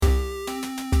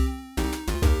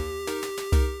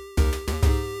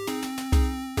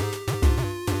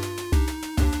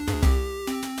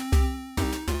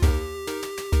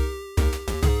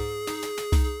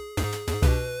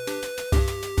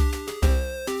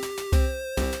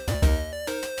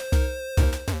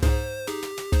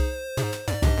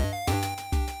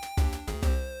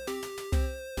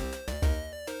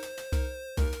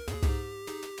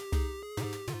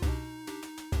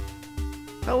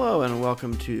Hello and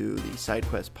welcome to the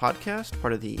SideQuest podcast,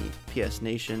 part of the PS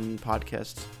Nation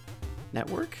podcast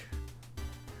network.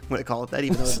 I'm going to call it that,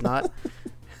 even though it's not.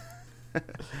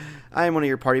 I am one of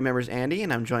your party members, Andy,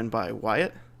 and I'm joined by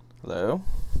Wyatt. Hello.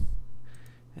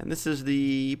 And this is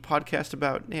the podcast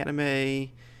about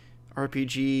anime,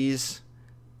 RPGs,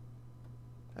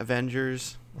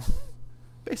 Avengers,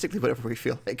 basically whatever we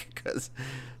feel like, because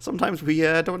sometimes we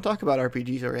don't talk about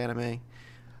RPGs or anime.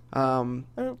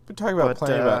 We're talking about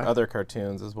plenty about other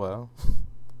cartoons as well.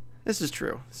 This is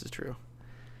true.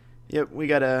 Yep, we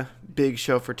got a big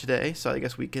show for today, so I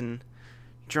guess we can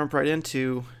jump right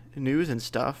into news and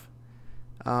stuff.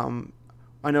 I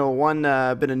know one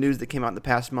bit of news that came out in the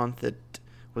past month that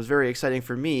was very exciting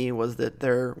for me was that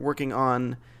they're working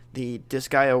on the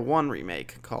Disgaea 1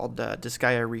 remake called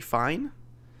Disgaea Refine.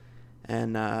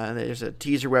 And there's a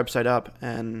teaser website up,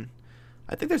 and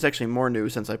I think there's actually more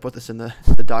news since I put this in the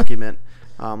document.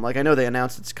 I know they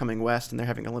announced it's coming west and they're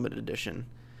having a limited edition.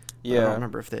 Yeah. I don't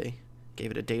remember if they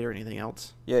gave it a date or anything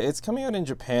else. Yeah, it's coming out in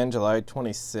Japan July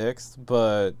 26th,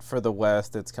 but for the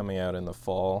West, it's coming out in the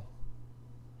fall.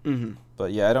 Mm-hmm.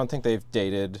 But yeah, I don't think they've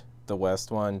dated the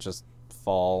West one, just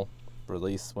fall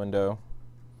release window.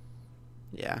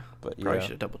 Yeah, but probably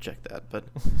should have double-checked that, but...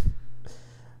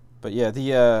 But yeah,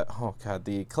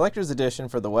 the collector's edition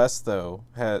for the West, though,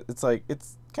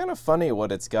 it's kind of funny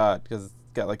what it's got, because it's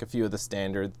got like a few of the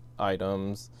standard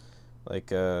items,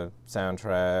 like a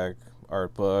soundtrack,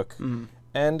 art book,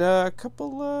 and a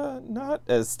couple not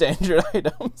as standard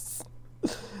items.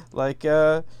 Like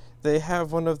they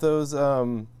have one of those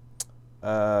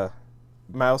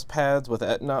mouse pads with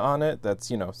Etna on it that's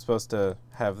supposed to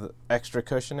have extra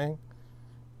cushioning.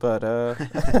 But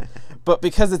but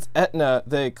because it's Etna,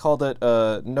 they called it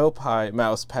a NoPi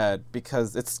mouse pad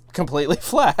because it's completely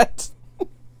flat.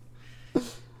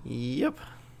 Yep.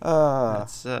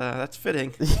 That's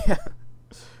fitting. Yeah.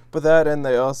 But that, and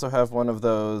they also have one of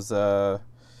those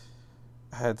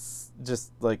it's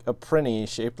just like a printy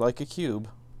shaped like a cube.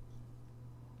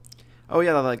 Oh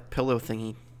yeah, the like pillow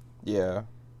thingy. Yeah.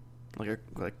 Like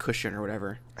a cushion or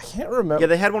whatever. I can't remember. Yeah,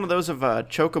 they had one of those of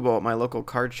Chocobo at my local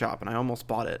card shop, and I almost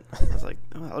bought it. I was like,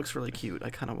 oh, that looks really cute. I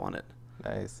kind of want it.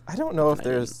 Nice. I don't know if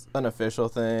there's an official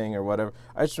thing or whatever.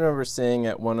 I just remember seeing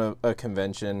at a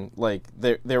convention, like,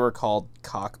 they were called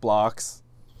cock blocks.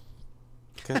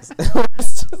 Because it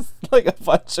was just, like, a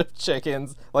bunch of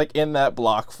chickens, like, in that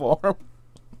block form.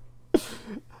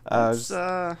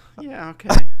 Yeah, okay.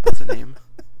 That's a name.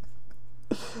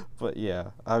 But,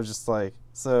 yeah, I was just like,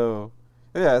 so,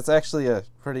 yeah, it's actually a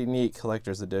pretty neat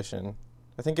collector's edition.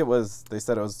 I think they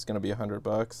said it was going to be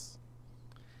 $100.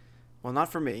 Well,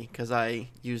 not for me, because I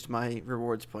used my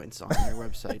rewards points on their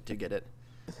website to get it.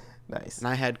 Nice. And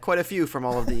I had quite a few from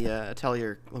all of the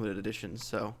Atelier limited editions,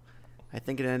 so I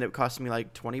think it ended up costing me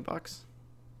like $20.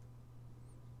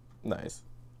 Nice.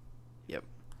 Yep.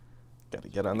 Got to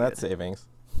get on that savings.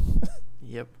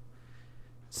 Yep.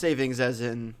 Savings as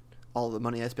in all the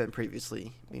money I spent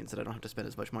previously means that I don't have to spend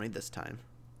as much money this time.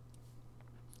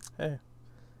 Hey.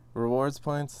 Rewards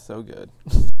points, so good.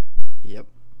 Yep.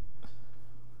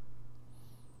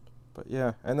 But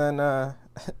yeah, and then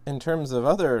in terms of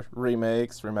other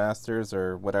remakes, remasters,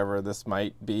 or whatever this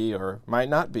might be or might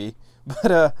not be,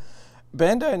 but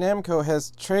Bandai Namco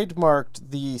has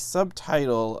trademarked the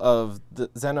subtitle of the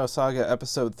Xenosaga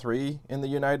Episode 3 in the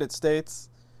United States,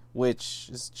 which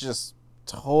is just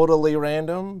totally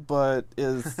random, but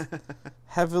is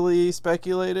heavily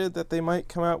speculated that they might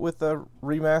come out with a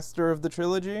remaster of the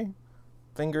trilogy.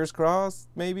 Fingers crossed,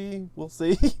 maybe. We'll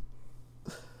see.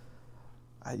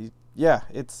 Yeah,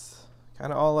 it's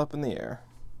kind of all up in the air.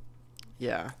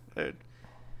 Yeah, they're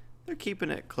keeping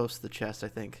it close to the chest, I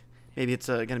think. Maybe it's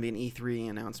going to be an E3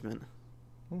 announcement.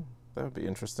 That would be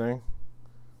interesting.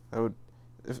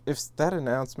 If that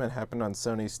announcement happened on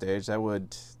Sony's stage, that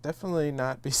would definitely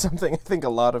not be something I think a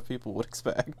lot of people would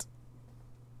expect.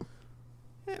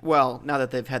 Well, now that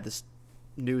they've had this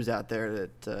news out there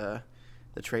that the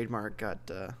trademark got,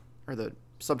 or the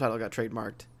subtitle got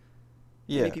trademarked,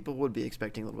 yeah, many people would be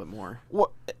expecting a little bit more.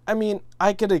 Well, I mean,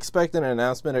 I could expect an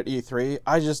announcement at E3.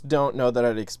 I just don't know that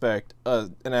I'd expect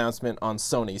an announcement on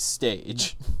Sony's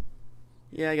stage.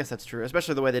 Yeah, I guess that's true,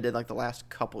 especially the way they did like the last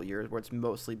couple years, where it's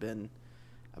mostly been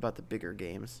about the bigger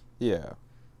games. Yeah.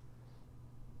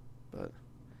 But,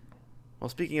 well,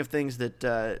 speaking of things that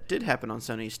did happen on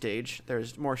Sony's stage,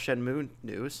 there's more Shenmue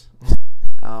news.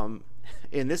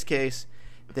 In this case,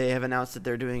 they have announced that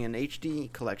they're doing an HD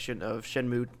collection of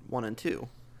Shenmue 1 and 2,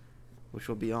 which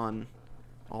will be on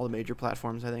all the major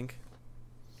platforms, I think.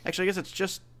 Actually, I guess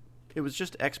it was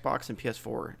just Xbox and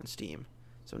PS4 and Steam,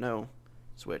 so no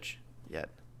Switch yet.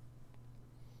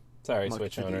 Sorry, much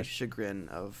Switch to the owners. chagrin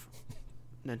of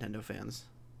Nintendo fans.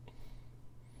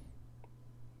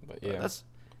 But yeah,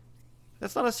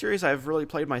 that's not a series I've really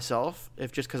played myself.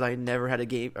 If just because I never had a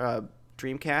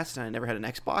Dreamcast and I never had an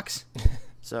Xbox,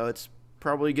 so it's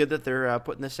probably good that they're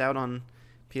putting this out on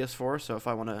PS4. So if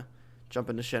I want to jump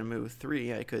into Shenmue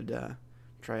 3, I could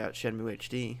try out Shenmue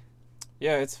HD.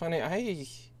 Yeah, it's funny.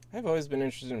 I've always been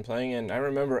interested in playing it. And I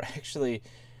remember actually,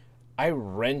 I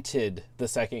rented the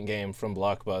second game from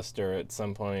Blockbuster at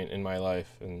some point in my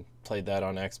life and played that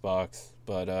on Xbox.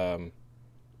 But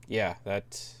yeah,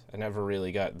 that I never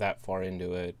really got that far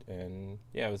into it, and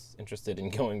yeah, I was interested in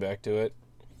going back to it.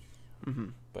 Mm-hmm.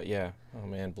 But yeah, oh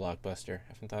man, Blockbuster.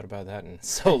 I haven't thought about that in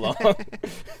so long.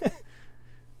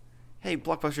 Hey,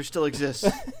 Blockbuster still exists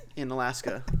in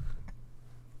Alaska.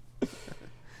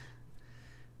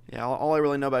 Yeah, all I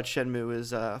really know about Shenmue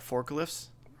is forklifts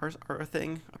are a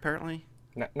thing, apparently.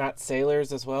 Not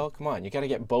sailors as well? Come on, you got to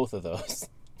get both of those.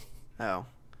 Oh,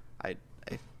 I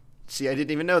see. I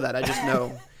didn't even know that. I just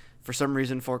know for some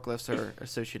reason forklifts are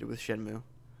associated with Shenmue.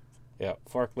 Yeah,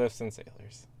 forklifts and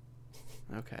sailors.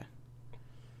 Okay.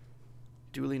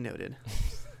 Duly noted.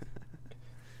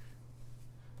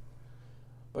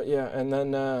 But yeah, and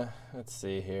then let's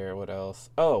see here, what else?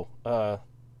 Oh,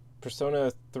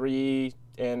 Persona 3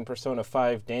 and Persona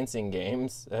 5 dancing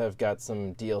games have got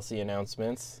some DLC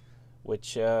announcements,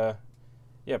 which Persona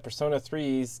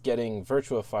 3's getting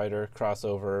Virtua Fighter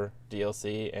crossover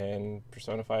DLC, and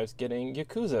Persona 5's getting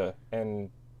Yakuza and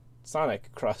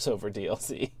Sonic crossover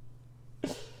DLC.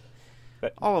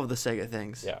 All of the Sega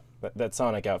things. Yeah, that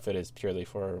Sonic outfit is purely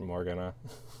for Morgana.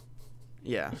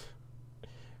 Yeah.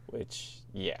 Which,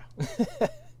 yeah.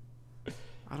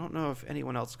 I don't know if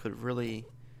anyone else could really...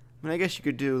 I mean, I guess you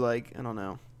could do, like, I don't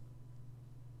know,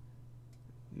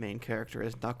 main character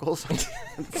as Knuckles.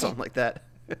 Something like that.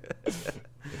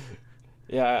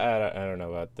 Yeah, I don't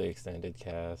know about the extended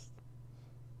cast.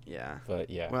 Yeah. But,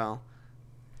 yeah. Well,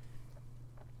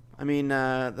 I mean,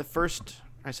 the first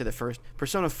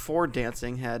Persona 4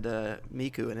 dancing had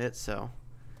Miku in it, so,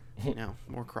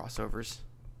 more crossovers.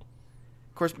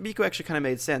 Of course, Miku actually kind of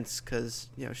made sense because,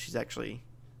 she's actually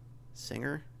a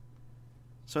singer.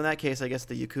 So in that case, I guess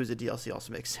the Yakuza DLC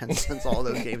also makes sense since all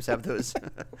those games have those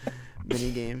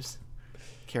mini games,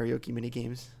 karaoke mini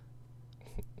games.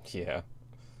 Yeah.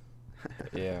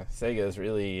 Yeah, Sega's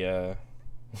really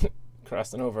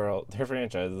crossing over all their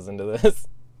franchises into this.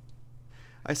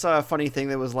 I saw a funny thing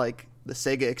that was like the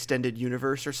Sega Extended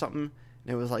Universe or something,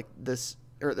 and it was like this,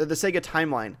 or the Sega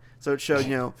timeline. So it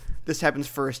showed, this happens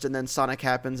first, and then Sonic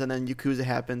happens, and then Yakuza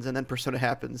happens, and then Persona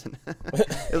happens. And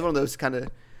it was one of those kind of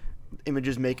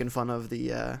images making fun of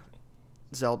the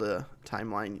Zelda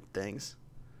timeline things.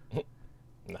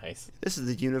 Nice. This is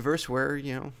the universe where,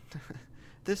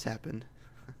 this happened.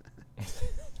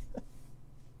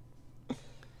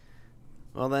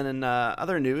 Well, then in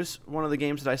other news, one of the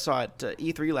games that I saw at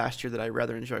E3 last year that I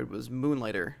rather enjoyed was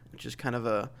Moonlighter, which is kind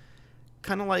of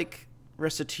like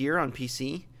Reciteer on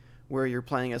PC, where you're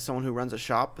playing as someone who runs a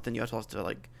shop, but then you also have to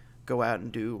like go out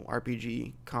and do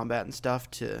RPG combat and stuff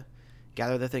to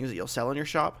gather the things that you'll sell in your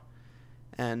shop.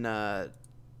 And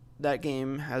that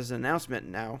game has an announcement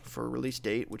now for a release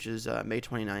date, which is May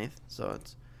 29th, so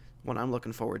it's one I'm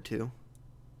looking forward to.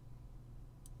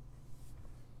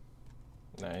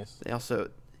 Nice.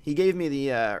 He gave me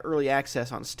the early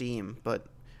access on Steam, but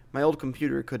my old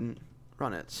computer couldn't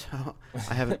run it, so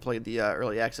I haven't played the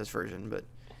early access version, but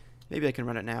maybe I can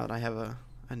run it now that I have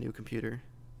a new computer.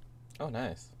 Oh,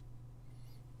 nice.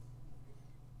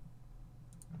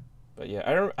 But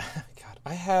yeah,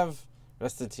 I have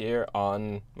Reciteer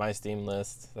on my Steam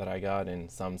list that I got in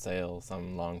some sale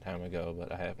some long time ago,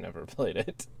 but I have never played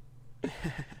it.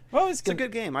 It's a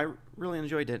good game. I really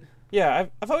enjoyed it. Yeah,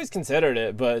 I've always considered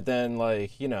it, but then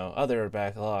other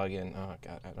backlog, and oh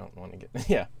god, I don't want to get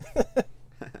yeah.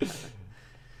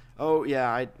 Oh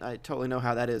yeah, I totally know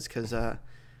how that is because I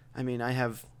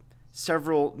have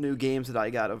several new games that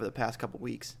I got over the past couple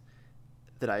weeks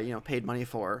that I paid money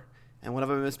for, and what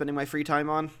have I been spending my free time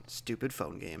on? Stupid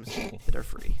phone games that are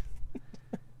free.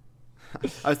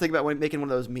 I was thinking about making one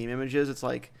of those meme images. It's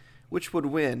like, which would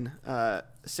win,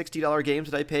 $60 games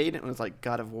that I paid, and it was like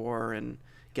God of War and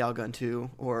Galgun 2,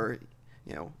 or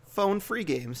phone free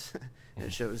games. And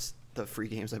it shows the free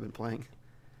games I've been playing,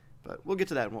 but we'll get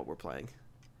to that in what we're playing.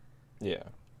 Yeah.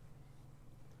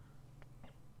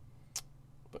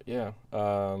 But yeah,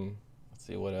 let's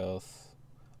see what else.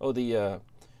 Oh, the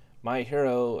My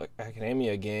Hero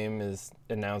Academia game is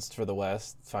announced for the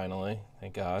West finally.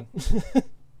 Thank God.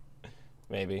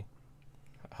 Maybe.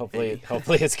 Hopefully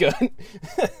it's good.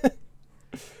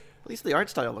 At least the art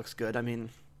style looks good. I mean,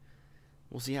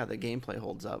 we'll see how the gameplay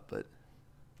holds up. But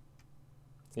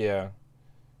Yeah.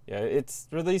 Yeah, its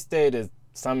release date is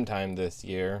sometime this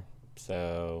year,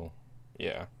 so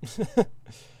yeah.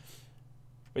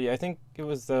 But yeah, I think it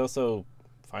was also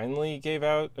finally gave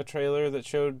out a trailer that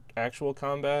showed actual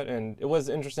combat, and it was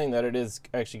interesting that it is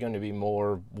actually going to be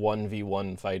more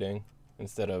 1v1 fighting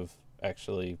instead of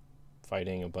actually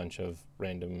fighting a bunch of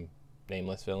random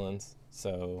nameless villains.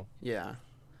 So yeah,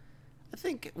 I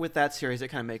think with that series, it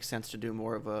kind of makes sense to do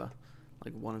more of a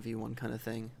like 1v1 kind of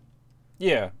thing.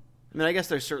 yeah, I mean, I guess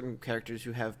there's certain characters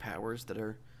who have powers that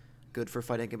are good for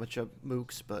fighting a bunch of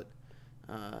mooks, but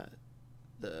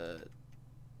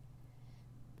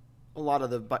a lot of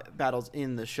the battles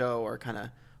in the show are kind of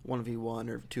 1v1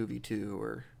 or 2v2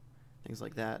 or things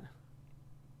like that.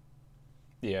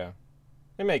 yeah,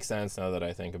 it makes sense now that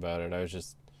I think about it. I was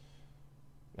just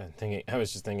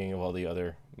thinking of all the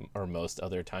other or most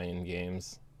other tie-in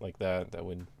games like that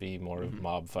would be more of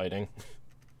mob fighting.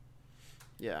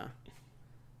 Yeah.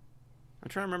 I'm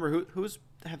trying to remember who's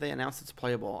have they announced it's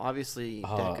playable. Obviously,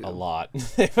 Deku. A lot.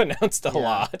 They've announced a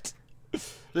lot.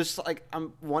 Just like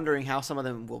I'm wondering how some of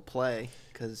them will play,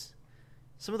 because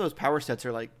some of those power sets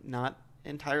are like not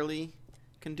entirely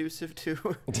conducive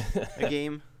to a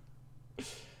game.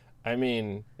 I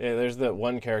mean, yeah, there's that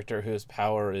one character whose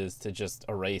power is to just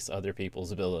erase other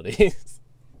people's abilities.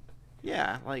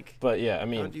 Yeah, like. But yeah, I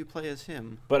mean, how do you play as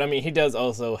him? But I mean, he does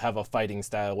also have a fighting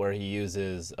style where he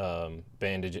uses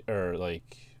bandage or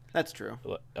like. That's true.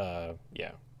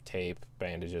 Tape,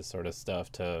 bandages, sort of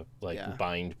stuff to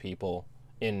bind people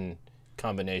in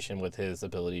combination with his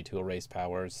ability to erase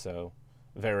powers. So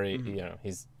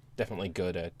he's definitely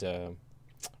good at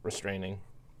restraining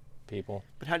people.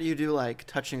 But how do you do like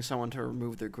touching someone to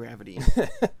remove their gravity?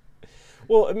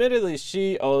 Well, admittedly,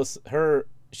 she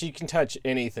can touch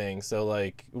anything. So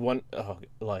like one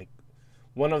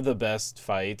of the best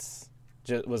fights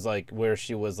was like where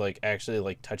she was like actually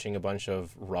like touching a bunch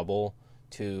of rubble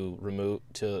to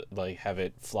like have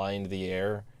it fly into the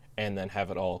air and then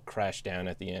have it all crash down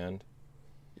at the end.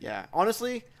 Yeah,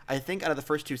 honestly, I think out of the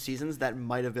first 2 seasons, that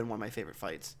might have been one of my favorite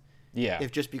fights. Yeah.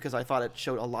 If just because I thought it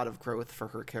showed a lot of growth for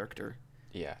her character.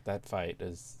 Yeah, that fight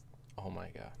is, oh my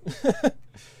god.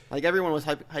 Like everyone was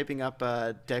hyping up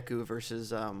Deku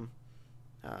versus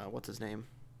what's his name?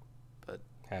 But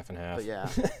half and half. But yeah,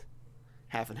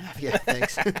 half and half. Yeah,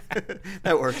 thanks.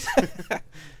 That works.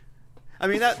 I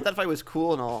mean that fight was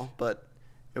cool and all, but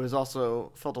it was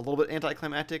also felt a little bit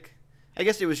anticlimactic. I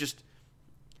guess it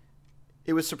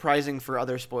was surprising for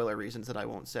other spoiler reasons that I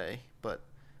won't say, but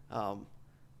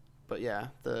yeah,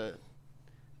 the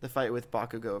fight with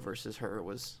Bakugo versus her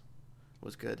was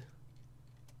good.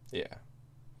 Yeah.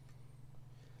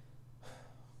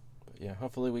 But yeah,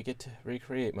 hopefully we get to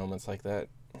recreate moments like that.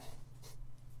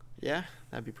 Yeah,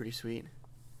 that'd be pretty sweet.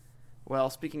 Well,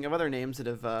 speaking of other names that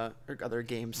have or other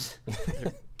games,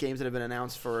 games that have been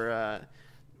announced for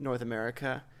North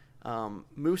America,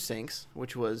 Moosinks,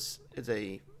 which is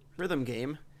a rhythm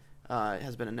game,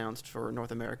 has been announced for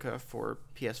North America for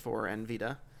PS4 and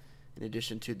Vita, in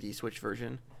addition to the Switch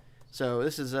version. So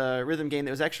this is a rhythm game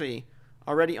that was actually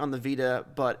already on the Vita,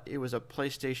 but it was a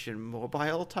PlayStation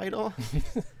Mobile title.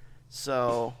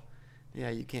 So, yeah,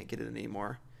 you can't get it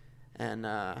anymore. And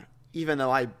even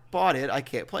though I bought it, I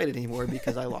can't play it anymore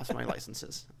because I lost my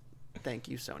licenses. Thank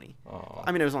you, Sony. Aww.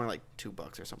 I mean, it was only like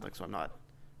 $2 or something, so I'm not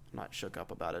shook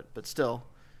up about it. But still,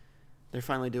 they're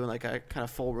finally doing like a kind of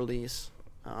full release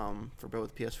for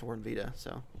both PS4 and Vita,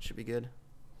 so it should be good.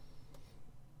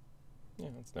 Yeah,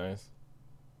 that's nice.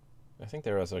 I think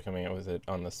they're also coming out with it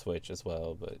on the Switch as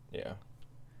well, but yeah.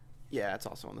 Yeah, it's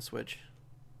also on the Switch.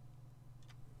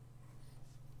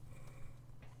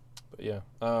 But yeah,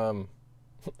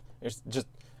 there's just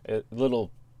a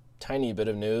little tiny bit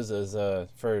of news is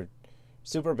for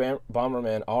Super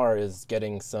Bomberman R is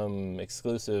getting some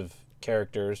exclusive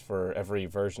characters for every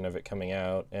version of it coming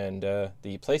out, and the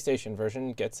PlayStation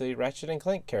version gets a Ratchet and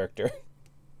Clank character.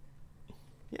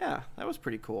 Yeah, that was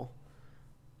pretty cool.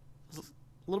 I was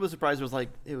a little bit surprised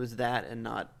it was that and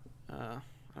not I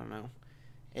don't know,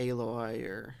 Aloy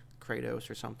or Kratos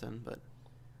or something, but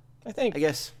I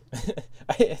guess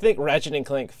I think Ratchet and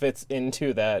Clank fits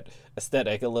into that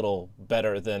aesthetic a little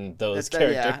better than those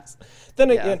characters. Yeah.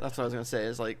 Then again, that's what I was gonna say.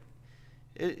 Is like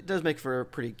it does make for a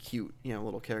pretty cute,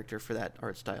 little character for that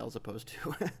art style as opposed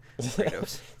to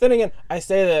Kratos. Then again, I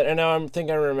say that, and now I'm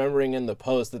remembering in the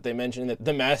post that they mentioned that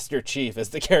the Master Chief is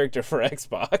the character for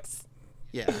Xbox.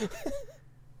 Yeah.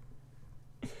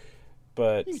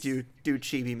 But you do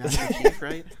chibi Master Chief,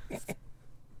 right?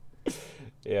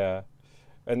 Yeah.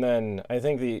 And then I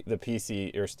think the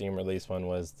PC or Steam release one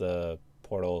was the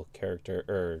Portal character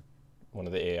or one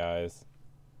of the AIs.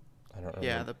 I don't remember.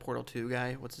 Yeah, the Portal 2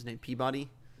 guy. What's his name? Peabody?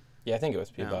 Yeah, I think it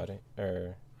was Peabody. No.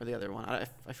 Or the other one. I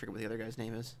forget what the other guy's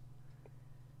name is.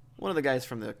 One of the guys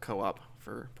from the co-op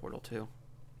for Portal 2.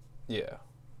 Yeah.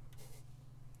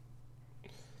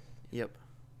 Yep.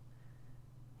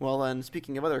 Well, then,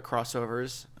 speaking of other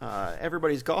crossovers,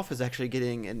 Everybody's Golf is actually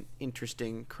getting an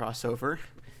interesting crossover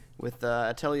with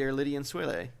Atelier Lydia and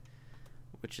Suele,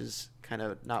 which is kind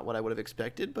of not what I would have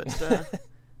expected, but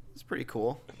it's pretty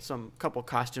cool. Some couple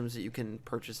costumes that you can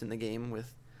purchase in the game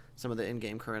with some of the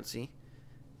in-game currency,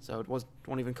 so it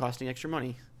won't even cost any extra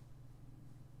money.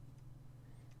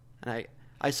 And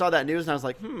I saw that news and I was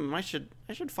like, I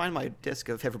should find my disc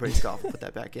of Everybody's Golf and put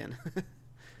that back in.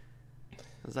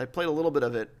 As I played a little bit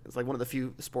of it. It's like one of the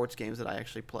few sports games that I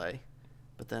actually play,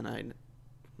 but then I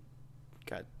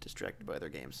got distracted by other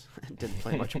games and didn't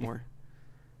play much more.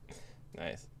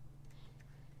 Nice.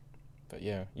 But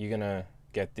yeah, you gonna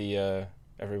get the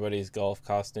Everybody's Golf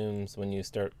costumes when you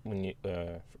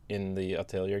in the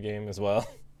Atelier game as well?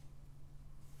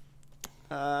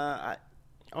 Are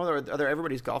there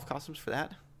Everybody's Golf costumes for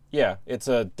that? Yeah, it's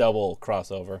a double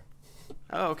crossover.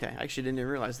 Oh, okay. I actually didn't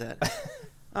even realize that.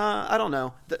 I don't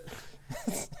know.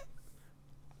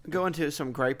 Go into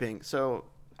some griping. So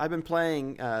I've been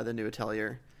playing the new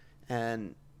Atelier,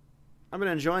 and I've been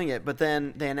enjoying it. But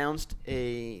then they announced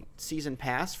a season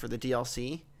pass for the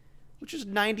DLC, which is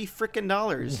 $90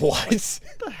 frickin'. What? Like,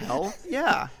 what the hell?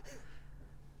 Yeah.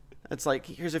 It's like,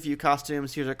 here's a few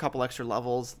costumes, here's a couple extra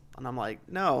levels, and I'm like,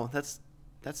 no, that's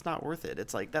not worth it.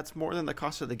 It's like, that's more than the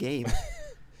cost of the game.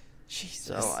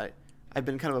 Jesus. So I've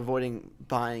been kind of avoiding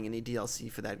buying any DLC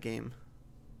for that game.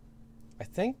 I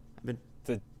think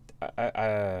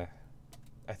I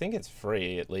think it's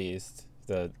free at least.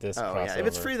 This crossover. Yeah. If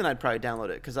it's free, then I'd probably download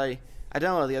it because I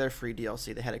downloaded the other free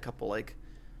DLC. They had a couple like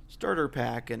starter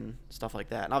pack and stuff like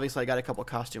that, and obviously I got a couple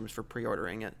costumes for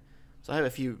pre-ordering it. So I have a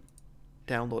few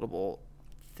downloadable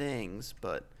things,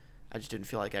 but I just didn't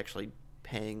feel like actually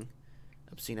paying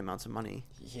obscene amounts of money.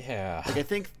 Yeah. Like I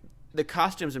think the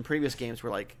costumes in previous games were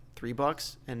like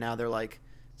 $3, and now they're like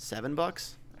 $7 or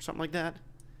something like that.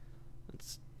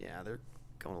 They're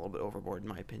going a little bit overboard in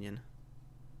my opinion.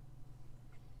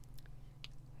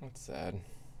 That's sad.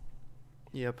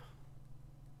 Yep.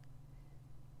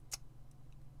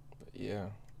 But yeah.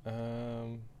 Let's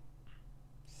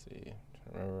see. I'm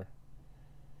trying to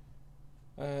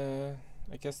remember.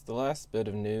 I guess the last bit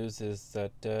of news is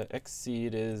that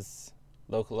Xseed is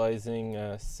localizing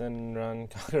Senran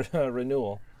Kagura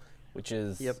Renewal, which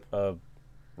is a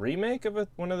remake of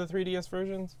one of the 3DS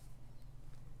versions.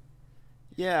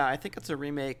 Yeah, I think it's a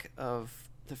remake of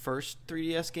the first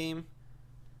 3DS game.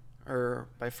 Or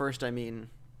by first, I mean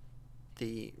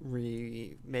the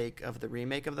remake of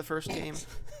the first game.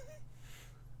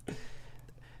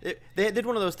 They did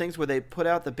one of those things where they put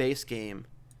out the base game,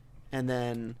 and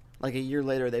then like a year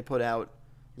later they put out,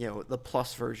 the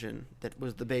plus version that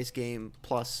was the base game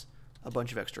plus a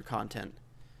bunch of extra content.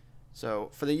 So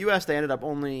for the US, they ended up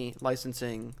only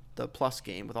licensing the plus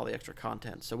game with all the extra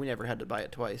content, so we never had to buy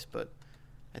it twice. But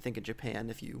I think in Japan,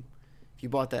 if you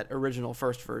bought that original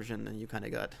first version, then you kind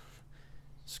of got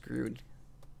screwed.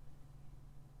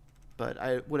 But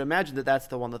I would imagine that that's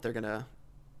the one that they're gonna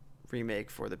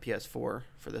remake for the PS4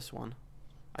 for this one.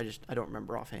 I don't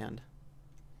remember offhand.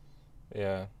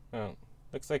 Yeah. Well,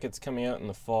 looks like it's coming out in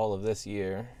the fall of this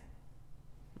year.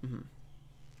 Mm-hmm.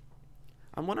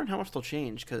 I'm wondering how much they'll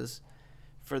change, because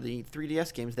for the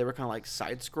 3DS games, they were kind of like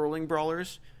side-scrolling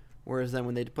brawlers, whereas then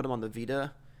when they put them on the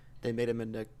Vita, they made them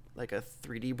into like a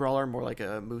 3D brawler, more like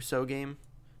a Musou game,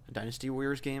 a Dynasty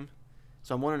Warriors game.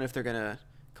 So I'm wondering if they're going to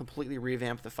completely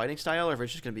revamp the fighting style, or if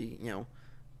it's just going to be,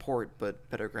 port but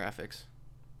better graphics.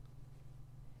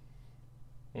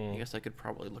 I guess I could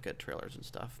probably look at trailers and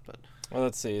stuff, but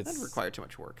let's see. That'd require too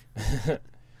much work.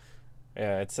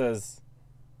 Yeah, it says,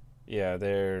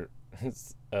 they're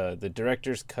the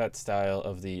director's cut style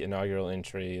of the inaugural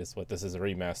entry is what this is a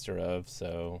remaster of.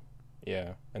 So,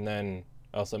 yeah, and then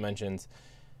also mentions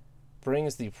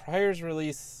brings the prior's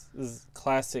release's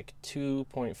classic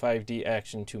 2.5D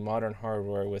action to modern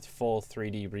hardware with full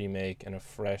 3D remake and a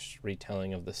fresh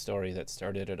retelling of the story that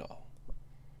started it all.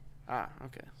 Ah,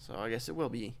 okay. So I guess it will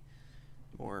be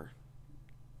more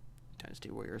Dynasty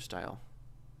Warriors style.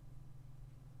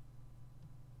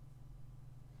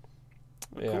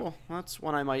 Well, Yeah. Cool. Well, that's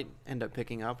one I might end up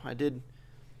picking up. I did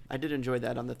enjoy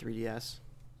that on the 3DS.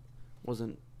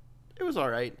 It was all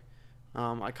right.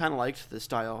 I kind of liked the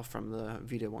style from the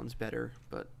Vita ones better,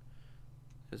 but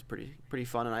it was pretty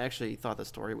fun, and I actually thought the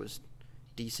story was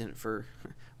decent for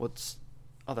what's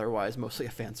otherwise mostly a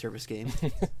fan service game.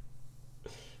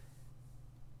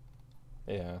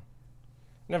 Yeah.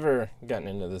 Never gotten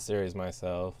into the series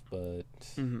myself, but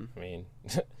I mean,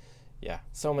 yeah,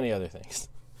 so many other things.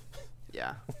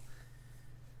 Yeah.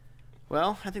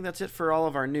 Well, I think that's it for all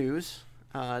of our news.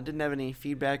 Didn't have any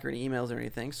feedback or any emails or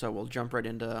anything, so we'll jump right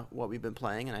into what we've been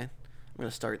playing, and I'm going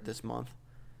to start this month.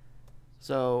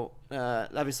 So,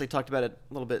 obviously talked about it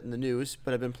a little bit in the news,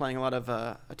 but I've been playing a lot of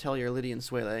Atelier Lydian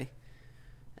Suele,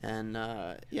 and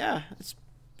yeah,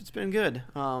 it's been good.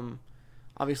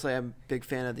 Obviously, I'm a big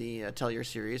fan of the Atelier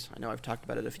series. I know I've talked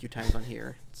about it a few times on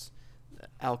here. It's an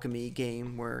alchemy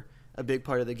game where a big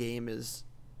part of the game is,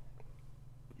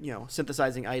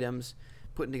 synthesizing items,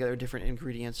 putting together different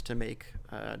ingredients to make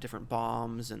different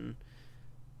bombs and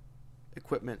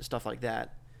equipment, stuff like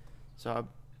that. So I've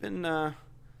been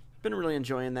really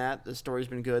enjoying that. The story's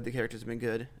been good. The characters have been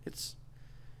good. It's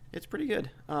pretty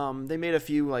good. They made a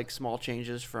few small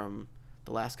changes from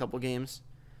the last couple games.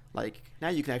 Now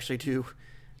you can actually do,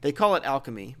 they call it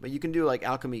alchemy, but you can do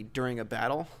alchemy during a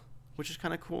battle, which is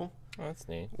kind of cool. Oh, that's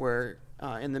neat. Where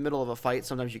in the middle of a fight,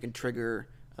 sometimes you can trigger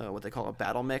what they call a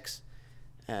battle mix,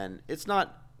 and it's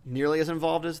not nearly as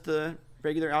involved as the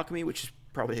regular alchemy, which is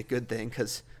probably a good thing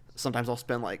because sometimes I'll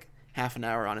spend half an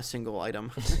hour on a single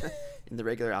item in the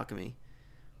regular alchemy.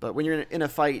 But when you're in a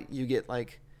fight, you get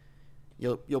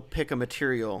you'll pick a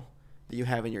material that you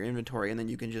have in your inventory, and then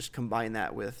you can just combine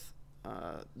that with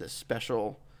the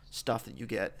special stuff that you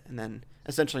get, and then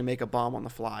essentially make a bomb on the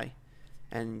fly.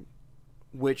 And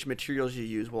which materials you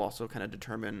use will also kind of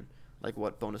determine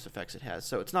what bonus effects it has.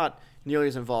 So it's not nearly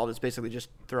as involved. It's basically just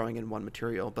throwing in one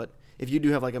material. But if you do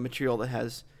have a material that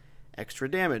has extra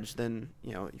damage, then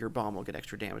your bomb will get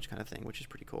extra damage, kind of thing, which is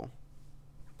pretty cool.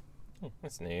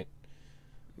 That's neat.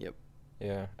 Yep.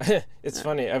 Yeah. It's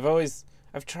funny.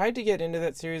 I've tried to get into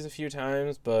that series a few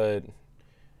times, but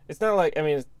it's not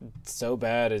it's so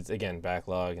bad. It's, again,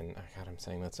 backlog, and God, I'm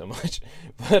saying that so much.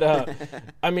 But,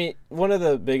 one of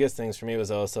the biggest things for me was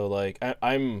also,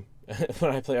 I'm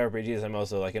when I play RPGs, I'm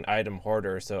also, an item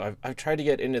hoarder, so I've tried to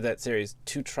get into that series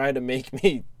to try to make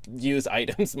me use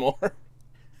items more.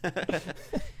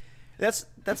 That's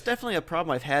definitely a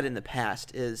problem I've had in the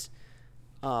past, is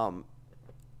not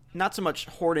so much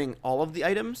hoarding all of the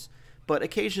items, but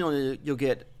occasionally you'll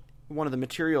get one of the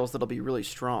materials that'll be really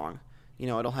strong.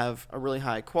 It'll have a really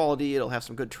high quality, it'll have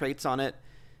some good traits on it,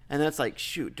 and then it's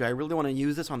shoot, do I really want to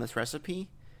use this on this recipe?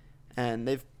 And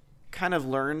they've kind of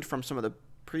learned from some of the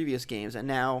previous games, and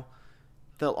now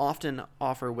they'll often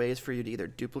offer ways for you to either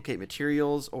duplicate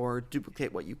materials or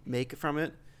duplicate what you make from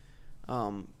it.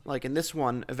 In this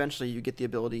one, eventually you get the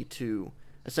ability to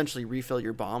essentially refill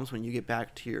your bombs when you get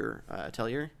back to your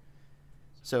atelier.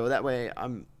 So that way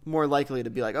I'm more likely to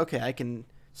be okay, I can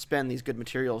spend these good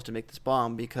materials to make this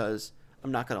bomb because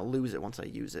I'm not going to lose it once I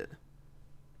use it.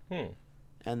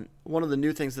 And one of the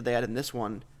new things that they added in this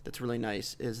one that's really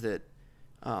nice is that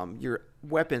your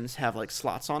weapons have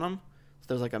slots on them.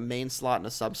 So there's a main slot and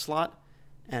a sub slot,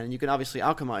 and you can obviously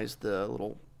alchemize the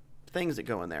little things that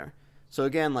go in there. So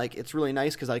again, it's really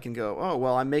nice because I can go, oh,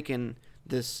 well, I'm making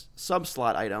this sub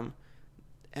slot item,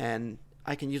 and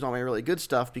I can use all my really good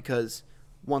stuff because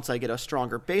once I get a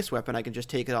stronger base weapon, I can just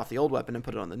take it off the old weapon and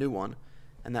put it on the new one,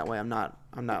 and that way I'm not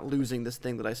losing this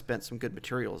thing that I spent some good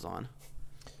materials on.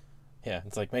 Yeah,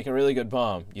 it's make a really good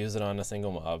bomb, use it on a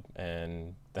single mob,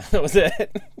 and that was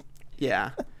it.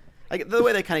 Yeah. The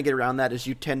way they kind of get around that is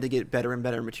you tend to get better and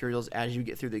better materials as you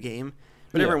get through the game,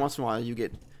 but every once in a while you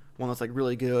get one that's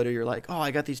really good, or you're oh,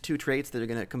 I got these two traits that are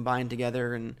going to combine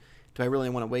together, and do I really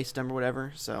want to waste them or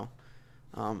whatever? So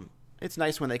it's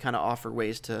nice when they kind of offer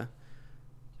ways to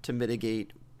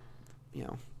mitigate,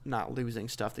 not losing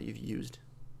stuff that you've used.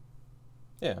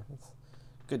 Yeah, it's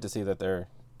good to see that they're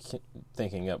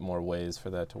thinking up more ways for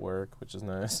that to work, which is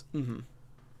nice. Mm-hmm.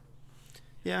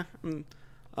 Yeah,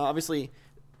 obviously,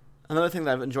 another thing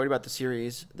that I've enjoyed about the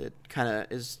series that kind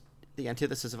of is the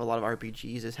antithesis of a lot of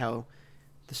RPGs is how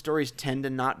the stories tend to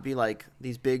not be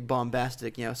these big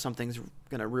bombastic, something's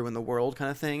gonna ruin the world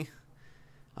kind of thing.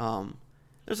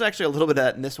 There's actually a little bit of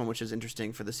that in this one, which is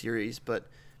interesting for the series, but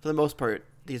for the most part,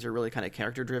 these are really kind of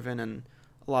character driven, and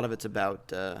a lot of it's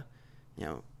about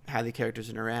how the characters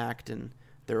interact and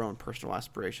their own personal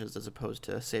aspirations as opposed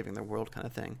to saving the world kind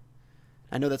of thing.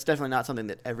 I know that's definitely not something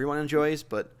that everyone enjoys,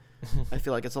 but I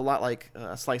feel it's a lot like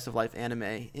a slice of life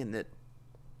anime, in that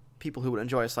people who would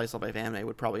enjoy a slice of life anime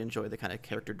would probably enjoy the kind of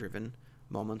character driven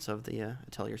moments of the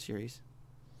Atelier series.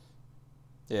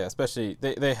 Yeah, especially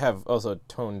they have also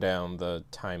toned down the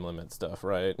time limit stuff,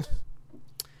 right?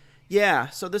 Yeah,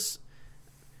 so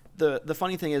the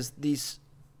funny thing is these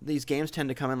games tend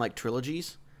to come in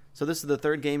trilogies. So this is the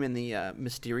third game in the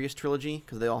Mysterious trilogy,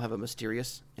 because they all have a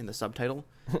Mysterious in the subtitle.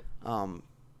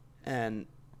 And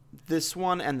this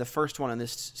one and the first one in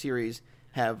this series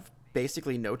have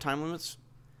basically no time limits.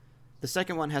 The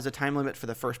second one has a time limit for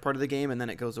the first part of the game, and then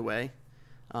it goes away.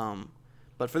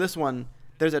 But for this one,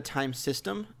 there's a time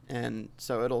system, and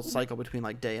so it'll cycle between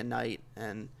like day and night,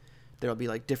 and there'll be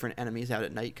like different enemies out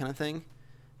at night kind of thing.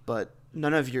 But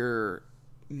none of your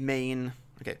main...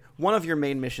 Okay, one of your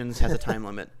main missions has a time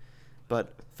limit,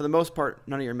 but for the most part,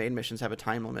 none of your main missions have a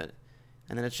time limit.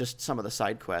 And then it's just some of the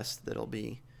side quests that'll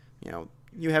be,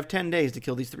 you have 10 days to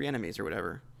kill these 3 enemies or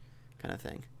whatever kind of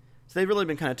thing. So they've really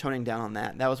been kind of toning down on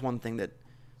that. That was one thing that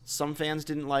some fans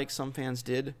didn't like, some fans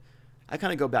did. I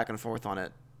kind of go back and forth on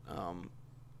it.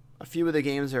 A few of the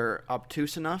games are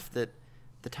obtuse enough that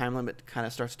the time limit kind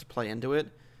of starts to play into it.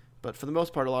 But for the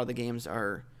most part, a lot of the games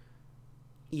are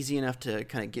easy enough to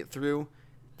kind of get through.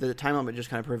 The time limit just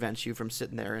kind of prevents you from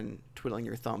sitting there and twiddling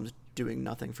your thumbs doing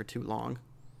nothing for too long.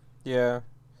 Yeah.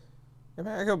 I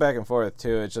mean, I go back and forth,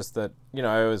 too. It's just that,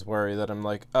 I always worry that I'm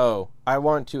like, oh, I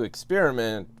want to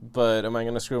experiment, but am I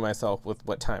going to screw myself with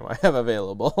what time I have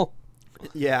available?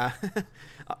 Yeah.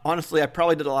 Honestly, I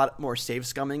probably did a lot more save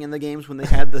scumming in the games when they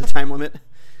had the time limit.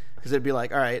 Because it'd be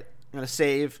like, all right, I'm going to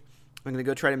save. I'm going to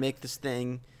go try to make this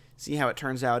thing, see how it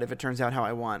turns out. If it turns out how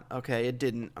I want, okay, it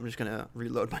didn't. I'm just going to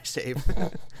reload my save.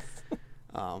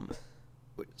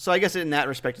 So I guess in that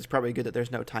respect, it's probably good that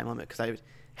there's no time limit, because I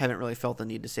haven't really felt the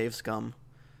need to save scum.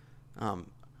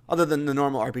 Other than the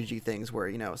normal RPG things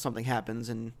where, something happens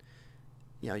and,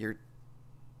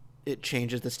 it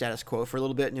changes the status quo for a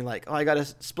little bit, and you're like, oh, I got to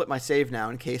split my save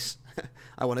now in case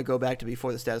I want to go back to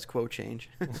before the status quo change.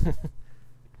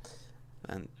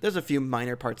 And there's a few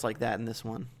minor parts like that in this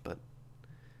one, but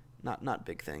not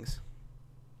big things.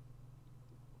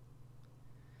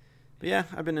 But yeah,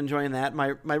 I've been enjoying that.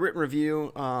 My written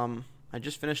review, I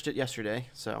just finished it yesterday,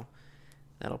 so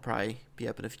that'll probably be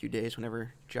up in a few days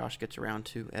whenever Josh gets around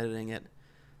to editing it.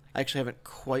 I actually haven't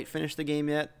quite finished the game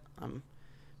yet. I'm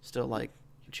still like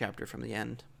a chapter from the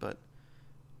end, but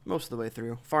most of the way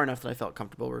through. Far enough that I felt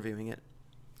comfortable reviewing it.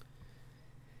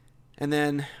 And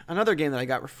then another game that I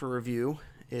got for review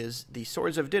is the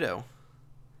Swords of Ditto.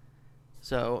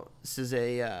 So this is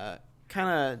a kind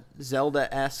of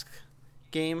Zelda-esque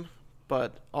game,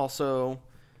 but also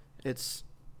it's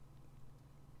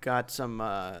got some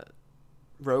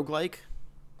roguelike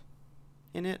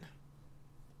in it.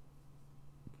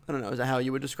 I don't know, is that how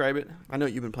you would describe it? I know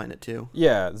you've been playing it too.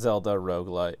 Yeah, Zelda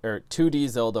roguelike, or 2D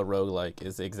Zelda roguelike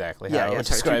is exactly how I would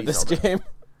describe this game.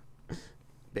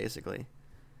 Basically.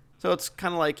 So it's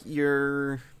kind of like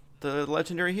you're the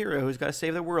legendary hero who's got to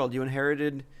save the world. You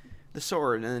inherited the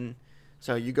sword, and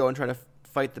so you go and try to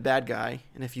fight the bad guy,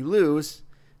 and if you lose,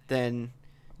 then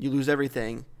you lose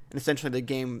everything. And essentially the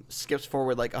game skips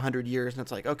forward like 100 years, and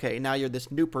it's like, okay, now you're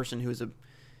this new person who's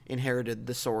inherited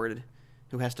the sword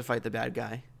who has to fight the bad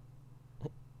guy.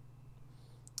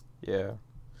 Yeah.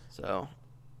 So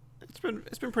it's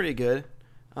been pretty good.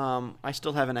 I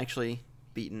still haven't actually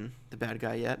beaten the bad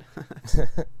guy yet.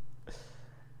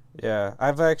 Yeah,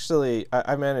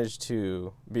 I managed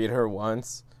to beat her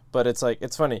once, but it's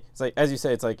funny. It's like, as you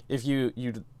say, it's like if you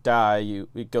die,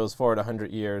 it goes forward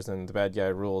 100 years, and the bad guy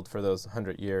ruled for those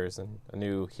 100 years, and a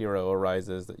new hero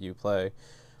arises that you play.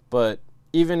 But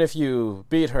even if you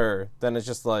beat her, then it's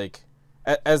just like,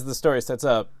 as the story sets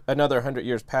up, another 100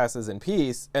 years passes in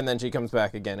peace, and then she comes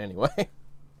back again anyway.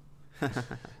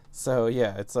 So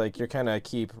yeah, it's like you're kind of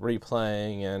keep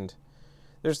replaying, and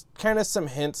there's kind of some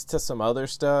hints to some other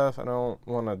stuff. I don't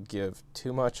want to give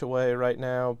too much away right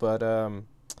now, but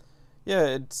yeah,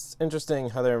 it's interesting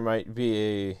how there might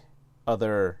be a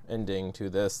other ending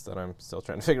to this that I'm still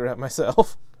trying to figure out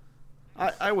myself.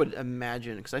 I would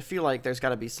imagine, because I feel like there's got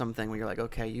to be something where you're like,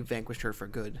 okay, you vanquished her for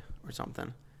good or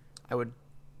something. I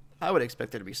would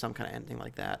expect there to be some kind of ending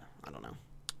like that. I don't know.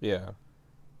 Yeah.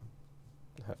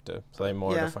 Have to play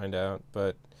more to find out,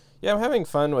 but yeah, I'm having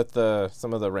fun with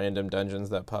some of the random dungeons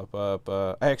that pop up.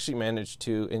 I actually managed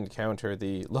to encounter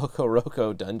the Loco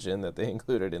Roco dungeon that they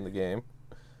included in the game.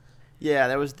 Yeah,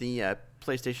 that was the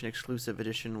PlayStation exclusive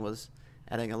edition, was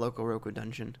adding a Loco Roco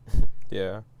dungeon.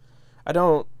 Yeah. I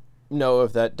don't know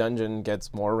if that dungeon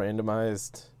gets more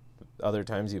randomized other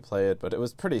times you play it, but it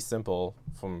was pretty simple.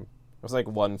 It was like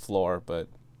one floor, but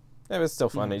it was still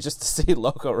funny just to see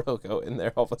Loco Roco in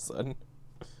there all of a sudden.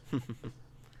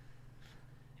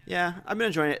 Yeah, I've been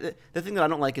enjoying it. The thing that I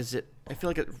don't like is I feel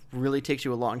like it really takes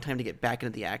you a long time to get back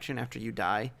into the action after you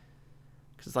die.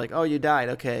 Because it's like, oh, you died,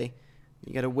 okay.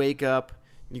 You got to wake up,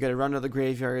 you got to run to the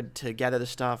graveyard to gather the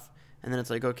stuff, and then it's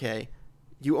like, okay,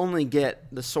 you only get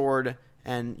the sword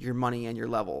and your money and your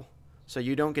level. So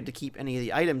you don't get to keep any of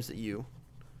the items that you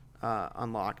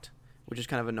unlocked, which is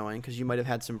kind of annoying because you might have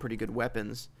had some pretty good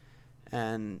weapons,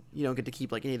 and you don't get to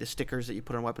keep like any of the stickers that you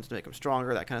put on weapons to make them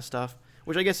stronger, that kind of stuff,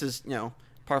 which I guess is,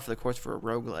 par for the course for a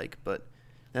roguelike. But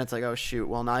then it's like, oh shoot,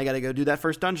 well now I got to go do that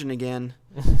first dungeon again.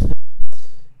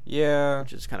 Yeah.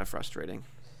 Which is kind of frustrating.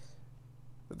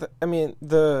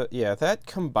 That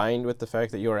combined with the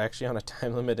fact that you are actually on a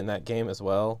time limit in that game as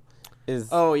well is...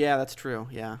 Oh, yeah, that's true,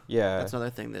 yeah. Yeah. That's another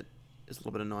thing that is a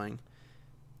little bit annoying.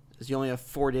 Is you only have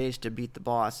 4 days to beat the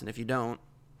boss, and if you don't...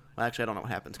 Well, actually, I don't know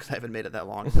what happens because I haven't made it that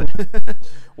long. But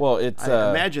well, it's... I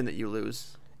imagine that you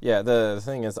lose. Yeah, the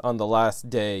thing is, on the last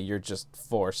day, you're just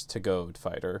forced to go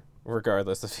fight her,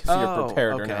 regardless if you're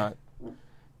prepared or not.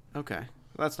 Okay.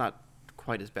 Well, that's not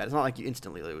quite as bad. It's not like you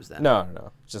instantly lose then.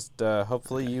 No. Just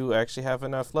hopefully you actually have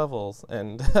enough levels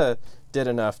and did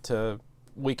enough to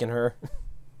weaken her.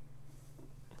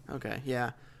 Okay,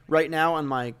 yeah. Right now on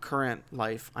my current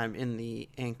life, I'm in the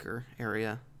anchor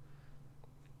area.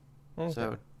 Okay.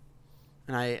 So,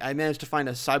 and I managed to find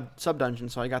a sub dungeon,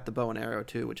 so I got the bow and arrow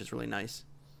too, which is really nice.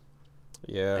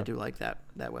 Yeah. I do like that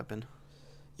weapon.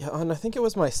 Yeah, and I think it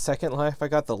was my second life I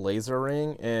got the laser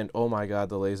ring, and oh my god,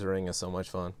 the laser ring is so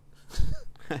much fun.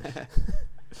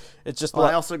 It's just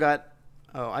I also got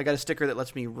a sticker that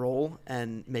lets me roll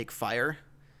and make fire.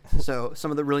 So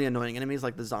some of the really annoying enemies,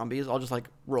 like the zombies, I'll just like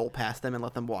roll past them and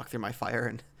let them walk through my fire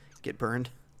and get burned.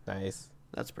 Nice.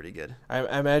 That's pretty good.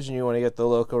 I imagine you want to get the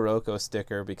Loco Roco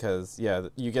sticker because, yeah,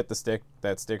 you get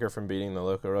that sticker from beating the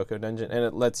Loco Roco dungeon, and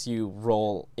it lets you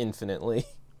roll infinitely.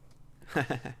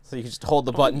 So you can just hold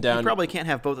the button down. You probably can't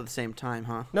have both at the same time,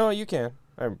 huh? No, you can.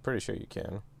 I'm pretty sure you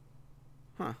can.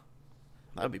 Huh.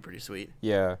 That would be pretty sweet.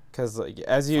 Yeah, because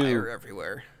Fire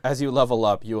everywhere. As you level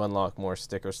up, you unlock more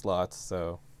sticker slots.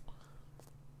 So.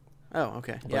 Oh,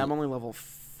 okay. Yeah, I'm only level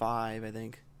 5, I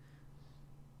think.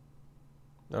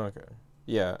 Okay.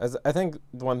 Yeah, I think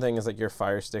one thing is like your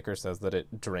fire sticker says that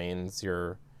it drains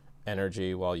your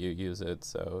energy while you use it,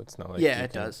 so it's not like you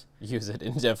it can does use it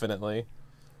indefinitely.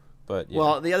 But yeah.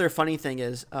 Well, the other funny thing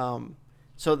is,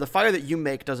 so the fire that you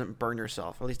make doesn't burn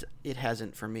yourself. At least it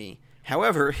hasn't for me.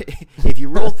 However, if you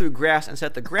roll through grass and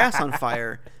set the grass on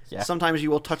fire, sometimes you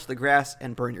will touch the grass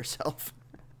and burn yourself,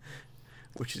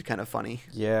 which is kind of funny.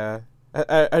 Yeah.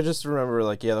 I just remember,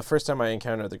 the first time I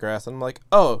encountered the grass, I'm like,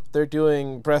 oh, they're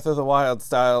doing Breath of the Wild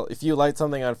style. If you light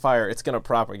something on fire, it's going to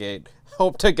propagate.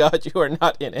 Hope to God you are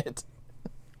not in it.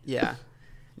 Yeah.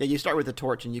 Yeah, you start with a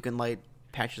torch, and you can light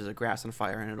patches of grass on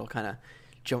fire, and it'll kind of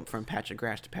jump from patch of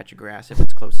grass to patch of grass if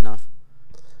it's close enough.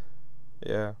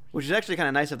 Yeah. Which is actually kind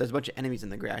of nice if there's a bunch of enemies in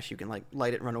the grass. You can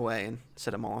light it, run away, and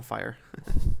set them all on fire.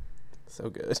 So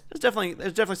good. There's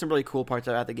definitely some really cool parts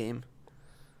about the game.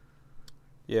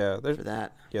 Yeah, for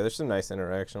that. Yeah, there's some nice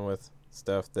interaction with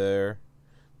stuff there,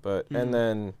 but and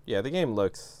then the game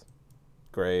looks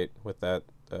great with that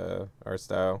art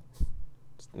style.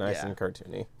 It's nice and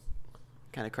cartoony.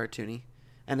 Kind of cartoony,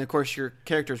 and of course your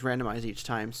character's randomized each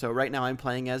time. So right now I'm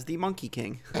playing as the Monkey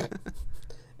King.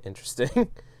 Interesting.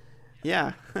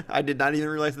 Yeah, I did not even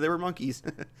realize that they were monkeys.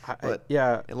 But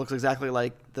it looks exactly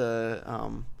like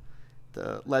the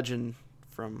legend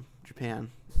from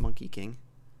Japan, Monkey King.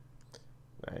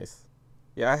 Nice.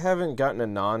 Yeah, I haven't gotten a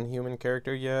non-human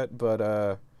character yet,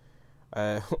 but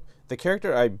the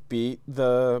character I beat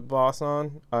the boss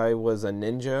on, I was a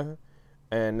ninja,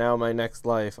 and now my next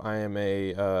life I am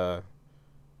a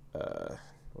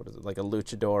like a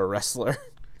luchador wrestler.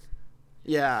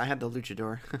 Yeah, I had the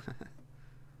luchador.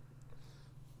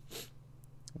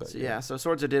 But so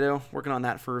Swords of Ditto, working on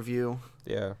that for review.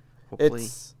 Yeah. Hopefully.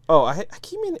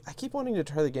 I keep wanting to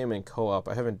try the game in co-op.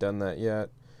 I haven't done that yet.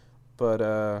 But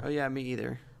oh yeah, me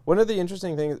either. One of the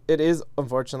interesting things, it is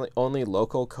unfortunately only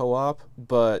local co-op,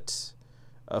 but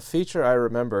a feature I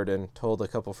remembered and told a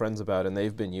couple friends about, and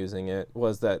they've been using it,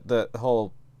 was that the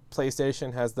whole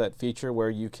PlayStation has that feature where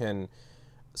you can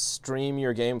stream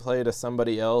your gameplay to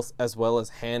somebody else as well as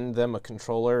hand them a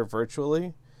controller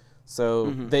virtually.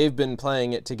 So they've been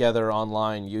playing it together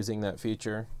online using that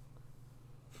feature.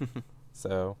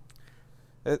 So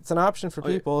it's an option for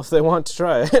people if they want to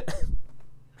try it.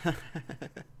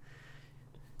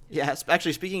 Yeah,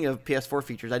 actually, speaking of PS4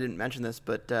 features, I didn't mention this,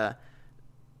 but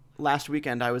last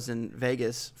weekend I was in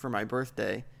Vegas for my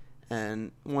birthday,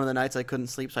 and one of the nights I couldn't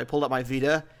sleep, so I pulled up my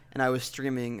Vita, and I was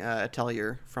streaming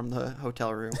Atelier from the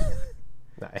hotel room.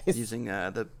 Nice. Using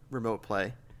the remote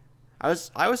play. I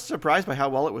was surprised by how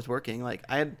well it was working. Like,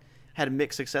 I had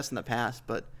mixed success in the past,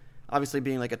 but obviously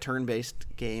being like a turn-based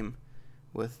game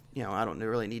with, I don't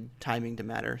really need timing to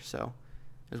matter, so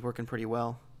it was working pretty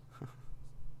well.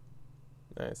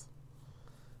 Nice.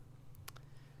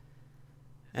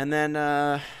 And then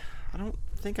I don't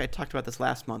think I talked about this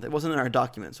last month. It wasn't in our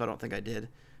document, so I don't think I did.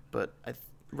 But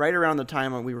right around the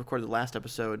time when we recorded the last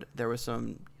episode, there was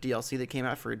some DLC that came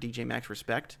out for DJ Max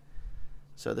Respect.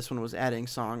 So this one was adding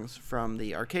songs from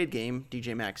the arcade game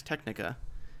DJ Max Technica.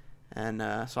 And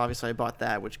so obviously I bought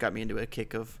that, which got me into a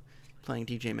kick of playing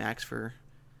DJ Max for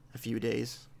a few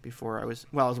days before I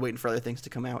was waiting for other things to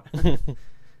come out.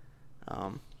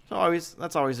 So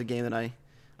that's always a game that I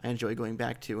enjoy going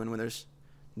back to, and when there's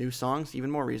new songs,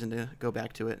 even more reason to go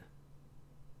back to it.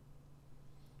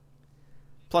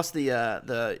 Plus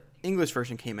the English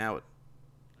version came out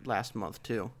last month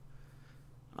too.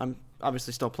 I'm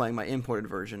obviously still playing my imported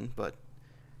version, but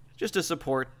just to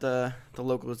support the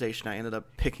localization, I ended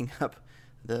up picking up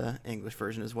the English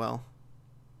version as well.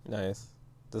 Nice.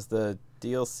 Does the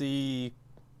DLC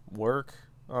work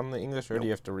on the English, or do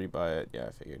you have to rebuy it? Yeah,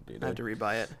 I figured you did. I had to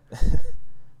rebuy it.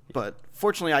 But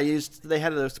fortunately, they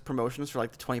had those promotions for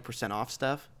like the 20% off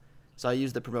stuff. So I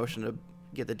used the promotion to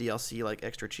get the DLC like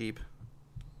extra cheap.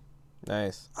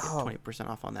 Nice. Get 20%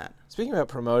 off on that. Speaking about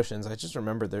promotions, I just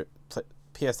remembered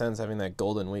PSN's having that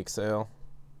Golden Week sale.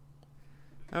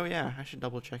 Oh yeah, I should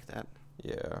double check that.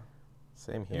 Yeah,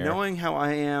 same here. Knowing how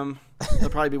I am, it'll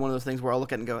probably be one of those things where I'll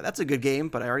look at it and go, that's a good game,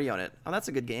 but I already own it. Oh, that's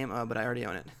a good game, but I already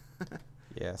own it.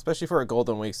 Yeah, especially for a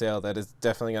Golden Week sale that is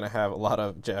definitely going to have a lot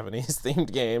of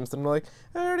Japanese-themed games. And I'm like,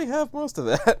 I already have most of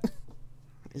that.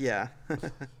 Yeah.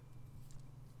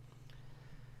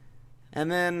 And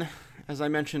then, as I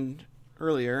mentioned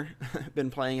earlier, I've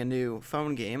been playing a new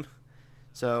phone game.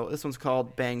 So this one's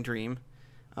called Bang Dream.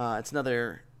 It's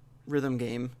another rhythm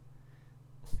game.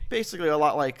 Basically a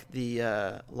lot like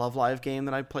the Love Live game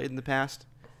that I played in the past.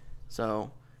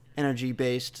 So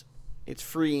energy-based. It's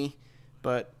free,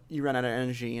 but you run out of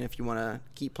energy, and if you want to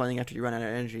keep playing after you run out of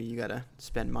energy, you got to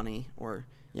spend money or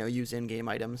use in-game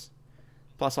items.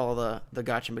 Plus all the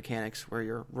gacha mechanics where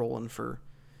you're rolling for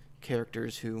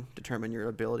characters who determine your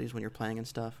abilities when you're playing and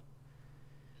stuff.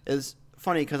 It's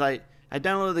funny because I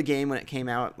downloaded the game when it came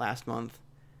out last month.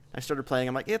 I started playing.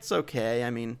 I'm like, it's okay. I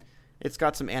mean, it's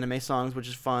got some anime songs, which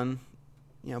is fun.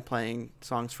 Playing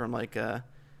songs from like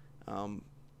I'm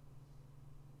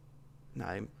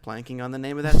blanking on the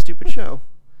name of that stupid show.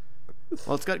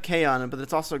 Well, it's got K on it, but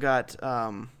it's also got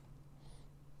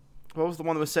what was the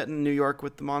one that was set in New York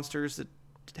with the monsters that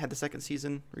had the second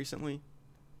season recently?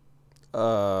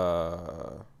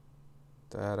 That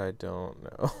I don't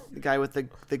know. The guy with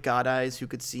the god eyes who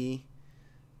could see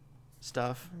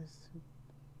stuff.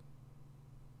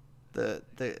 The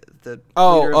leader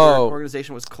of their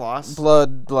organization was Klaus.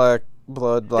 Blood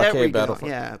Blockade Battlefront.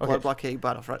 Yeah, okay. Blood Blockade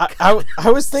Battlefront. I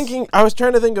was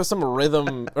trying to think of some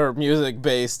rhythm or music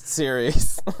based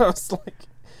series. I was like,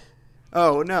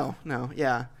 oh no,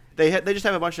 yeah. They just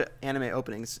have a bunch of anime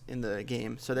openings in the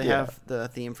game, so they have the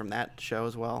theme from that show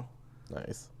as well.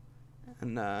 Nice.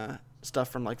 And stuff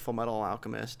from like Full Metal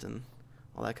Alchemist and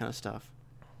all that kind of stuff.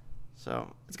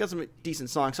 So it's got some decent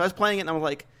songs. So I was playing it and I was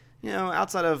like,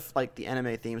 outside of like the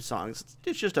anime theme songs,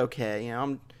 it's just okay.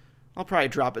 I'll probably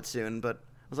drop it soon. But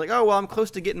I was like, oh well, I'm close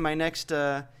to getting my next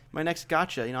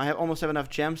gacha. I almost have enough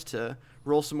gems to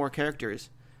roll some more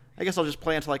characters. I guess I'll just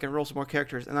play until I can roll some more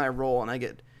characters, and then I roll and I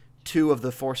get 2 of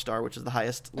the 4-star, which is the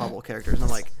highest level characters. And I'm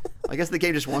like, I guess the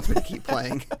game just wants me to keep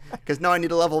playing because now I need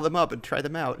to level them up and try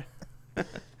them out.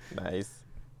 Nice.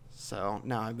 So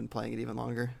now I've been playing it even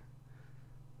longer.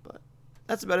 But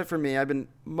that's about it for me. I've been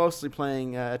mostly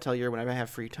playing Atelier whenever I have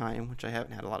free time, which I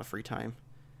haven't had a lot of free time.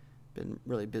 Been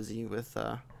really busy with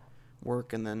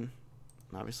work, and then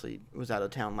obviously was out of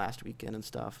town last weekend and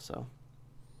stuff. So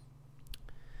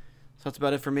that's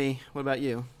about it for me. What about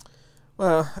you?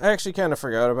 Well, I actually kind of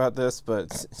forgot about this,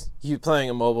 but you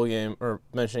playing a mobile game or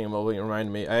mentioning a mobile game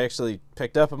reminded me. I actually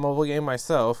picked up a mobile game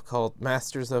myself called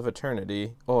Masters of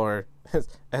Eternity, or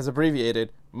as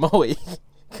abbreviated, MOE,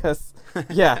 because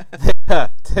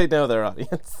they know their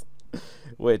audience.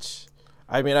 Which,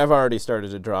 I mean, I've already started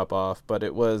to drop off, but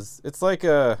it's like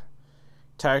a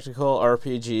tactical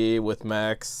RPG with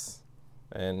mechs,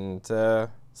 and so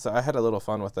I had a little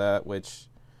fun with that. Which,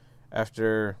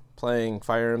 after playing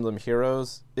Fire Emblem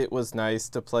Heroes, it was nice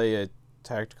to play a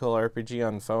tactical RPG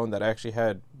on phone that actually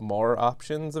had more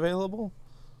options available.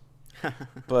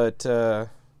 But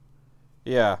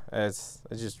yeah, it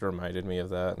just reminded me of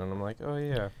that, and I'm like, oh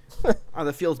yeah. Are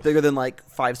the fields bigger than like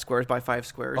 5 squares by 5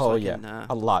 squares? Oh like yeah,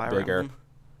 a lot Fire bigger. Emblem?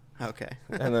 Okay.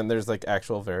 And then there's like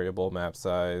actual variable map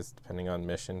size depending on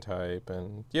mission type,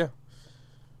 and yeah.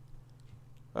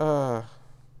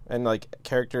 And like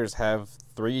characters have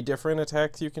 3 different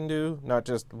attacks you can do, not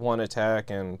just one attack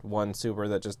and one super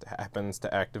that just happens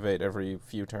to activate every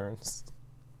few turns.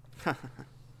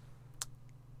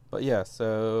 But yeah,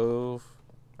 so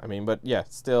but yeah,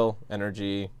 still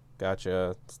energy,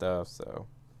 gotcha stuff. So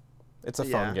it's a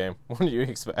fun game. What do you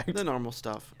expect? The normal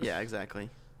stuff. Yeah, exactly.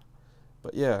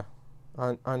 But yeah,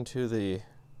 on to the.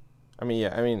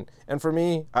 And for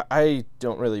me, I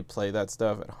don't really play that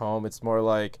stuff at home. It's more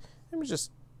like let me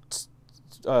just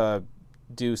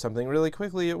do something really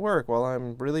quickly at work while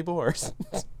I'm really bored.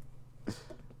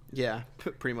 Yeah,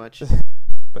 pretty much.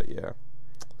 But yeah.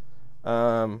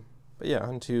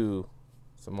 On to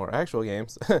some more actual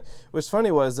games. What's funny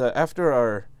was after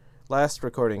our last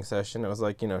recording session, I was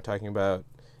like, talking about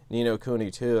Ni no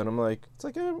Kuni 2, and I'm like,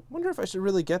 I wonder if I should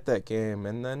really get that game,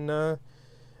 and then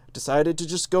decided to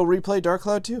just go replay Dark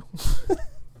Cloud 2.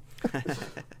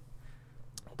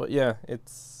 But yeah,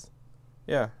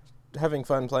 having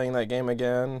fun playing that game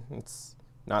again. It's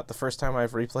not the first time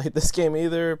I've replayed this game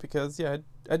either, because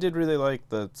I did really like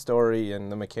the story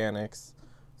and the mechanics,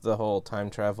 the whole time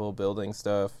travel building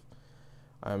stuff.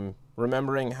 I'm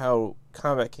remembering how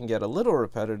combat can get a little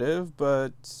repetitive,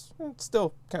 but it's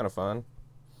still kind of fun.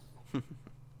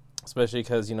 Especially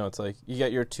because, it's like you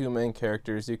get your two main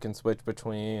characters you can switch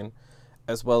between,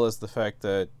 as well as the fact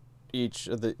that each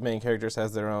of the main characters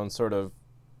has their own sort of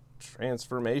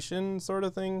transformation sort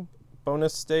of thing,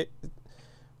 bonus state.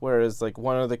 Whereas, like,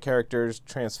 one of the characters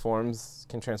can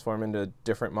transform into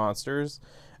different monsters,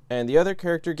 and the other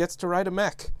character gets to ride a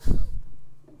mech.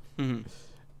 Mm-hmm.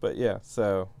 But yeah,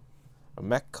 so a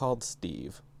mech called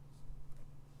Steve.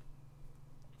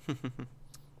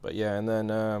 But yeah, and then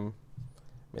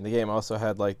the game also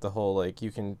had like the whole like you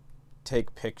can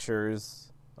take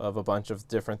pictures of a bunch of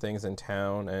different things in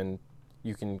town, and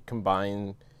you can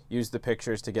use the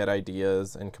pictures to get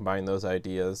ideas and combine those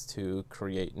ideas to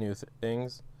create new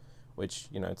things. Which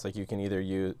it's like you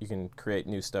can create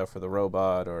new stuff for the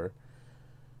robot, or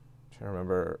I'm trying to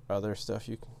remember other stuff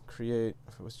you can create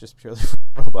if it was just purely for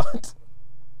the robot.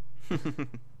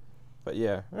 But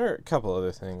yeah, or a couple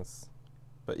other things.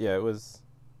 But yeah, it was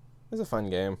a fun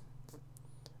game.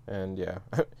 And yeah,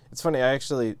 it's funny, I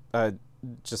actually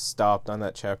just stopped on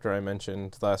that chapter I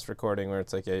mentioned last recording where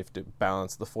it's like you have to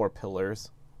balance the 4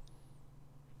 pillars.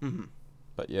 Mm-hmm.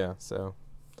 But yeah, so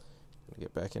I'm gonna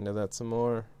get back into that some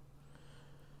more.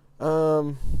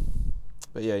 But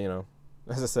yeah,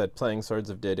 as I said, playing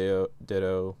Swords of Ditto.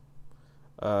 Ditto.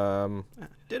 You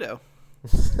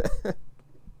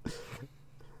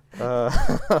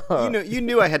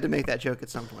knew I had to make that joke at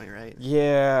some point, right?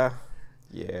 Yeah.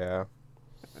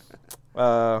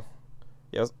 I've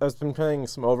been playing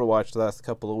some Overwatch the last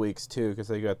couple of weeks too, because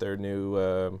they got their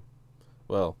new,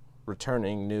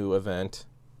 returning new event.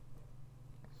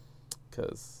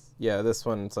 Because this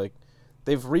one, it's like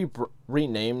they've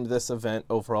renamed this event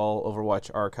overall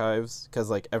Overwatch Archives, because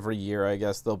like every year I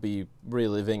guess they'll be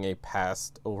reliving a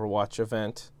past Overwatch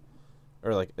event,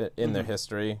 or like in their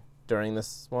history during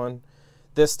this one.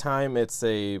 This time it's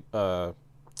the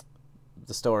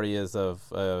story is of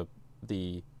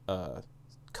the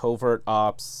covert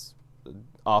ops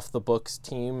off the books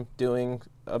team doing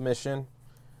a mission,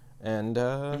 and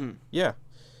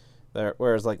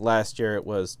whereas like last year it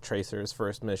was Tracer's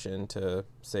first mission to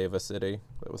save a city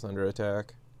that was under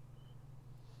attack.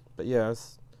 But yeah, I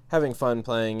was having fun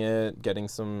playing it, getting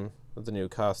some of the new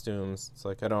costumes. It's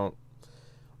like I don't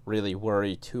really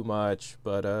worry too much,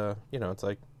 but it's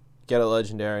like get a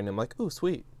legendary and I'm like, ooh,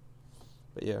 sweet.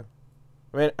 But yeah,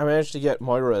 I managed to get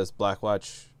Moira's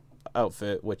Blackwatch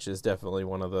outfit, which is definitely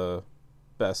one of the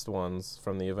best ones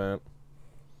from the event.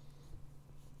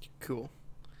 Cool.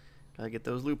 Gotta get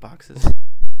those loot boxes.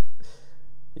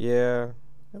 Yeah,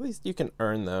 at least you can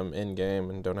earn them in game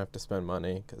and don't have to spend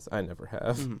money, because I never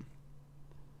have. Mm-hmm.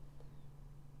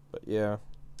 But yeah.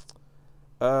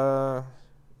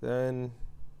 Then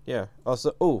yeah.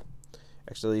 Also,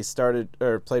 actually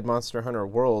played Monster Hunter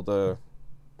World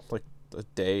like a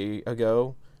day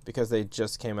ago, because they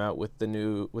just came out with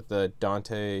the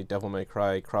Dante Devil May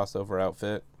Cry crossover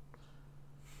outfit.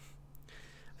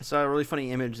 I saw a really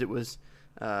funny image. It was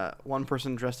one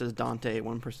person dressed as Dante,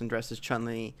 one person dressed as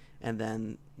Chun-Li, and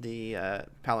then the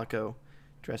Palico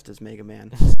dressed as Mega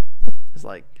Man. It's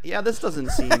like, yeah, this doesn't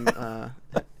seem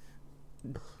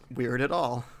weird at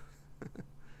all.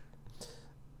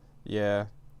 Yeah,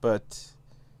 but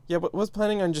was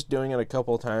planning on just doing it a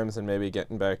couple times and maybe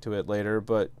getting back to it later,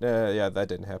 but that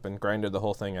didn't happen. Grinded the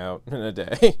whole thing out in a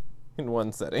day in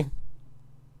one setting.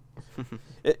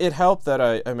 It helped that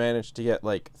I managed to get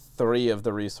like 3 of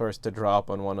the resource to drop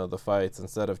on one of the fights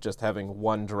instead of just having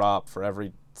 1 drop for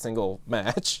every single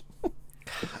match.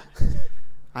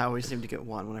 I always seem to get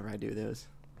 1 whenever I do those.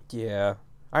 Yeah.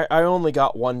 I only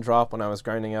got 1 drop when I was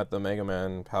grinding out the Mega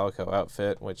Man Palico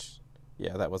outfit, which,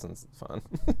 yeah, that wasn't fun.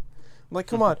 I'm like,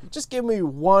 come on, just give me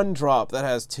one drop that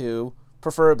has 2,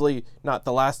 preferably not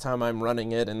the last time I'm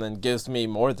running it and then gives me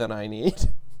more than I need.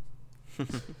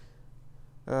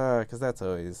 Because that's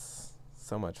always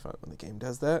so much fun when the game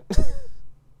does that.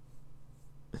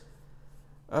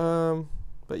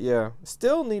 But yeah,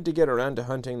 still need to get around to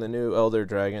hunting the new Elder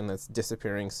Dragon that's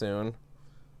disappearing soon.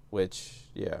 Which,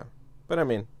 yeah. But I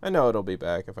mean, I know it'll be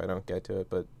back if I don't get to it,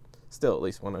 but still at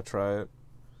least want to try it.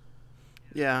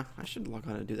 Yeah, I should log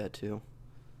on to do that too.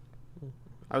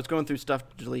 I was going through stuff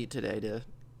to delete today to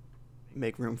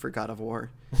make room for God of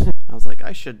War. I was like,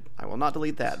 I will not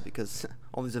delete that because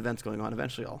all these events going on,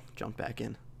 eventually I'll jump back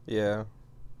in. Yeah.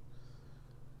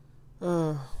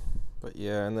 But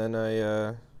yeah, and then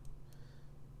I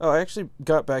actually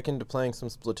got back into playing some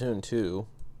Splatoon 2,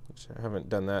 which I haven't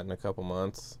done that in a couple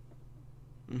months.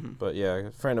 Mm-hmm. But yeah,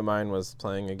 a friend of mine was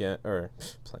playing again.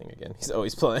 He's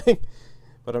always playing.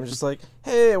 But I'm just like,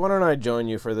 hey, why don't I join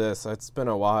you for this? It's been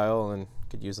a while and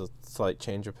could use a slight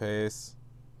change of pace.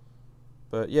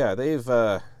 But yeah, they've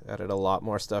added a lot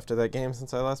more stuff to that game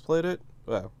since I last played it.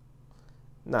 Well,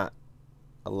 not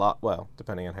a lot. Well,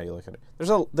 depending on how you look at it.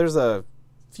 There's a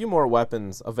few more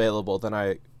weapons available than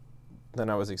I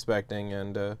was expecting,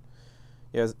 and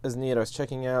yeah, as neat. I was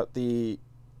checking out the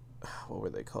what were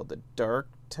they called? The Dark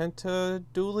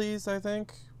Tentadules, I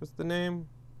think was the name.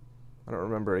 I don't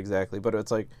remember exactly, but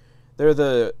it's like they're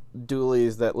the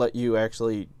dualies that let you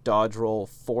actually dodge roll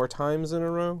 4 times in a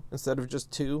row instead of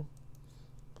just 2.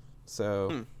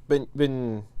 So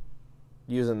been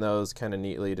using those kind of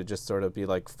neatly to just sort of be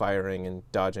like firing and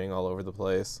dodging all over the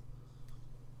place.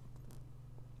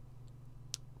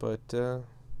 But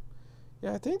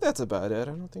yeah, I think that's about it.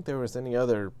 I don't think there was any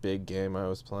other big game I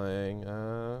was playing.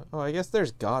 I guess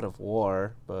there's God of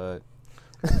War, but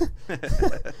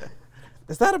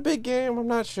is that a big game? I'm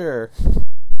not sure.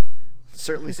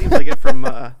 Certainly seems like it from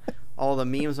all the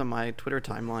memes on my Twitter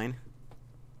timeline.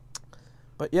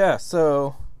 But yeah,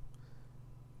 so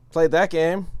played that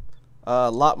game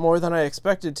a lot more than I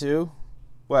expected to.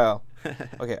 Well,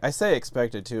 okay, I say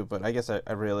expected to, but I guess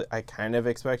I kind of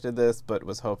expected this, but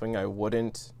was hoping I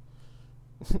wouldn't.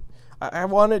 I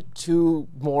wanted to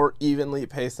more evenly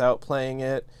pace out playing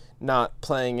it, not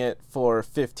playing it for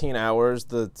 15 hours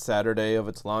the Saturday of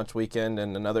its launch weekend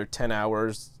and another 10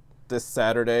 hours this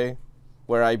Saturday,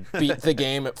 where I beat the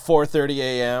game at 4:30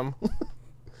 a.m.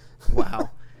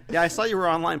 Wow. Yeah, I saw you were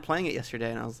online playing it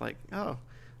yesterday, and I was like, oh,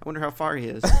 I wonder how far he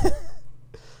is.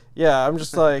 Yeah, I'm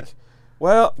just like,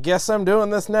 well, guess I'm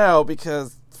doing this now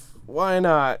because why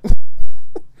not?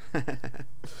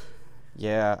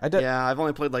 Yeah, Yeah, I've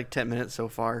only played like 10 minutes so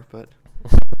far, but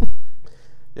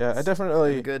yeah, I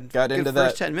definitely got into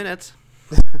that. First 10 minutes.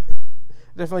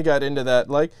 Definitely got into that,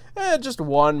 like, just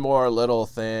one more little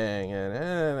thing,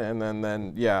 and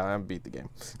then yeah, I beat the game.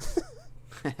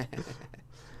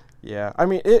 Yeah, I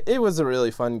mean, it was a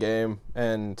really fun game,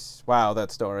 and wow,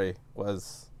 that story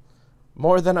was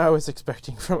more than I was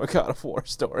expecting from a God of War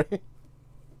story.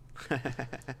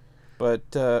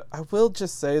 But I will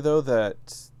just say, though,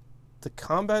 that the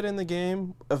combat in the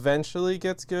game eventually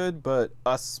gets good, but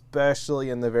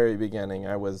especially in the very beginning,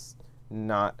 I was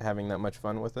not having that much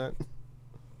fun with it.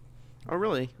 Oh,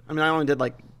 really? I mean, I only did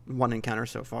like one encounter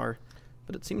so far,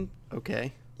 but it seemed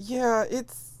okay. Yeah,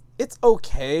 it's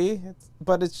okay,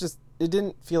 but it's just, it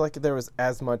didn't feel like there was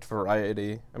as much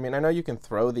variety. I mean, I know you can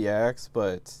throw the axe,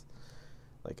 but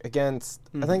like against,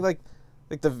 I think like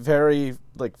the very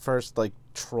like first like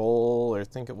troll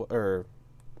or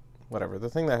whatever, the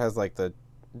thing that has like the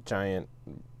giant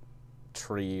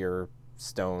tree or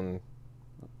stone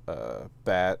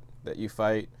bat that you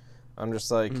fight. I'm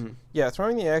just like, yeah,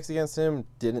 throwing the axe against him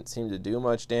didn't seem to do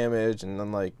much damage, and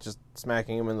then like just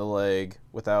smacking him in the leg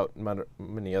without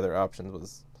many other options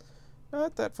was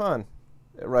not that fun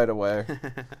right away.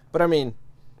 But I mean,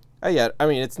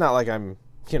 it's not like I'm,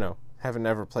 haven't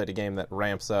ever played a game that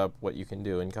ramps up what you can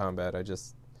do in combat.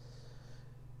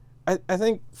 I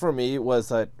think for me it was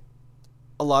that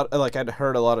a lot, like I'd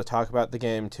heard a lot of talk about the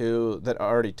game too, that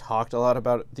already talked a lot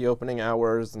about the opening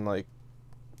hours and like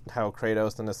how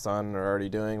Kratos and his son are already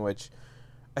doing, which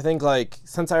I think like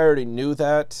since I already knew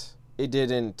that,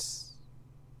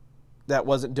 that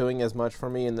wasn't doing as much for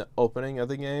me in the opening of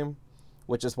the game,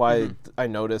 which is why I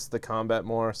noticed the combat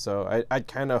more. So I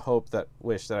kind of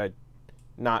wish that I'd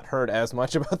not heard as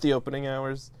much about the opening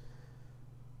hours.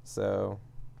 So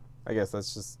I guess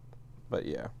that's just, but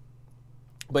yeah,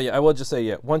 I will just say,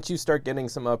 yeah, once you start getting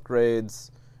some upgrades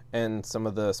and some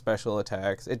of the special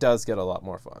attacks, it does get a lot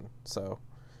more fun. So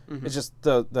it's just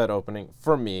that opening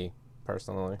for me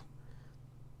personally.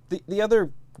 The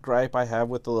other gripe I have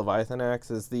with the Leviathan axe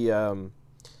is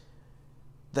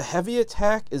The heavy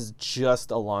attack is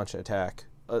just a launch attack.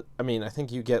 I mean, I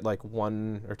think you get like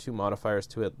 1 or 2 modifiers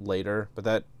to it later,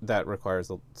 but that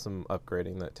requires some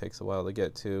upgrading that takes a while to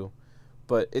get to.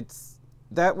 But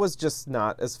that was just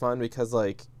not as fun because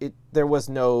like there was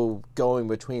no going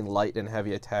between light and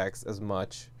heavy attacks as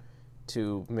much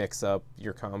to mix up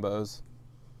your combos,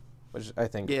 which I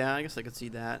think. Yeah, I guess I could see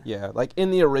that. Yeah, like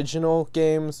in the original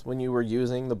games when you were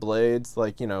using the blades,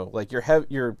 like like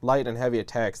your light and heavy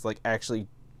attacks like actually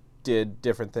did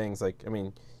different things. Like I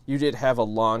mean, you did have a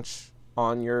launch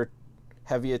on your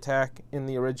heavy attack in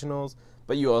the originals,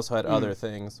 but you also had other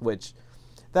things, which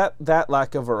that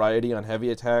lack of variety on heavy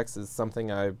attacks is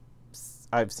something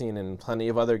I've seen in plenty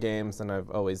of other games, and I've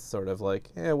always sort of like,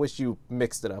 I wish you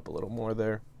mixed it up a little more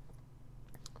there.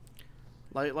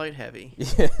 Light, heavy.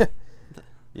 Yeah.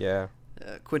 Yeah.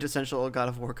 Quintessential God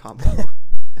of War combo.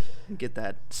 Get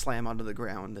that slam onto the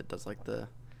ground that does like the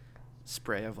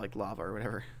spray of like lava or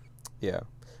whatever. Yeah.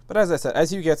 But as I said,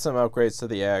 as you get some upgrades to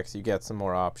the axe, you get some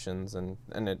more options, and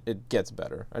it gets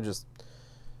better.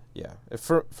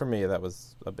 For me, that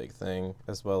was a big thing,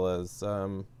 as well as,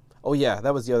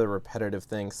 that was the other repetitive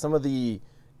thing. Some of the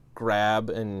grab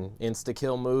and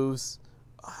insta-kill moves,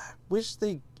 I wish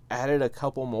they added a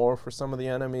couple more for some of the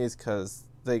enemies, because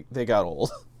they got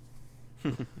old.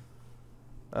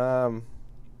 But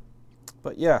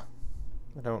yeah,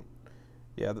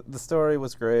 the story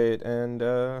was great,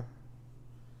 and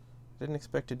didn't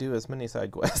expect to do as many side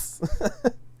quests.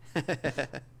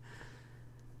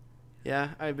 Yeah,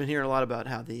 I've been hearing a lot about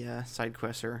how the side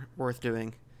quests are worth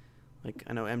doing. Like,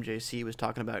 I know MJC was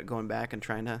talking about going back and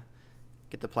trying to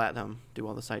get the platinum, do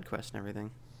all the side quests and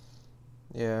everything.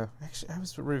 Yeah, actually, I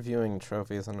was reviewing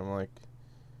trophies, and I'm like,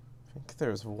 I think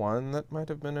there's one that might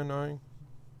have been annoying.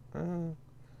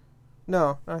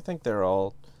 No, I think they're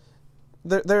all...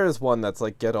 There is one that's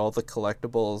like, get all the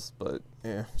collectibles, but,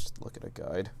 just look at a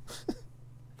guide.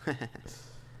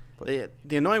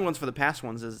 The annoying ones for the past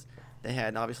ones is they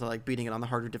had, obviously, like, beating it on the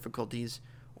harder difficulties,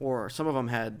 or some of them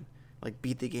had, like,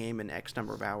 beat the game in X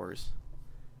number of hours,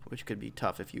 which could be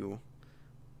tough if you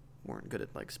weren't good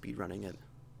at, like, speed running it.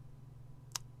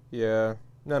 Yeah,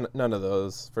 none of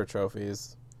those for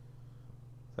trophies,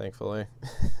 thankfully.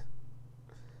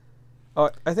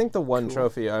 I think the one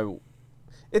trophy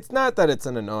it's not that it's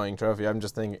an annoying trophy. I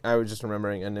was just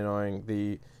remembering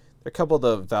a couple of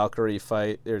the Valkyrie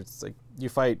fight. It's like you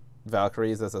fight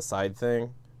Valkyries as a side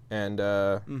thing, and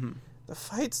the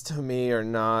fights to me are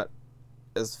not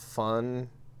as fun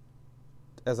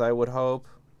as I would hope,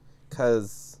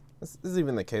 because this is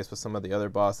even the case with some of the other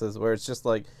bosses, where it's just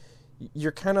like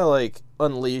you're kind of like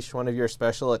unleash one of your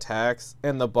special attacks,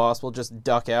 and the boss will just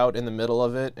duck out in the middle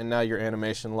of it, and now your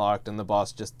animation locked, and the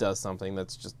boss just does something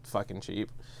that's just fucking cheap.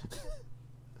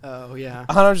 Oh, yeah.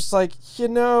 And I'm just like,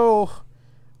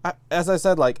 as I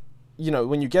said, like,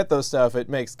 when you get those stuff, it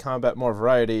makes combat more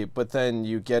variety, but then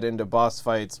you get into boss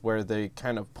fights where they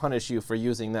kind of punish you for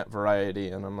using that variety,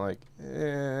 and I'm like,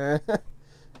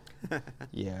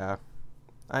 yeah.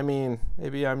 I mean,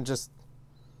 maybe I'm just,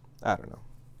 I don't know.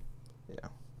 Yeah.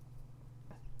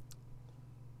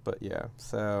 But yeah,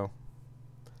 so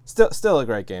still a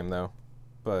great game though.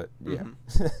 But yeah.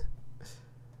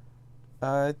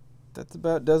 That's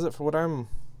about does it for what I'm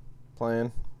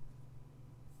playing.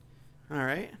 All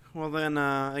right. Well then,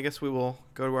 I guess we will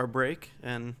go to our break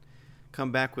and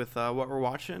come back with what we're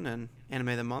watching and anime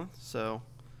of the month. So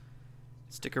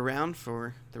stick around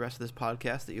for the rest of this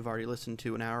podcast that you've already listened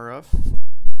to an hour of.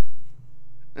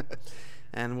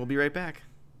 And we'll be right back.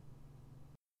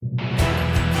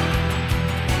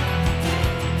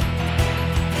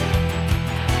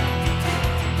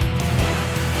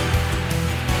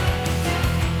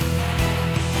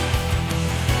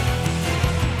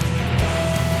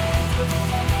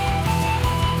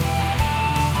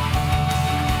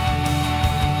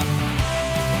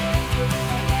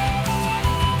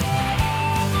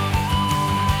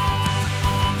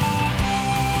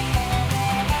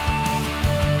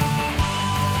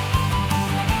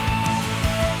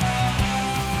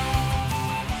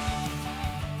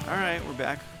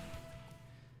 Back.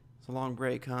 It's a long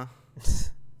break, huh?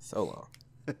 So long.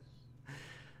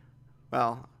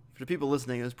 Well, for the people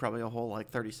listening, it was probably a whole like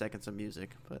 30 seconds of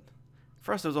music, but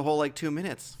for us it was a whole like 2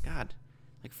 minutes. God,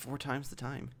 like 4 times the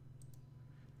time.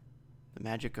 The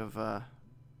magic of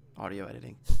audio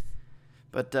editing.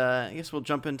 But I guess we'll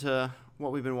jump into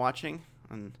what we've been watching,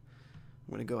 and I'm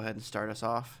going to go ahead and start us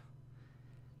off.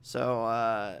 So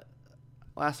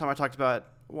last time I talked about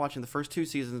watching the first 2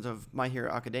 seasons of My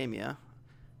Hero Academia.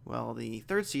 Well, the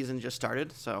 3rd season just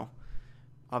started, so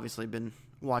obviously been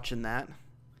watching that.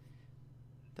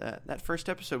 that first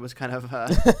episode was kind of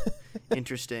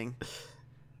interesting.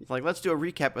 It's like, let's do a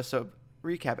recap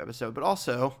episode, but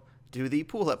also do the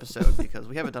pool episode because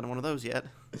we haven't done one of those yet.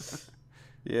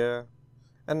 Yeah.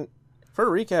 And for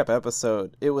a recap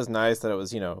episode, it was nice that it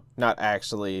was, not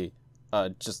actually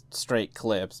just straight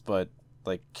clips, but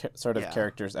like sort of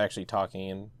characters actually talking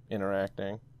and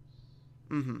interacting.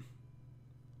 Mm-hmm.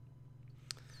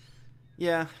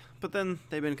 Yeah, but then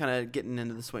they've been kind of getting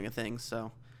into the swing of things,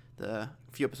 so the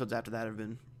few episodes after that have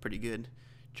been pretty good,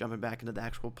 jumping back into the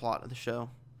actual plot of the show,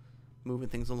 moving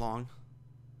things along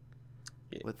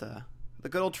with the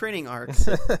good old training arc.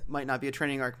 Might not be a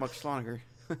training arc much longer.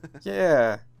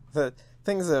 Yeah, the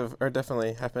things are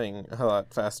definitely happening a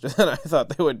lot faster than I thought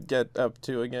they would get up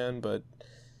to again, but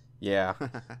yeah,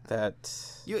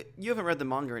 that... You haven't read the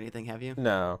manga or anything, have you?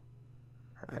 No.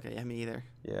 Okay, yeah, me either.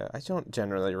 Yeah, I don't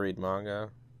generally read manga.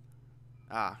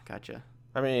 Ah, gotcha.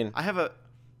 I mean... I have a...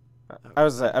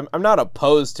 I'm not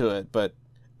opposed to it, but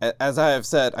as I have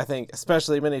said, I think,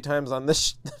 especially many times on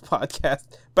this podcast,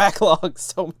 backlog,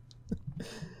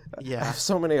 I have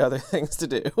so many other things to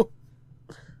do. Well,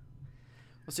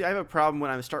 see, I have a problem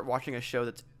when I start watching a show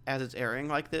that's as it's airing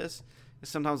like this.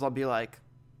 Sometimes I'll be like,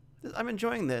 I'm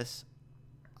enjoying this.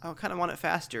 I kind of want it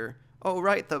faster. Oh,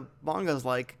 right, the manga's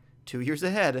like 2 years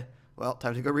ahead. Well,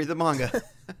 time to go read the manga.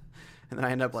 And then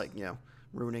I end up like,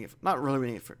 ruining it. Not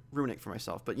ruining it for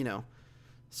myself, but,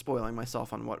 spoiling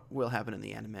myself on what will happen in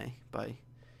the anime by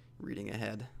reading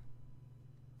ahead.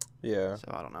 Yeah. So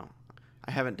I don't know.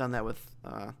 I haven't done that with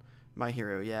My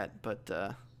Hero yet, but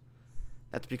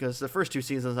that's because the first 2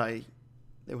 seasons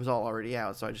it was all already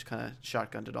out, so I just kind of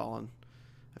shotgunned it all in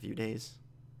a few days.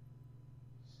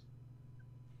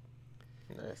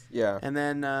 Nice. Yeah. And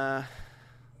then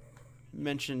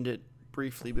mentioned it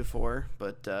briefly before,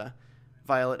 but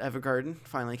Violet Evergarden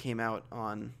finally came out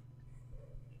on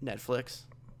Netflix.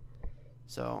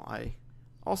 So I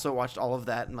also watched all of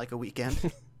that in like a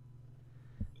weekend.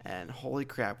 And holy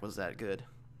crap, was that good.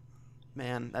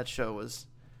 Man, that show was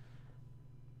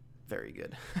very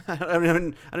good. I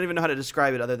don't even know how to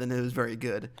describe it other than it was very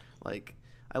good. Like,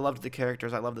 I loved the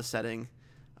characters. I loved the setting.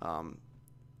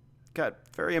 Got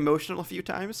very emotional a few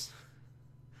times,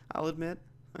 I'll admit.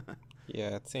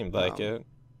 Yeah, it seemed like it.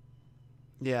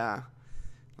 Yeah.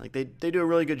 Like, they do a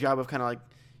really good job of kind of like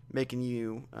making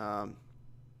you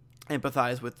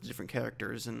empathize with the different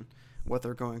characters and what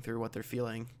they're going through, what they're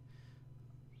feeling.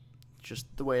 Just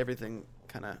the way everything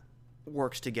kind of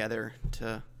works together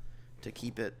to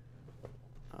keep it,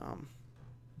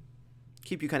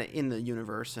 keep you kind of in the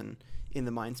universe and in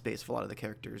the mind space of a lot of the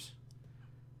characters.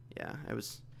 Yeah, it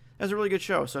was a really good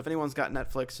show. So if anyone's got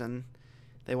Netflix and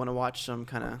they want to watch some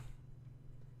kind of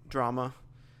drama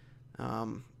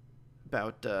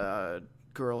about a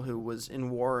girl who was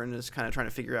in war and is kind of trying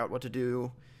to figure out what to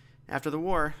do after the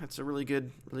war, it's a really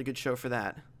good show for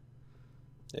that.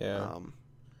 Yeah.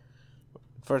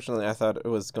 Fortunately, I thought it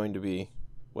was going to be,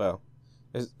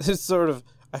 it's sort of,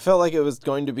 I felt like it was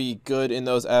going to be good in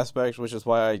those aspects, which is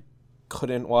why I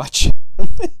couldn't watch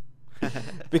it.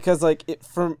 Because,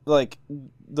 from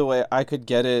the way I could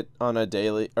get it on a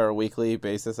daily or a weekly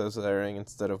basis as it was airing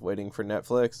instead of waiting for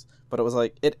Netflix, but it was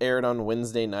it aired on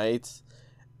Wednesday nights,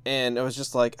 and it was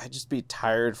just I'd just be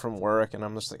tired from work, and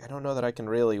I'm just I don't know that I can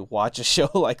really watch a show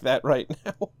like that right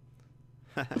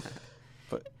now.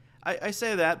 But I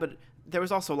say that, but there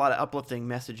was also a lot of uplifting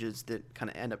messages that kind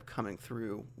of end up coming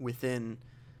through within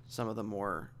some of the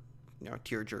more,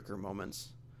 tearjerker moments.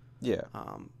 Yeah.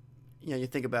 You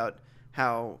think about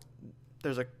how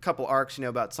there's a couple arcs,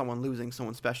 about someone losing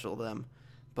someone special to them,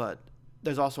 but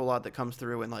there's also a lot that comes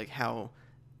through and how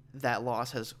that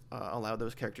loss has allowed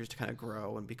those characters to kind of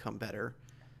grow and become better.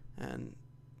 And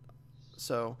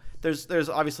so there's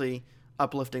obviously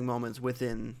uplifting moments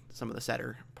within some of the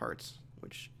sadder parts,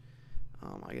 which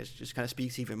I guess just kind of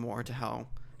speaks even more to how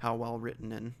well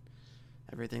written and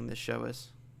everything this show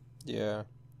is. Yeah.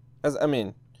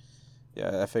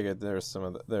 I figured there's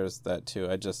there's that too.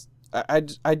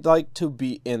 I'd like to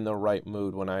be in the right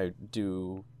mood when I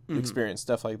do experience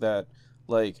stuff like that.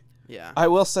 Yeah. I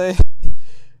will say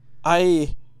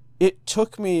it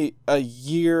took me a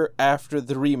year after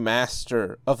the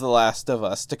remaster of The Last of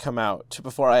Us to come out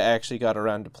before I actually got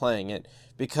around to playing it,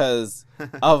 because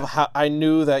of how I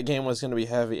knew that game was going to be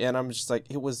heavy, and I'm just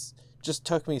it was just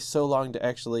took me so long to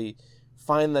actually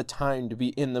find the time to be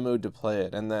in the mood to play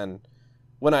it. And then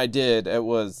when I did, it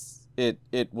was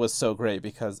so great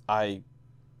because I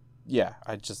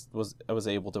was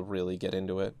able to really get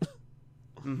into it.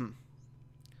 Mm-hmm.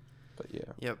 But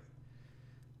yeah. Yep.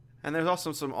 And there's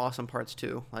also some awesome parts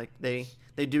too. They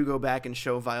do go back and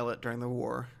show Violet during the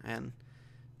war, and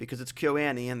because it's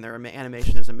KyoAni and their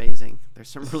animation is amazing. There's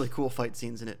some really cool fight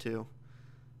scenes in it too.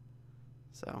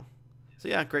 So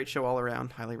yeah, great show all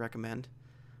around. Highly recommend.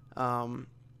 Something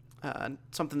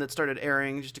that started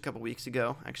airing just a couple weeks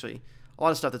ago. Actually, a lot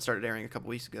of stuff that started airing a couple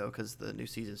weeks ago because the new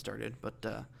season started.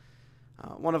 But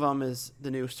one of them is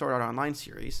the new Sword Art Online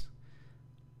series.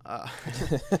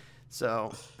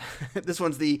 So this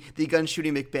one's the gun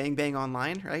shooting McBang Bang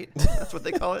Online, right? That's what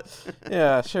they call it.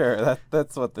 Yeah, sure.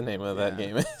 That's what the name of that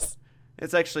game is.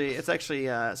 It's actually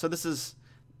so this is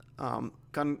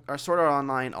our Sword Art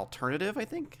Online alternative, I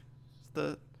think.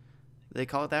 They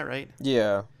call it that, right?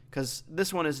 Yeah. Because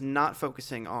this one is not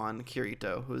focusing on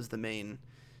Kirito, who is the main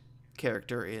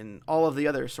character in all of the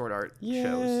other Sword Art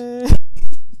shows.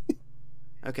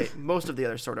 Okay, most of the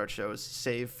other Sword Art shows,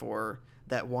 save for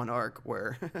that one arc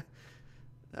where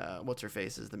what's her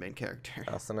face is the main character.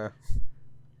 Asuna.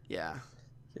 Yeah.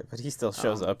 Yeah, but he still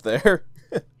shows up there.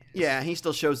 Yeah, he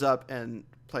still shows up and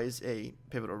plays a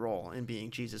pivotal role in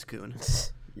being Jesus-kun.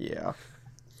 Yeah.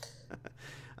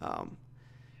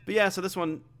 But yeah, so this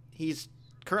one, he's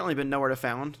currently been nowhere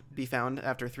to be found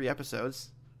after 3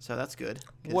 episodes, so that's good.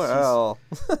 Well.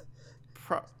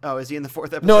 Is he in the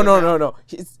 4th episode? No.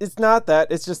 It's not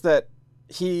that. It's just that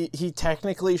he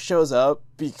technically shows up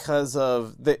because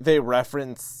of they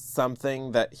reference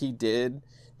something that he did.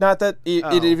 Not that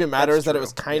it even matters that it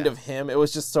was kind of him. It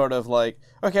was just sort of like,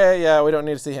 okay, yeah, we don't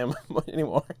need to see him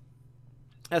anymore.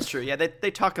 That's true. Yeah,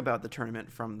 they talk about the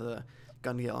tournament from the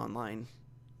Gun Gale Online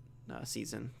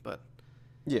season, but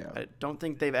yeah, I don't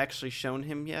think they've actually shown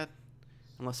him yet,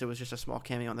 unless it was just a small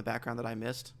cameo in the background that I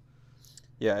missed.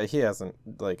 Yeah, he hasn't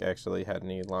actually had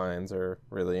any lines or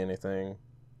really anything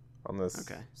on this.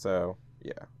 Okay. So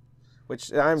yeah,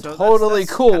 which I'm totally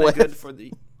cool with. Good for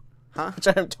the, Which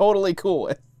I'm totally cool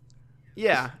with.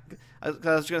 Yeah, I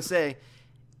was gonna say,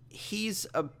 he's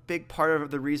a big part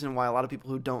of the reason why a lot of people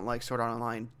who don't like Sword Art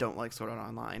Online don't like Sword Art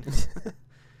Online. It's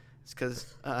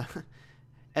because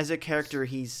as a character,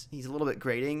 he's a little bit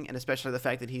grating, and especially the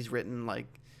fact that he's written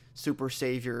like super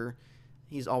savior.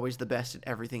 He's always the best at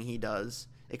everything he does,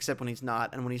 except when he's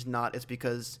not. And when he's not, it's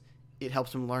because it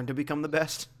helps him learn to become the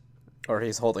best. Or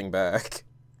he's holding back.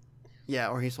 Yeah,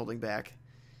 or he's holding back.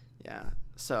 Yeah.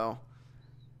 So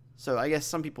I guess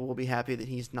some people will be happy that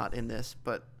he's not in this.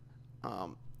 But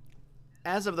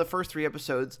as of the first 3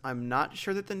 episodes, I'm not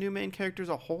sure that the new main character is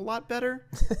a whole lot better.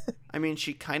 I mean,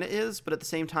 she kind of is, but at the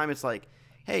same time, it's like,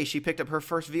 hey, she picked up her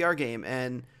first VR game,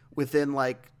 and within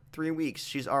like 3 weeks,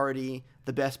 she's already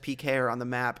the best PKer on the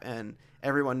map, and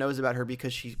everyone knows about her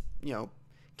because she,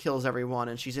 kills everyone,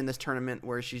 and she's in this tournament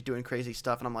where she's doing crazy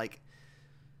stuff, and I'm like,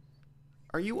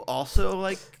 are you also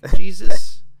like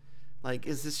Jesus? Like,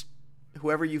 is this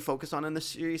whoever you focus on in this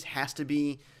series has to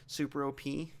be super OP?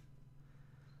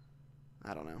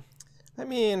 I don't know. I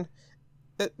mean,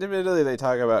 admittedly, they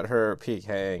talk about her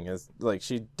PKing as like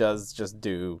she does just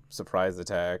do surprise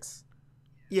attacks.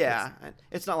 Yeah,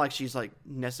 it's not like she's like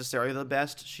necessarily the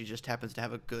best. She just happens to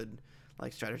have a good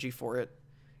like strategy for it.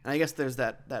 And I guess there's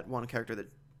that one character that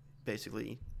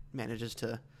basically manages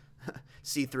to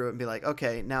see through it and be like,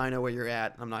 okay, now I know where you're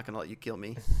at. I'm not gonna let you kill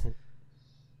me.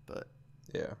 But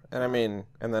yeah, and I mean,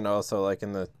 and then also like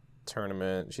in the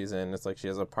tournament she's in, it's like she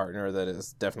has a partner that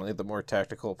is definitely the more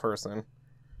tactical person.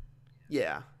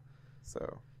 Yeah.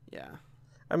 So yeah.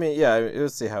 I mean, yeah, we'll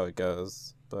see how it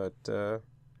goes, but.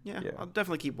 Yeah, I'll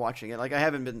definitely keep watching it. Like, I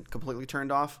haven't been completely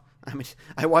turned off. I mean,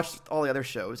 I watched all the other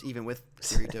shows, even with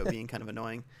Kirito being kind of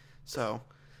annoying. So,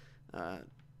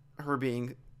 her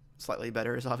being slightly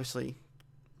better is obviously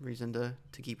reason to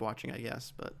keep watching, I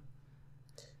guess. But,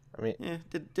 I mean, yeah,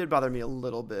 it did bother me a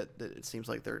little bit that it seems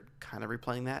like they're kind of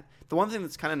replaying that. The one thing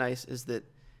that's kind of nice is that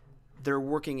they're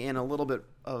working in a little bit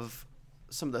of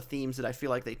some of the themes that I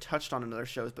feel like they touched on in other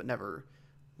shows but never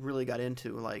really got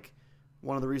into, like,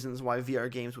 one of the reasons why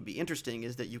VR games would be interesting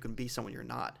is that you can be someone you're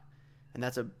not. And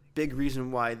that's a big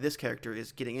reason why this character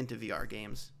is getting into VR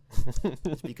games.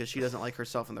 It's because she doesn't like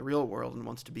herself in the real world and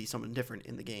wants to be someone different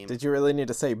in the game. Did you really need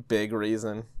to say big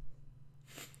reason?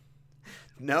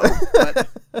 No, but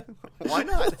why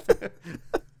not?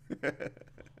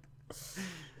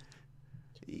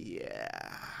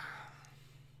 Yeah.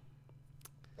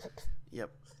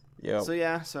 Yep.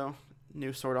 So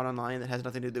new Sword Art Online that has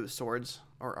nothing to do with swords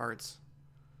or arts.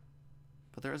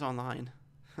 But there is online.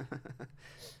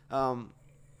 And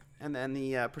then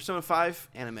the Persona 5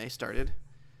 anime started.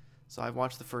 So I've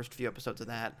watched the first few episodes of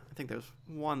that. I think there's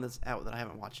one that's out that I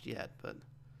haven't watched yet, but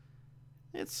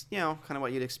it's, kind of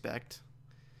what you'd expect.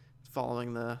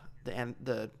 Following the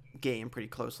game pretty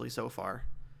closely so far.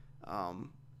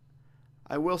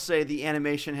 I will say the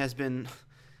animation has been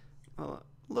a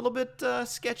little bit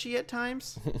sketchy at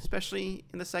times, especially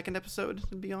in the second episode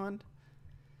and beyond.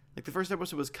 Like, the first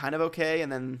episode was kind of okay,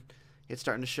 and then it's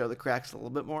starting to show the cracks a little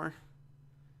bit more.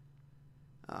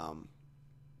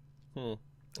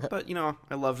 But,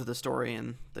 I loved the story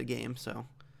and the game, so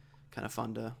kind of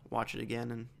fun to watch it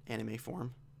again in anime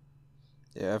form.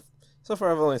 Yeah, so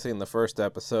far I've only seen the first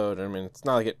episode. I mean, it's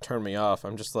not like it turned me off.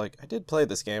 I'm just like, I did play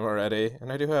this game already,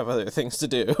 and I do have other things to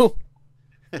do.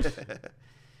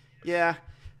 Yeah,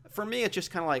 for me, it's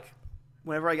just kind of like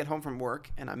whenever I get home from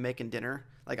work and I'm making dinner,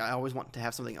 like I always want to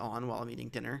have something on while I'm eating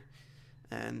dinner,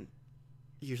 and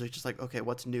usually it's just like, okay,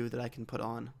 what's new that I can put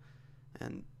on?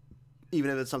 And even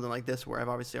if it's something like this where I've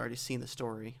obviously already seen the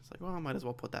story, it's like, well, I might as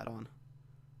well put that on.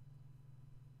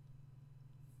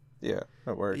 Yeah,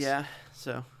 that works. Yeah,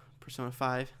 so Persona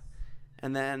 5.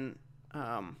 And then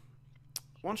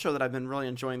one show that I've been really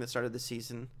enjoying that started this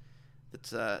season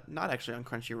that's not actually on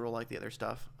Crunchyroll like the other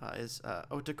stuff is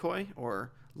Otakoi,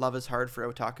 or Love is Hard for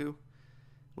Otaku,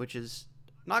 which is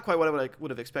not quite what I would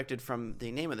have expected from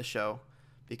the name of the show,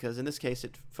 because in this case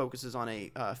it focuses on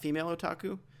a female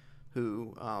otaku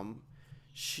who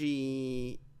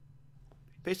she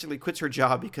basically quits her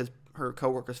job because her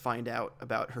coworkers find out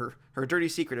about her dirty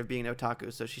secret of being an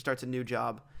otaku. So she starts a new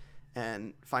job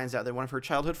and finds out that one of her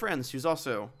childhood friends, who's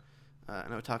also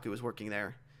an otaku, is working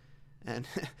there. And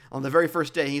on the very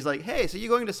first day, he's like, "Hey, so you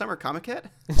going to Summer Comic-Con?"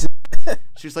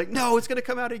 She's like, "No, it's going to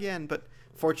come out again." But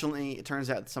fortunately, it turns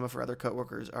out some of her other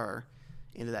coworkers are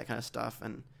into that kind of stuff.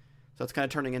 And so it's kind of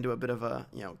turning into a bit of a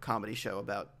comedy show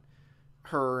about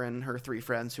her and her three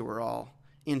friends who are all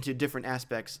into different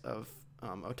aspects of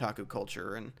otaku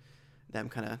culture, and them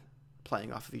kind of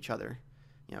playing off of each other,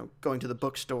 going to the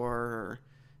bookstore or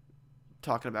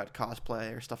talking about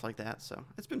cosplay or stuff like that. So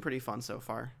it's been pretty fun so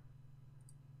far.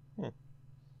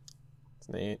 It's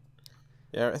neat.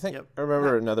 Yeah, I think I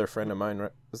remember another friend of mine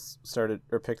started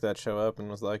or picked that show up and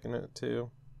was liking it too.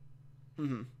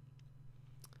 Mm-hmm.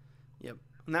 Yep.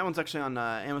 And that one's actually on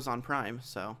Amazon Prime,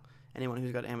 so anyone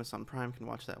who's got Amazon Prime can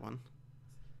watch that one.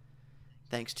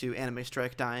 Thanks to Anime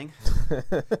Strike dying.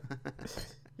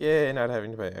 Yay, not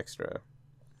having to pay extra.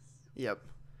 Yep.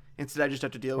 Instead, I just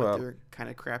have to deal with their kind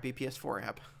of crappy PS4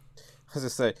 app. I was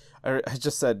going to say, I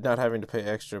just said not having to pay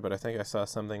extra, but I think I saw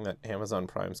something that Amazon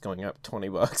Prime's going up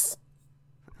 $20.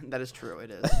 That is true,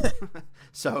 it is.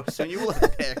 So soon you will have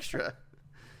to pay extra.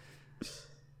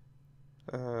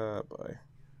 Boy.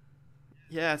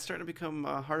 Yeah, it's starting to become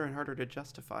harder and harder to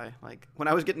justify. Like, when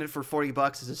I was getting it for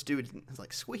 $40 as a student, it's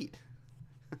like, sweet.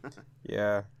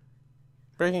 Yeah.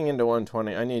 Breaking into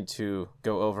 120, I need to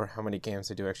go over how many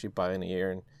games I do actually buy in a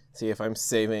year and see if I'm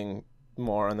saving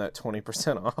more on that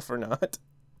 20% off or not.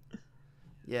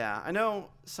 Yeah, I know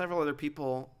several other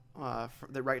people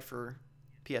that write for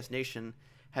PS Nation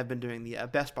have been doing the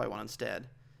Best Buy one instead,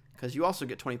 because you also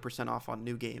get 20% off on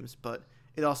new games, but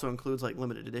it also includes like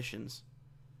limited editions.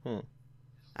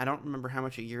 I don't remember how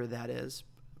much a year that is,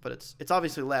 but it's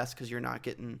obviously less because you're not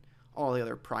getting all the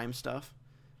other Prime stuff.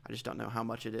 I just don't know how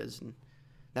much it is, and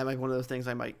that might be one of those things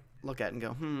I might look at and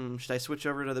go, should I switch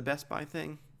over to the Best Buy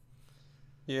thing?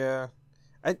 Yeah,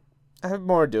 I have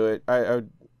more to do it. I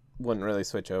wouldn't really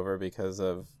switch over because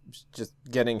of just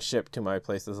getting shipped to my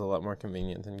place is a lot more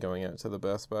convenient than going out to the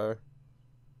Best Buy.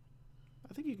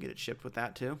 I think you can get it shipped with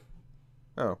that too.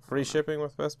 Oh, free shipping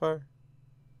with Best Buy?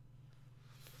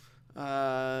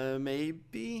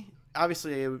 Maybe.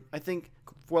 Obviously, I think,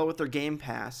 with their Game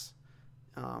Pass,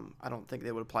 I don't think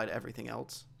they would apply to everything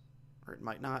else. Or it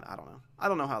might not. I don't know. I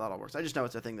don't know how that all works. I just know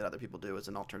it's a thing that other people do as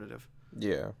an alternative.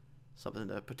 Yeah. Something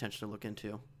to potentially look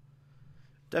into.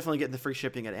 Definitely getting the free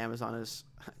shipping at Amazon is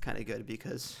kind of good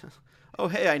because, oh,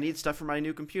 hey, I need stuff for my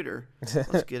new computer.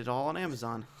 Let's get it all on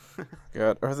Amazon.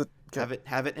 God,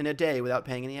 have it in a day without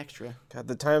paying any extra. God,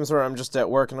 the times where I'm just at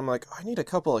work and I'm like, I need a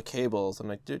couple of cables. I'm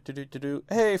like,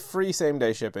 hey, free same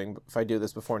day shipping if I do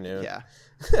this before noon. Yeah.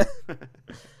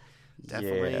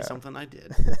 Definitely something I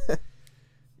did.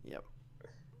 Yep.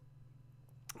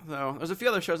 So there's a few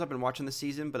other shows I've been watching this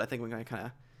season, but I think we're going to kind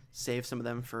of save some of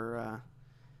them for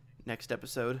next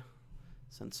episode,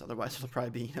 since otherwise it'll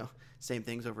probably be same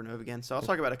things over and over again. So I'll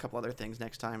talk about a couple other things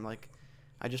next time. Like,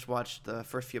 I just watched the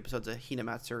first few episodes of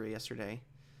Hinamatsuri yesterday.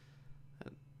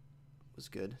 That was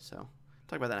good, so I'll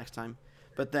talk about that next time.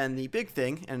 But then the big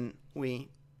thing, and we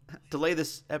delay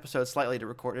this episode slightly to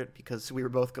record it because we were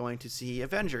both going to see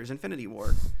Avengers Infinity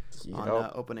War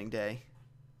on opening day.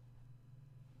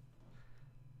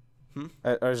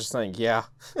 I was just saying, yeah.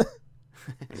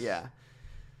 Yeah.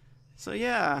 So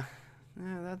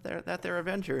that they're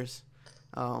Avengers.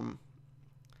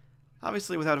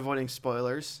 Obviously, without avoiding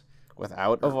spoilers.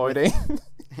 Without avoiding?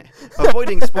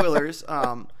 avoiding spoilers,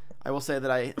 I will say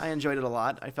that I enjoyed it a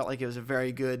lot. I felt like it was a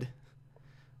very good,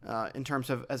 in terms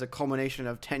of as a culmination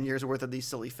of 10 years worth of these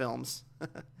silly films.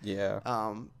 Yeah.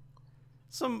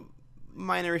 Some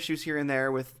minor issues here and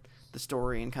there with the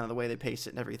story and kind of the way they pace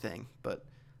it and everything, but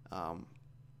for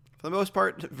the most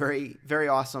part, very, very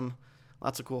awesome.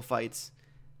 Lots of cool fights,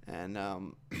 and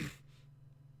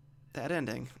that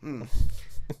ending.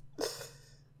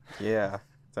 Yeah.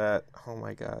 Oh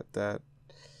my god, that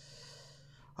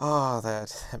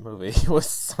movie was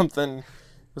something,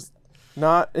 was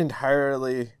not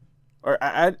entirely, or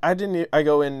I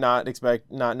go in not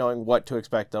knowing what to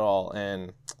expect at all,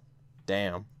 and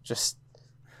damn.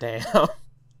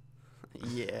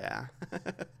 Yeah.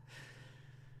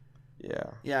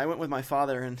 Yeah. Yeah, I went with my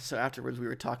father, and so afterwards we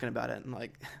were talking about it, and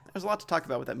like, there's a lot to talk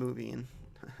about with that movie, and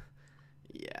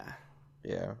yeah.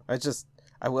 Yeah.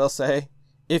 I will say,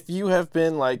 if you have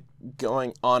been like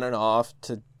going on and off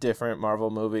to different Marvel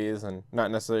movies and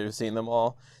not necessarily seen them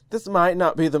all, this might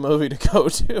not be the movie to go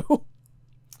to.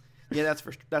 Yeah,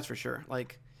 that's for sure.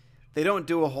 Like, they don't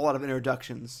do a whole lot of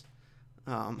introductions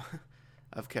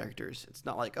of characters. It's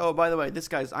not like, oh, by the way, this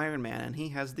guy's Iron Man and he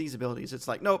has these abilities. It's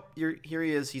like, nope, here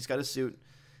he is. He's got a suit.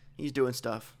 He's doing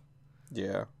stuff.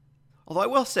 Yeah. Although I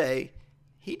will say,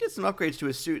 he did some upgrades to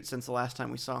his suit since the last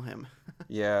time we saw him.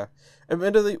 Yeah.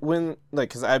 Admittedly,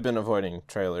 because I've been avoiding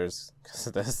trailers because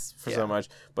of this for so much,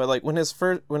 but like when his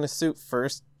suit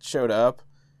first showed up,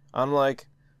 I'm like,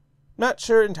 not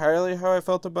sure entirely how I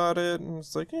felt about it, and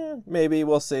it's like, yeah, maybe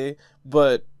we'll see.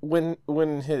 But when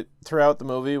throughout the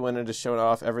movie, when it just showed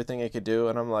off everything it could do,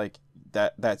 and I'm like,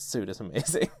 that suit is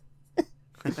amazing.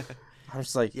 I'm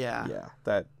just like,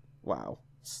 wow,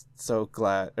 so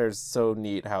glad, or so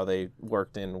neat how they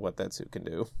worked in what that suit can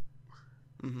do.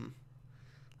 Mm-hmm.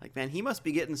 Like, man, he must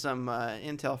be getting some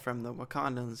intel from the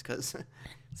Wakandans, because it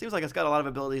seems like it's got a lot of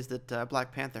abilities that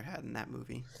Black Panther had in that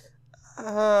movie.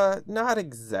 Not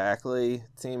exactly.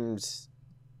 It seems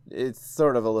it's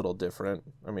sort of a little different.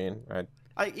 I mean,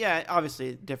 yeah,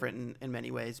 obviously different in many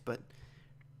ways, but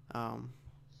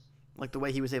like the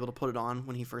way he was able to put it on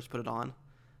when he first put it on,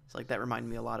 it's like that reminded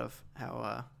me a lot of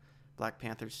how Black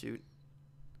Panther's suit.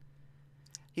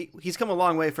 He's come a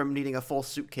long way from needing a full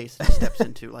suitcase that he steps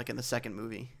into, like in the second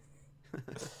movie.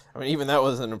 I mean, even that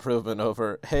was an improvement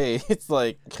over, hey, it's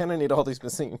like, kind of need all these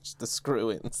missing the screw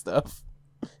in stuff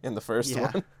in the first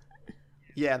one.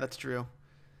 Yeah, that's true.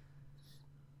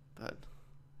 But,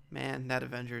 man, that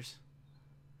Avengers.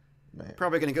 Man.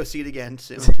 Probably going to go see it again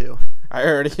soon, too. I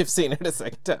already have seen it a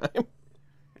second time.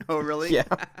 Oh, really? Yeah.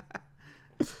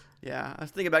 Yeah, I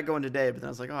was thinking about going today, but then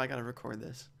I was like, oh, I got to record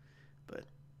this. But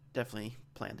definitely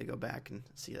plan to go back and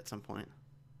see it at some point.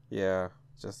 Yeah,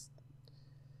 just...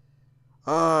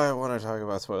 I want to talk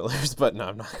about spoilers, but no,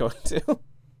 I'm not going to.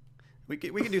 We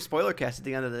can do spoilercast at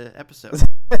the end of the episode.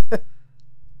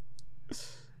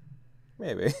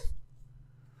 Maybe.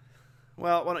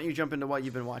 Well, why don't you jump into what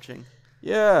you've been watching?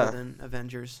 Yeah. Other than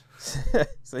Avengers.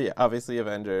 So yeah, obviously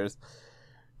Avengers.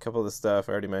 A couple of the stuff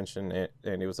I already mentioned.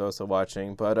 Andy was also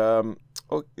watching, but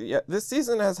this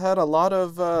season has had a lot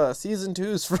of season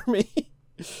 2s for me.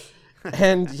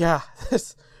 And yeah,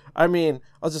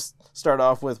 I'll just start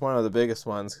off with one of the biggest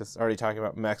ones because already talking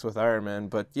about mechs with Iron Man.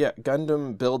 But yeah,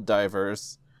 Gundam Build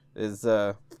Divers is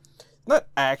not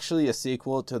actually a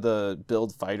sequel to the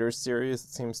Build Fighters series. It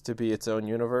seems to be its own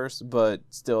universe, but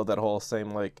still that whole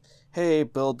same like, hey,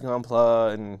 build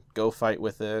Gunpla and go fight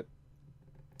with it.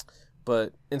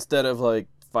 But instead of like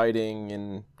fighting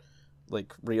in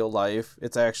like real life,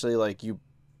 it's actually like you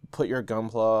put your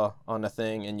Gunpla on a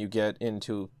thing and you get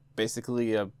into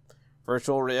basically a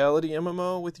virtual reality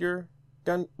MMO with your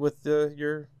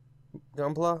your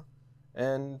Gunpla,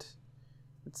 and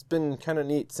it's been kind of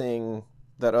neat seeing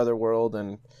that other world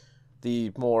and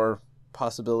the more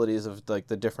possibilities of like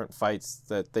the different fights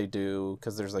that they do,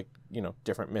 because there's like,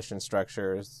 different mission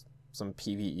structures, some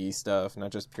PvE stuff,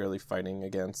 not just purely fighting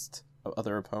against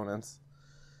other opponents.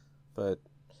 But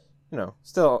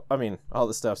still, all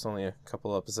the stuff's only a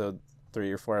couple episodes,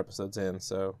 3 or 4 episodes in,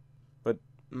 so but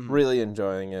really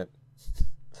enjoying it.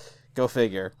 Go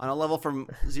figure. On a level from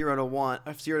 0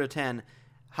 to 10,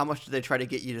 how much do they try to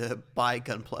get you to buy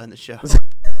Gunpla in the show?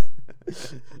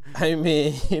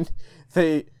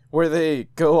 Where they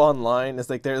go online is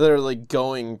like they're literally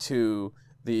going to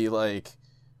the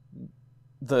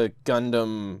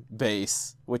Gundam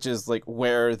base, which is like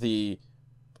where the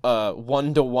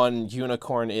 1-to-1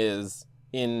 unicorn is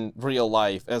in real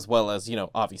life, as well as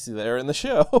obviously they're in the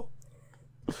show.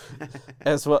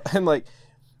 As well, and like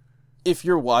if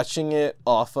you're watching it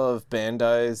off of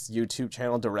Bandai's YouTube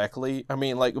channel directly, I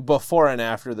mean, like, before and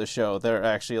after the show, they're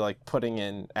actually, like, putting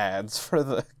in ads for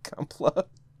the Gunpla.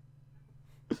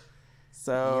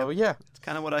 So, Yep. yeah. It's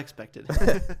kind of what I expected.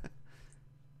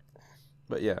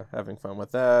 But yeah, having fun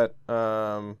with that.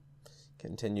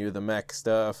 Continue the mech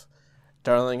stuff.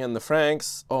 Darling and the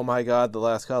Franxx. Oh my god, the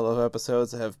last couple of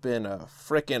episodes have been a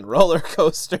frickin' roller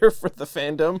coaster for the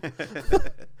fandom.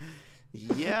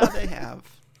 Yeah, they have.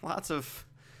 Lots of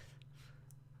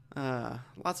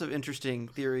interesting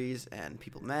theories and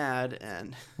people mad,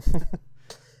 and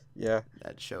Yeah.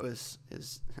 that show is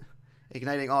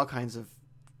igniting all kinds of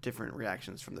different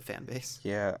reactions from the fan base.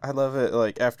 Yeah, I love it.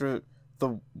 Like, after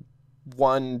the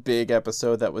one big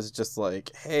episode that was just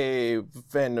like, hey,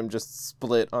 fandom just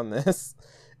split on this.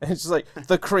 And it's just like,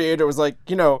 the creator was like,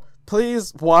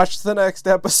 please watch the next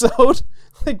episode.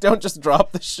 Like, don't just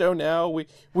drop the show now.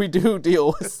 We do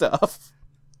deal with stuff.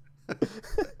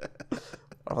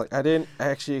 I'm like, I didn't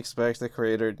actually expect the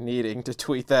creator needing to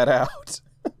tweet that out.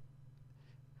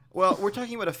 Well, we're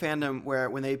talking about a fandom where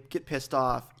when they get pissed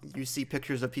off, you see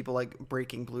pictures of people like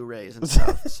breaking Blu-rays and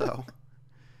stuff. So,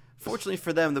 fortunately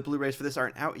for them, the Blu-rays for this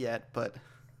aren't out yet, but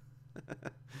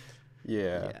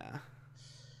Yeah.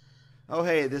 Oh,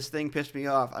 hey, this thing pissed me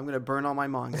off. I'm going to burn all my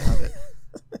manga of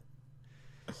it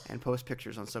and post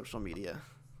pictures on social media.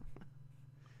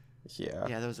 Yeah.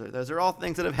 Yeah, those are all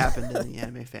things that have happened in the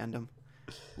anime fandom.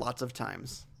 Lots of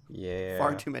times. Yeah.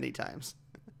 Far too many times.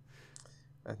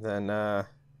 And then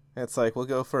it's like, we'll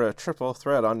go for a triple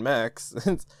threat on mechs.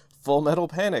 Full Metal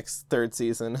Panic's third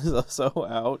season is also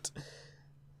out.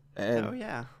 And oh,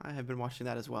 yeah. I have been watching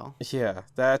that as well. yeah,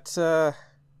 that some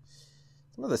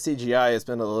of the CGI has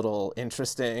been a little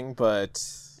interesting, but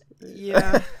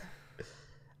Yeah.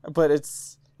 but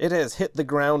it has hit the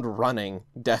ground running,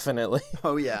 definitely.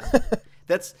 Oh, yeah.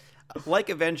 That's like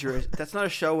Avengers. That's not a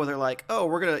show where they're like, oh,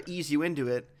 we're going to ease you into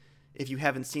it if you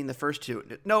haven't seen the first two.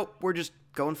 Nope, we're just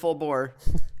going full bore.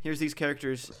 Here's these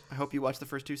characters. I hope you watch the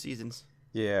first 2 seasons.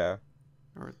 Yeah.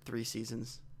 Or 3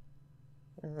 seasons.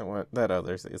 That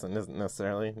other season isn't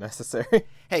necessarily necessary.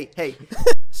 Hey.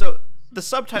 So the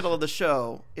subtitle of the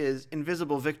show is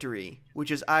Invisible Victory,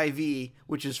 which is IV,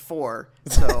 which is 4.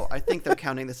 So I think they're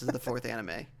counting this as the 4th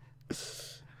anime.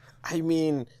 I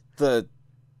mean, the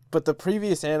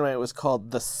previous anime was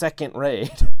called The Second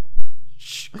Raid.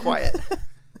 Shh, quiet.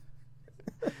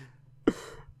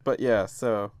 But yeah,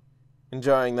 so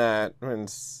enjoying that.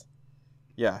 And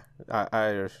yeah,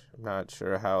 I'm not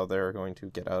sure how they're going to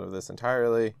get out of this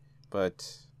entirely,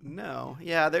 but No.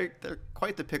 Yeah, they're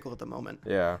quite the pickle at the moment.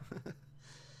 yeah.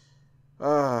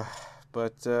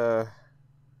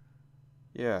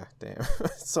 Yeah, damn.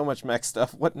 So much mech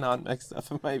stuff. What non-mech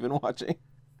stuff am I even watching?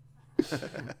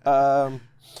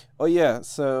 Oh yeah,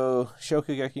 so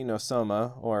Shokugeki no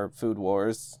Soma, or Food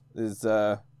Wars, is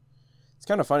it's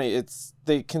kind of funny.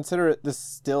 They consider it this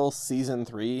still season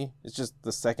 3. It's just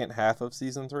the second half of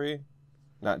season 3,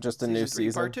 not just a new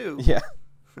season. Part 2. Yeah.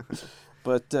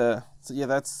 But so yeah,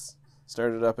 that's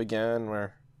started up again.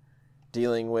 We're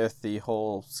dealing with the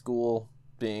whole school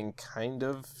being kind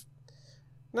of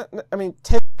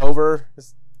taken over,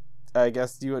 I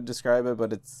guess you would describe it,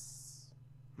 but it's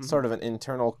sort of an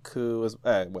internal coup as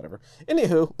whatever.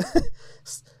 Anywho,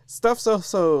 stuff's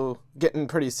also getting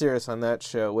pretty serious on that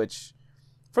show, which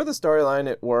for the storyline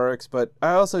it works, but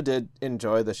I also did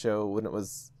enjoy the show when it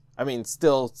was,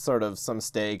 still sort of some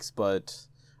stakes, but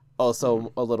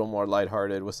also a little more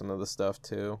lighthearted with some of the stuff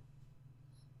too.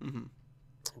 Mm-hmm.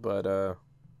 But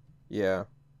yeah.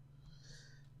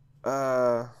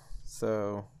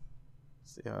 So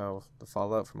see how the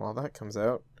fallout from all that comes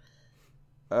out.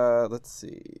 Let's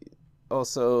see.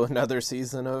 Also, another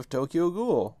season of Tokyo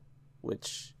Ghoul,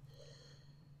 which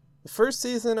the first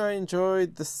season I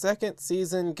enjoyed. The second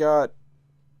season got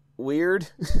weird.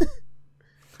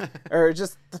 Or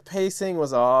just the pacing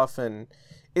was off, and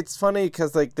it's funny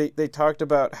because like they talked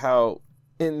about how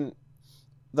in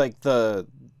like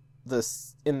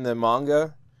in the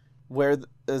manga where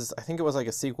I think it was like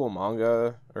a sequel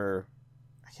manga, or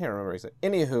I can't remember exactly.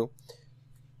 Anywho,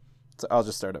 so I'll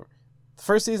just start over. The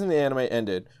first season of the anime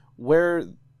ended where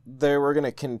they were going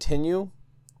to continue.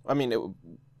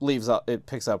 It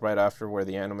picks up right after where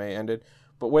the anime ended,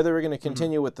 but where they were going to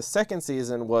continue with the second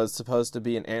season was supposed to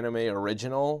be an anime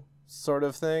original sort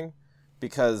of thing,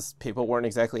 because people weren't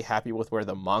exactly happy with where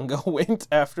the manga went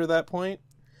after that point.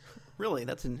 Really,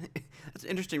 that's an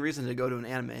interesting reason to go to an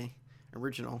anime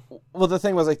original. Well, the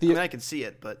thing was like I can see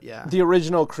it, but yeah, the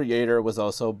original creator was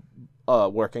also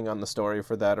working on the story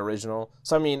for that original.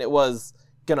 So it was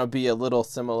gonna be a little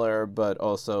similar, but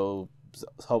also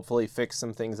hopefully fix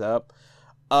some things up.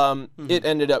 It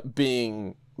ended up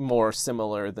being more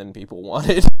similar than people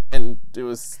wanted, and it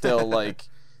was still like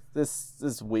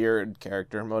this weird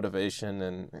character motivation.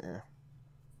 And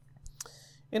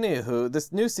anywho,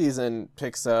 this new season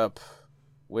picks up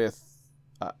with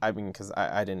because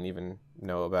I didn't even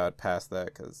know about past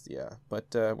that,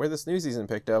 but where this new season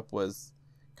picked up was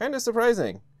kind of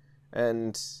surprising,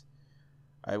 and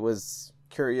I was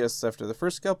curious after the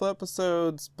first couple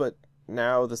episodes, but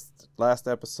now this last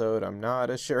episode I'm not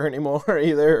as sure anymore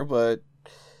either, but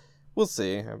we'll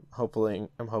see. I'm hoping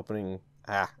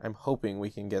we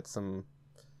can get some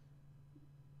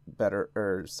better,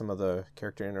 or some of the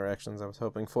character interactions I was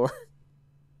hoping for.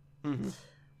 Mm-hmm.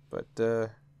 But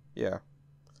yeah.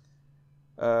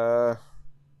 Let's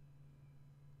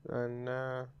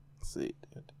see.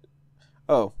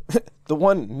 Oh, the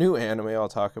one new anime I'll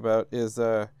talk about is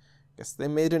I guess they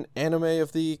made an anime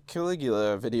of the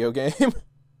Caligula video game.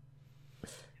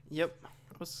 Yep, I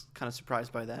was kind of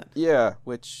surprised by that. Yeah,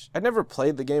 which I never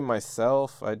played the game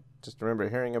myself. I just remember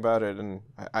hearing about it, and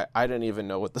I didn't even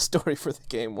know what the story for the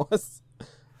game was.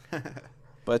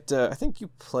 But I think you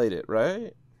played it,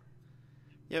 right?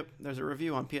 Yep, there's a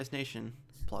review on PS Nation.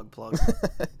 Plug.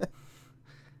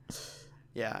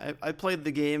 Yeah, I played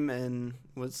the game and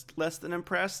was less than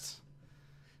impressed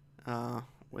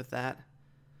with that.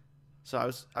 So I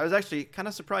was actually kind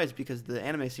of surprised because the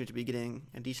anime seemed to be getting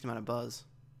a decent amount of buzz.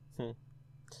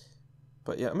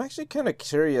 But yeah, I'm actually kind of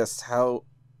curious how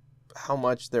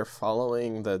much they're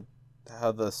following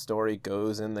how the story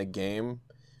goes in the game,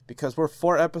 because we're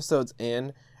 4 episodes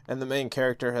in and the main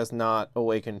character has not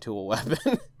awakened to a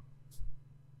weapon.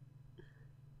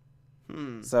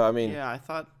 So I mean, yeah, I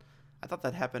thought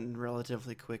that happened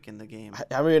relatively quick in the game.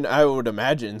 I mean, I would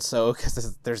imagine so,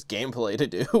 because there's gameplay to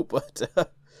do, but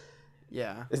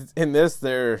yeah, in this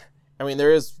there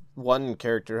is one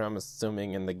character I'm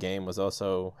assuming in the game was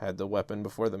also had the weapon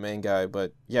before the main guy,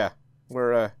 but yeah,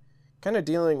 we're kind of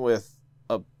dealing with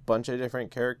a bunch of different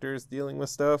characters dealing with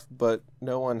stuff, but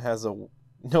no one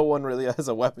really has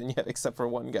a weapon yet except for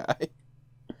one guy.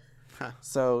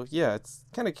 So yeah, it's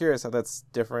kind of curious how that's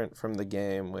different from the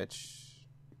game, which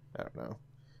I don't know.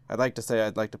 I'd like to say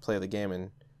I'd like to play the game and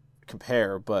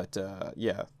compare, but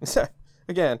yeah.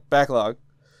 Again, backlog.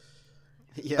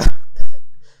 Yeah.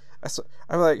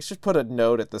 I'm like, should put a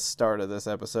note at the start of this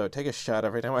episode. Take a shot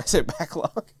every time I say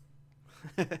backlog.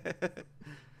 Yeah.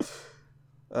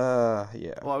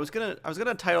 Well, I was gonna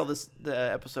title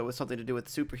the episode with something to do with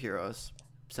superheroes,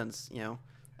 since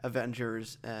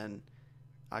Avengers and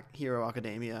Hero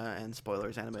Academia and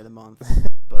Spoilers Anime of the Month.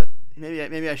 But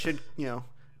maybe I should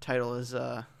title as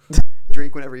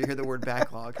drink whenever you hear the word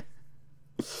backlog.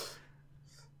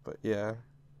 But yeah,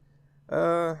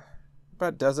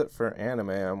 about does it for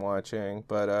anime I'm watching.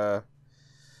 But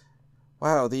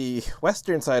wow, the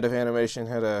Western side of animation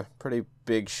had a pretty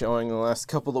big showing the last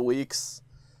couple of weeks,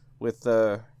 with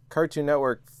Cartoon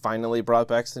Network finally brought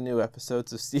back some new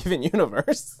episodes of Steven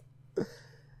Universe.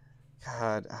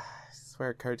 God, I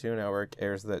swear Cartoon Network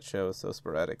airs that show so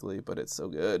sporadically, but it's so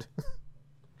good.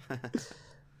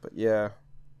 But yeah,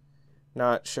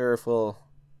 not sure if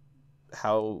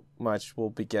how much we'll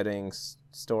be getting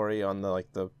story on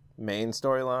the main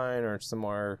storyline, or some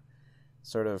more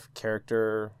sort of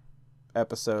character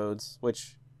episodes,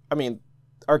 which I mean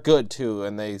are good too,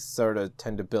 and they sort of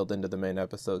tend to build into the main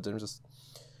episodes.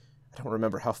 I don't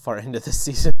remember how far into the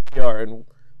season we are and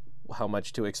how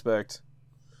much to expect.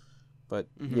 But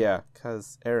yeah,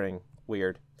 because airing,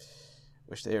 weird.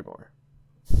 Wish they aired more.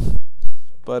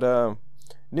 But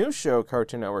new show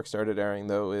Cartoon Network started airing,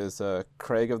 though, is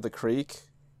Craig of the Creek,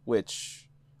 which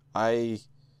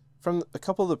from a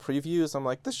couple of the previews, I'm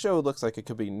like, this show looks like it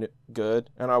could be good.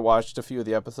 And I watched a few of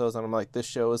the episodes, and I'm like, this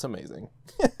show is amazing.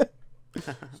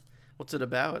 What's it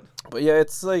about? But yeah,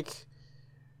 it's like,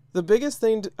 the biggest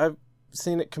thing I've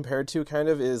seen it compared to kind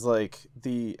of is like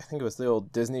I think it was the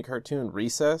old Disney cartoon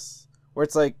Recess, where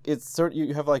it's like,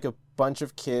 you have like a bunch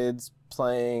of kids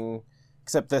playing,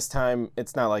 except this time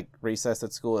it's not like recess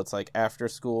at school, it's like after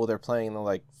school they're playing in the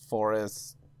like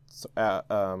forest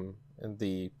in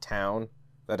the town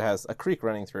that has a creek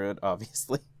running through it,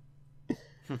 obviously.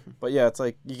 But yeah, it's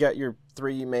like you got your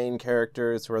 3 main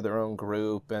characters who are their own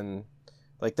group, and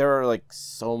like there are like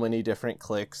so many different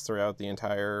cliques throughout the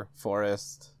entire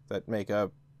forest that make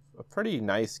up a pretty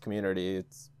nice community.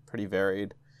 It's pretty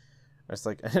varied. It's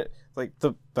like like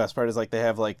the best part is like they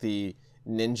have like the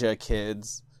ninja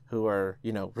kids who are,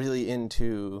 really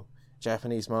into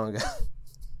Japanese manga.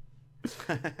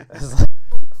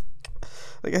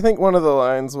 Like I think one of the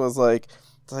lines was like,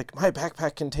 it's like, my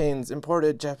backpack contains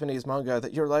imported Japanese manga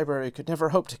that your library could never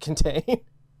hope to contain.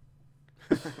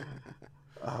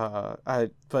 Yeah,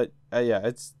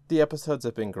 the episodes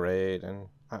have been great, and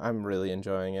I'm really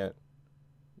enjoying it.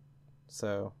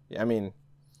 So yeah, I mean,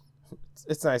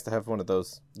 it's nice to have one of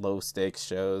those low stakes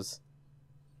shows.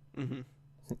 Mm-hmm.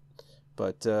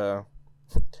 But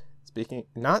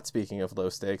not speaking of low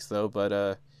stakes though,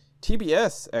 but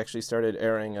TBS actually started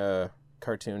airing a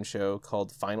cartoon show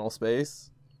called Final Space,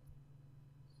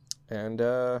 and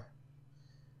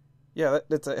yeah,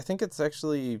 I think it's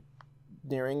actually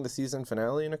nearing the season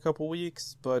finale in a couple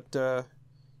weeks. But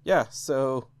yeah,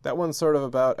 so that one's sort of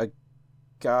about a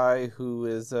guy who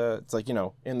is it's like,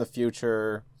 in the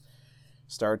future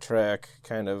Star Trek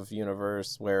kind of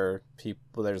universe where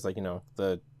there's like,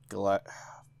 the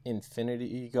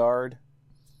Infinity Guard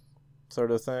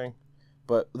sort of thing,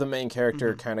 but the main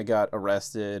character kind of got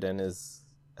arrested and has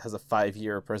a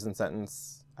 5-year prison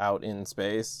sentence out in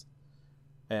space,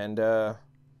 and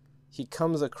he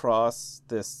comes across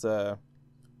this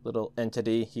little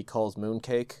entity he calls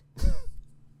Mooncake.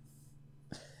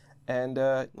 And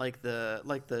like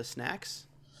the snacks.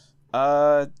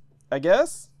 I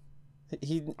guess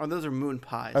those are moon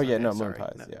pies. Oh yeah, okay, no, sorry. moon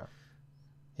pies. No.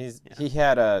 Yeah, he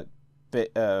had a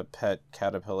pet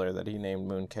caterpillar that he named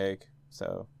Mooncake,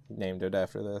 so he named it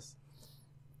after this.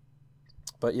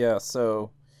 But yeah,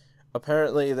 so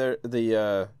apparently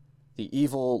the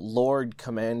evil Lord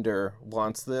Commander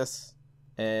wants this,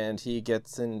 and he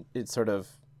gets into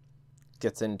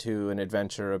an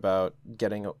adventure about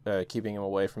keeping him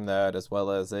away from that, as well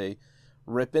as a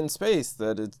rip in space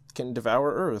that it can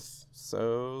devour Earth.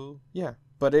 So yeah,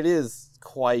 but it is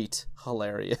quite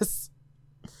hilarious.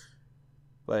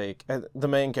 Like, the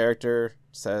main character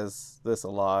says this a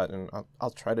lot, and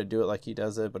I'll try to do it like he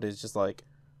does it, but it's just like,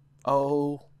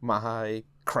 oh my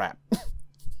crap.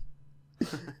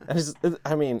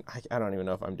 I mean, I don't even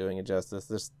know if I'm doing it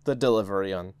justice. The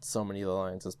delivery on so many of the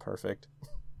lines is perfect.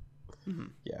 Mm-hmm.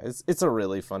 Yeah, it's a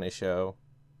really funny show.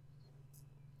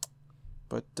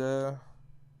 But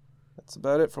that's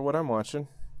about it for what I'm watching.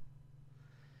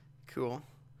 Cool.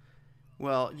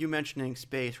 Well, you mentioning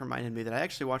space reminded me that I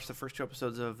actually watched the first 2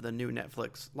 episodes of the new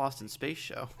Netflix Lost in Space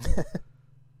show.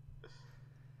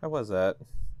 How was that?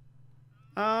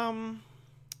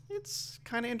 It's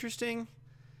kind of interesting.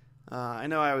 I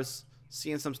know I was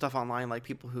seeing some stuff online, like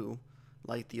people who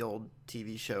like the old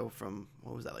TV show from,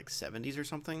 what was that, like 70s or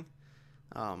something,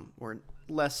 were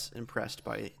less impressed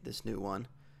by this new one.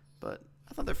 But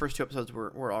I thought the first 2 episodes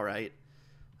were all right.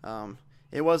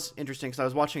 It was interesting because I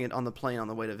was watching it on the plane on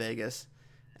the way to Vegas,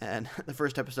 and the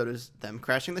first episode is them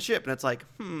crashing the ship, and it's like,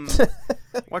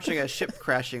 watching a ship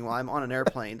crashing while I'm on an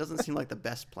airplane doesn't seem like the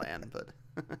best plan, but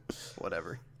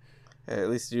whatever. Hey, at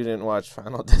least you didn't watch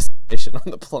Final Destination on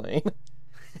the plane.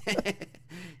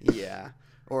 Yeah,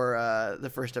 or the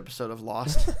first episode of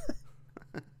Lost.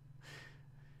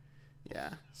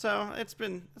 Yeah, so it's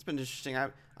been interesting.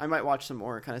 I might watch some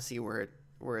more, kind of see where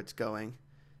it's going,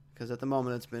 because at the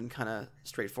moment it's been kind of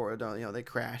straightforward. They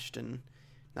crashed and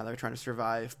now they're trying to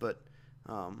survive, but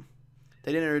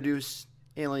they didn't introduce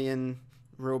alien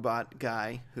robot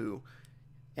guy who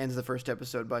ends the first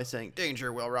episode by saying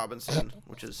 "Danger, Will Robinson,"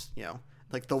 which is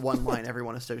like the one line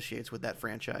everyone associates with that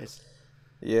franchise.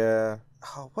 Yeah.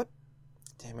 Oh, what?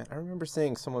 Damn it! I remember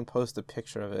seeing someone post a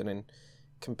picture of it and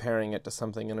comparing it to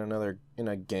something in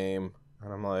a game,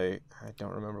 and I'm like, I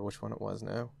don't remember which one it was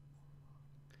now.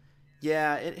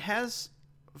 Yeah, it has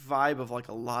vibe of like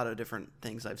a lot of different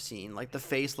things I've seen. Like the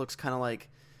face looks kind of like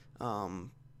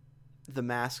the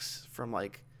masks from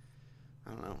like,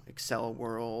 I don't know, Excel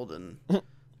World and a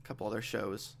couple other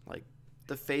shows. Like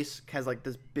the face has like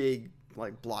this big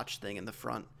like blotch thing in the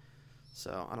front.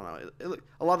 So I don't know.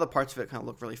 A lot of the parts of it kind of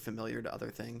look really familiar to other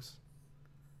things.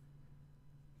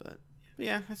 But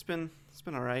yeah, it's been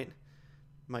all right.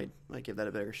 Might give that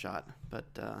a bigger shot, but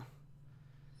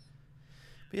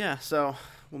yeah. So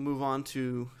we'll move on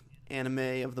to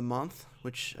anime of the month,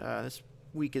 which this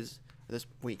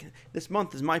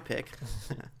month is my pick,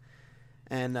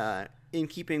 and in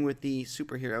keeping with the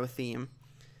superhero theme,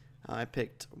 I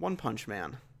picked One Punch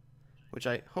Man, which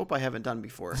I hope I haven't done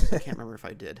before. I can't remember if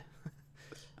I did.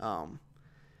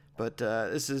 But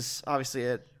this is obviously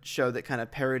a show that kind of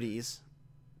parodies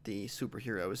the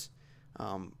superheroes,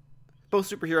 both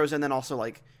superheroes and then also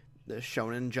like the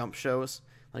Shonen Jump shows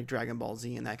like Dragon Ball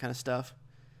Z and that kind of stuff.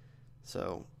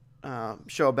 So,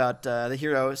 show about the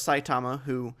hero Saitama,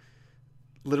 who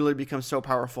literally becomes so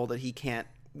powerful that he can't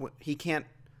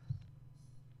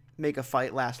make a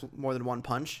fight last more than one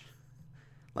punch.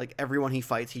 Like everyone he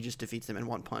fights, he just defeats them in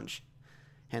one punch.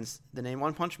 Hence the name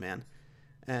One Punch Man.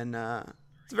 And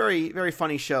it's a very, very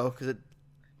funny show because it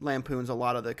lampoons a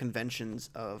lot of the conventions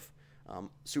of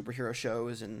superhero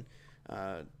shows and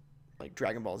like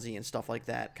Dragon Ball Z and stuff like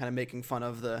that, kind of making fun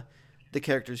of the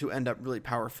characters who end up really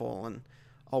powerful and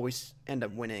always end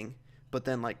up winning, but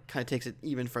then like kind of takes it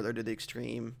even further to the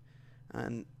extreme.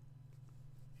 And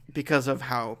because of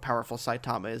how powerful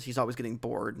Saitama is, he's always getting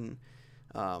bored, and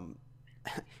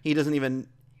he doesn't even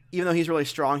though he's really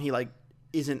strong, he like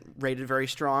isn't rated very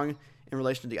strong in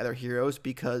relation to the other heroes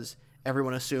because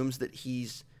everyone assumes that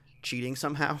he's cheating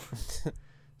somehow.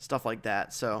 Stuff like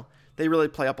that. So they really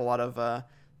play up a lot of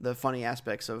the funny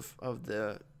aspects of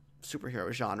the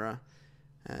superhero genre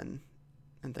and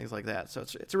things like that. So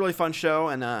it's a really fun show,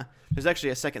 and there's actually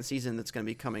a second season that's going to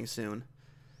be coming soon.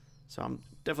 So I'm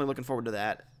definitely looking forward to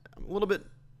that. I'm a little bit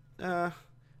I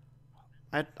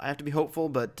have to be hopeful,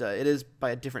 but it is by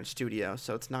a different studio,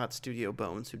 so it's not Studio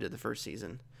Bones who did the first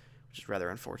season, which is rather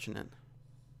unfortunate.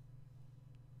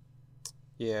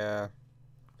 Yeah.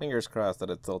 Fingers crossed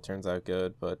that it still turns out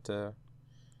good, but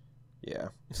yeah.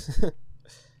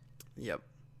 Yep.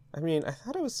 I mean, I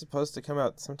thought it was supposed to come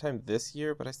out sometime this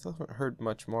year, but I still haven't heard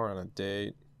much more on a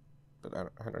date. But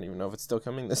I don't even know if it's still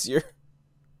coming this year.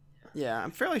 Yeah,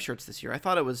 I'm fairly sure it's this year. I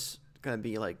thought it was going to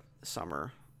be like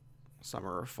summer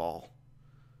or fall.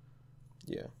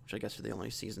 Yeah. Which I guess are the only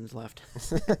seasons left.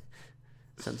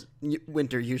 Since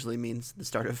winter usually means the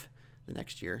start of the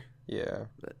next year. Yeah.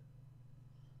 But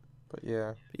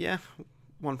yeah. But yeah,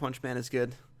 One Punch Man is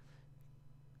good.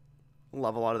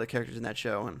 Love a lot of the characters in that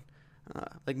show, and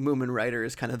like Moomin Rider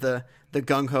is kind of the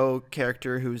gung-ho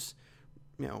character who's,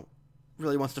 you know,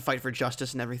 really wants to fight for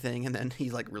justice and everything, and then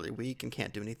he's like really weak and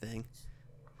can't do anything.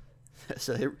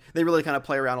 So they really kind of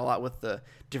play around a lot with the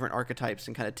different archetypes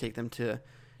and kind of take them to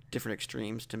different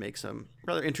extremes to make some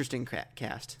rather interesting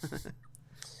cast.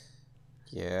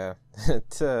 Yeah.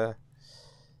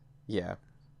 Yeah.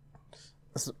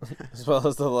 As well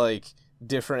as the like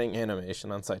differing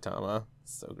animation on Saitama.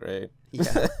 It's so great.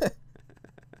 Yeah.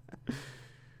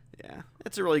 Yeah.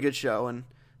 It's a really good show, and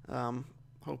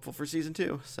hopeful for season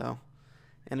 2. So,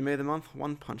 anime of the month,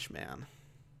 One Punch Man.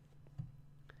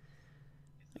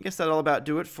 I guess that'll about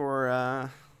do it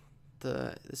for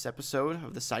this episode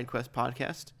of the SideQuest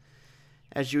podcast.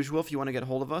 As usual, if you want to get a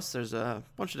hold of us, there's a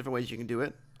bunch of different ways you can do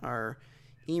it. Our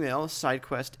email is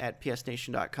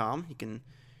sidequest@psnation.com. You can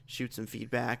shoot some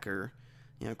feedback or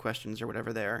questions or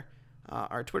whatever there.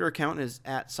 Our Twitter account is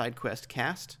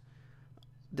 @SideQuestCast.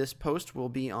 This post will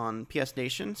be on PS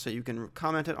Nation, so you can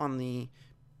comment it on the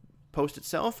post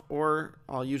itself, or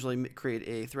I'll usually create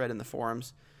a thread in the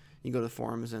forums. You can go to the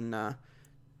forums and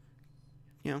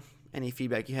any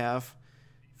feedback you have.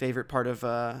 Favorite part of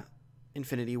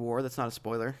Infinity War, that's not a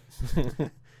spoiler.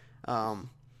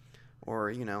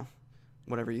 Or,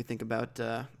 whatever you think about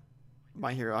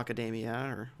My Hero Academia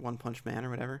or One Punch Man or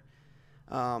whatever.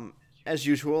 As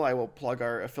usual, I will plug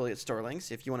our affiliate store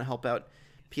links. If you want to help out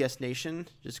PS Nation,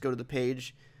 just go to the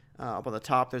page. Up on the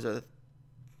top, there's a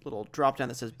little drop-down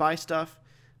that says Buy Stuff.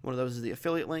 One of those is the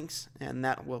affiliate links, and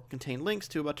that will contain links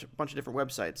to a bunch of different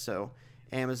websites. So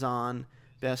Amazon,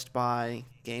 Best Buy,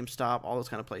 GameStop, all those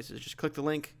kind of places. Just click the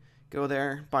link, go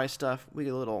there, buy stuff. We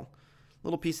get a little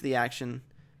piece of the action.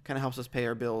 Kind of helps us pay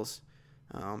our bills.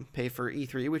 Pay for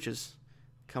E3, which is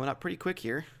coming up pretty quick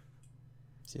here.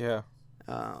 Yeah.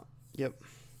 Yep.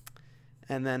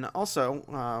 And then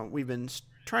also, we've been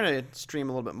trying to stream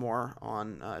a little bit more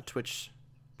on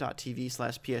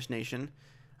twitch.tv/PSNation.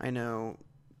 I know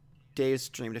Dave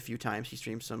streamed a few times. He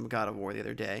streamed some God of War the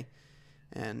other day.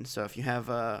 And so if you have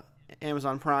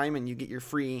Amazon Prime and you get your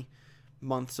free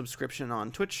month subscription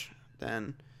on Twitch,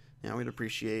 then we'd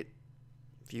appreciate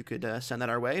if you could send that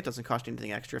our way. It doesn't cost you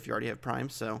anything extra if you already have Prime.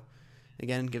 So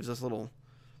again, gives us a little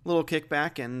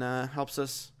kickback and helps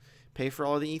us pay for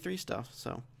all of the E3 stuff.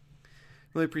 So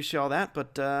really appreciate all that,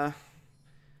 but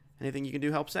anything you can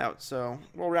do helps out. So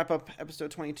we'll wrap up episode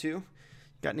 22.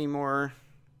 Got any more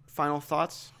final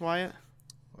thoughts, Wyatt?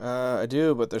 I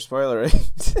do, but they're spoilery.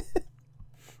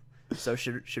 So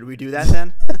should we do that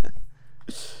then?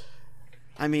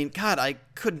 I mean, God, I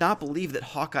could not believe that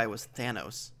Hawkeye was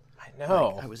Thanos. I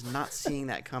know. I was not seeing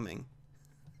that coming.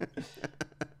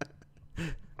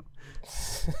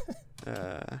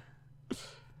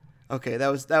 Okay, that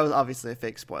was obviously a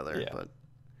fake spoiler, yeah. But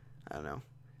I don't know.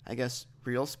 I guess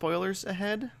real spoilers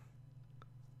ahead.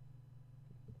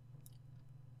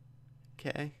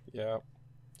 Okay. Yeah.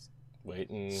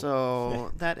 Waiting.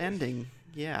 So that ending,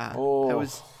 yeah. Oh,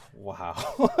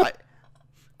 wow.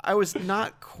 I was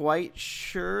not quite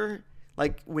sure.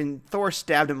 Like, when Thor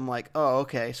stabbed him, I'm like, oh,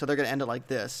 okay, so they're going to end it like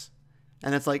this.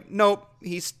 And it's like, nope,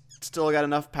 he's still got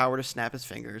enough power to snap his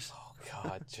fingers. Oh,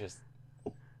 God, just...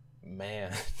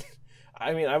 Man.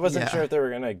 I mean, I wasn't Yeah. sure if they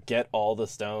were gonna get all the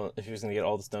stones, if he was gonna get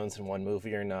all the stones in one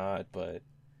movie or not, but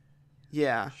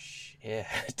Yeah.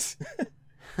 shit.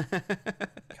 God,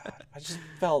 I just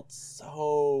felt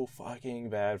so fucking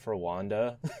bad for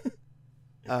Wanda.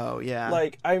 Oh, yeah.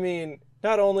 Like, I mean,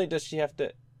 not only does she have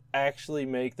to actually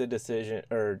make the decision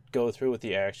or go through with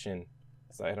the action,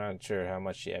 so I'm not sure how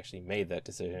much she actually made that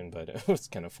decision, but it was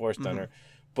kind of forced on her.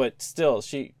 But still,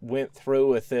 she went through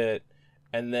with it,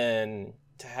 and then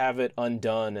to have it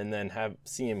undone and then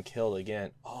see him killed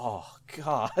again. Oh,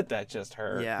 God, that just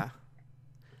hurt. Yeah.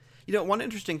 You know, one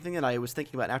interesting thing that I was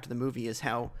thinking about after the movie is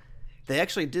how they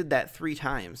actually did that 3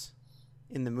 times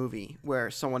in the movie where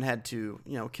someone had to,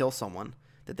 kill someone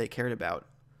that they cared about.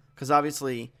 Because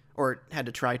obviously, or had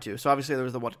to try to. So obviously there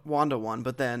was the Wanda one,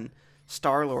 but then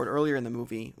Star-Lord earlier in the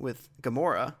movie with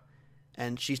Gamora,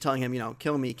 and she's telling him,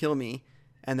 kill me, kill me.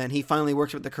 And then he finally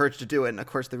works with the courage to do it. And of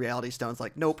course the Reality Stone's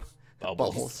like, nope,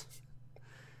 bubbles.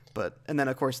 And then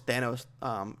of course Thanos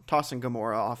tossing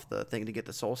Gamora off the thing to get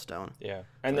the Soul Stone. Yeah,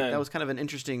 and then that was kind of an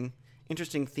interesting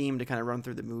theme to kind of run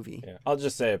through the movie. Yeah, I'll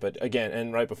just say it, but again,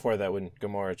 and right before that, when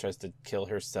Gamora tries to kill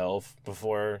herself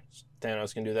before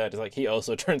Thanos can do that, it's like he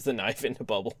also turns the knife into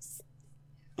bubbles.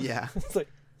 Yeah, it's like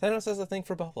Thanos has a thing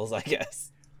for bubbles, I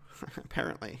guess.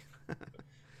 Apparently.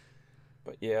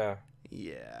 But yeah.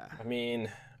 Yeah. I mean,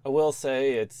 I will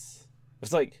say it's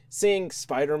like seeing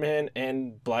Spider-Man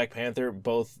and Black Panther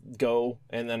both go,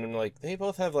 and then I'm like, they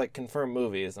both have like confirmed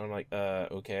movies, and I'm like,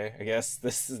 okay, I guess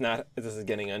this is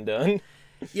getting undone.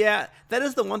 Yeah, that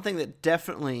is the one thing that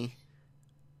definitely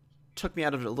took me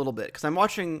out of it a little bit, because I'm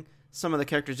watching some of the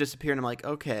characters disappear, and I'm like,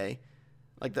 okay,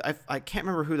 like I can't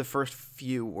remember who the first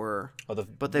few were. Oh, the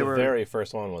very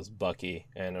first one was Bucky,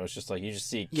 and it was just like you just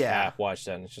see Cap watch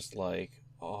that, and it's just like,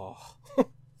 oh.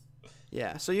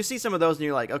 Yeah, so you see some of those, and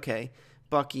you're like, okay,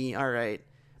 Bucky, all right.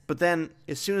 But then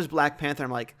as soon as Black Panther,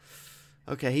 I'm like,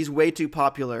 okay, he's way too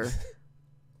popular.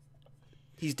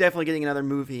 He's definitely getting another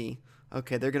movie.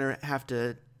 Okay, they're going to have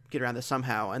to get around this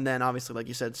somehow. And then obviously, like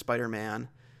you said, Spider-Man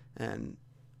and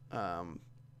I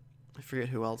forget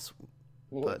who else.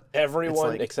 But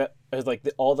everyone except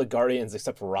all the Guardians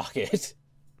except Rocket.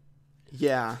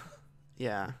 Yeah.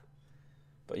 Yeah.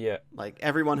 But yeah. Like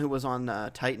everyone who was on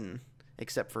Titan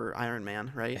except for Iron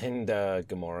Man, right? And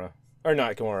Gamora. Or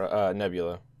not Gamora,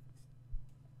 Nebula.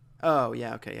 Oh,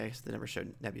 yeah, okay. I guess they never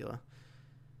showed Nebula.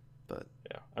 But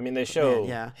yeah. I mean, they show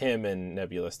him and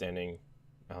Nebula standing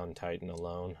on Titan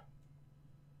alone.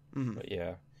 Mm-hmm. But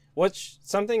yeah.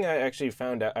 Something I actually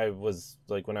found out, I was,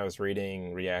 like, when I was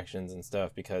reading reactions and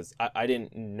stuff, because I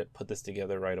didn't put this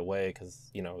together right away,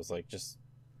 because, it was, like, just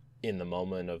in the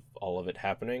moment of all of it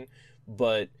happening.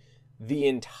 But the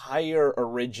entire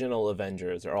original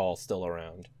Avengers are all still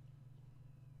around.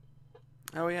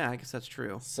 Oh, yeah, I guess that's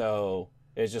true. So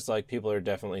it's just like people are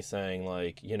definitely saying,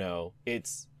 like,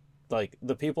 it's like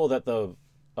the people that the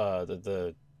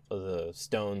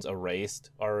stones erased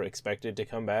are expected to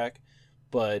come back,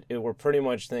 but we're pretty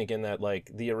much thinking that,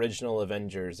 like, the original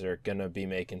Avengers are gonna be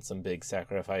making some big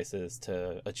sacrifices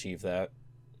to achieve that.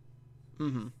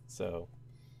 Mm-hmm. So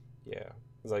yeah,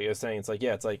 it's like I was saying,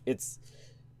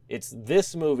 it's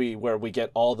this movie where we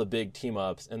get all the big team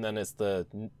ups, and then it's the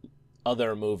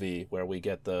other movie where we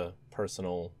get the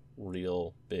personal,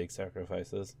 real big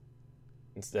sacrifices,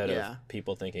 instead of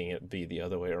people thinking it'd be the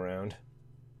other way around.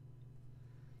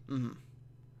 Mm-hmm.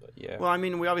 But yeah. Well, I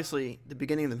mean, we obviously, the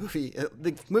beginning of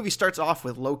the movie starts off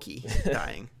with Loki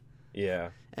dying. Yeah.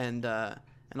 And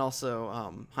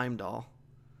also Heimdall,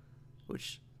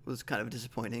 which was kind of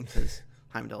disappointing because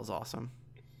Heimdall's awesome.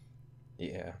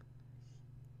 Yeah.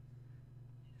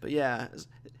 But yeah,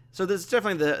 so there's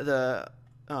definitely the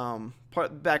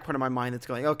back part of my mind that's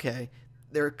going, okay,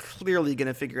 they're clearly going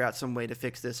to figure out some way to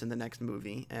fix this in the next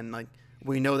movie. And, like,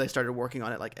 we know they started working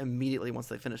on it, like, immediately once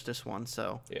they finished this one.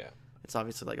 So yeah, it's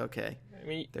obviously like, okay, I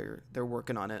mean, they're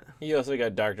working on it. You also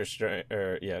got Doctor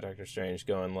Strange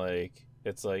going, like,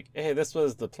 it's like, hey, this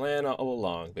was the plan all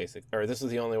along, basically, or this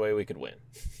was the only way we could win.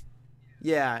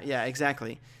 Yeah,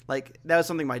 exactly. Like, that was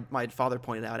something my father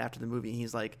pointed out after the movie.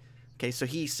 He's like, okay, so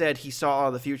he said he saw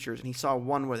all the futures, and he saw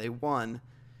one where they won.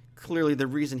 Clearly, the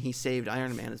reason he saved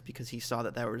Iron Man is because he saw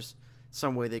that there was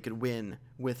some way they could win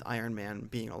with Iron Man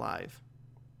being alive.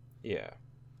 Yeah.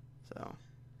 So,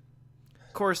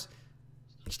 of course,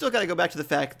 you still got to go back to the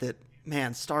fact that,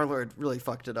 man, Star-Lord really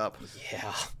fucked it up.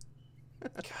 Yeah.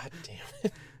 God damn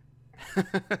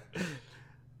it.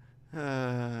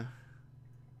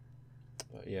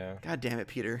 But yeah. God damn it,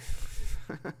 Peter.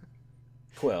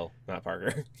 Quill, not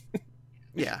Parker.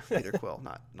 Yeah, Peter Quill,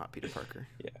 not Peter Parker.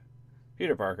 Yeah.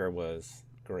 Peter Parker was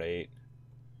great.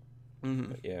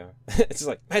 Mm-hmm. But yeah, it's just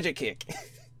like magic kick.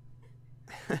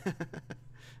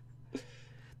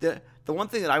 The one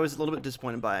thing that I was a little bit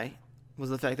disappointed by was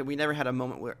the fact that we never had a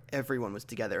moment where everyone was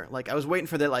together. Like, I was waiting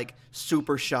for that, like,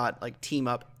 super shot, like, team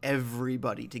up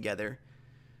everybody together.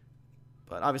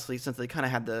 But obviously, since they kind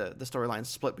of had the storyline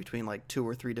split between, like, 2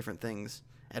 or 3 different things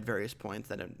at various points,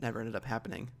 that it never ended up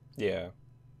happening. Yeah.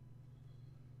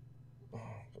 Oh,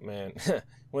 man,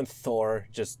 when Thor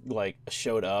just, like,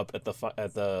 showed up at the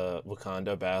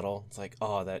Wakanda battle, it's like,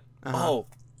 oh, that... Uh-huh. Oh,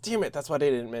 damn it, that's what I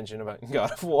didn't mention about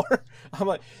God of War. I'm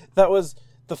like, that was...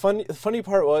 The funny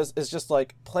part is just,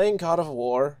 like, playing God of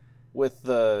War with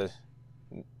the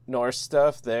Norse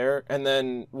stuff there, and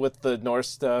then with the Norse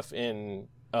stuff in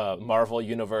Marvel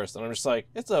Universe, and I'm just like,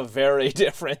 it's a very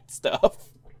different stuff.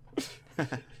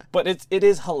 But it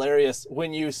is hilarious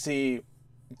when you see...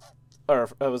 Or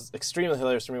it was extremely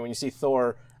hilarious for me when you see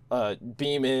Thor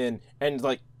beam in and,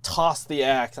 like, toss the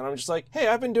axe, and I'm just like, hey,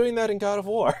 I've been doing that in God of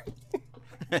War.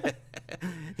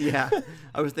 Yeah,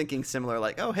 I was thinking similar,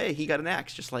 like, oh, hey, he got an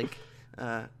axe, just like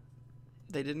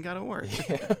they did in God of War.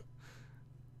 Yeah.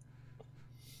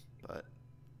 But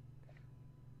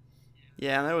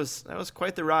yeah, that was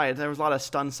quite the ride. There was a lot of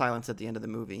stunned silence at the end of the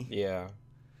movie. Yeah.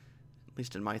 At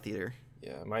least in my theater.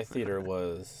 Yeah, my theater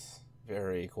was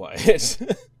very quiet.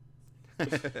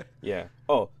 Yeah.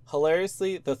 Oh,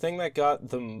 hilariously, the thing that got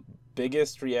the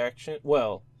biggest reaction,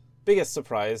 well, biggest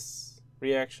surprise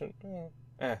reaction,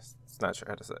 it's not sure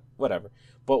how to say it, whatever,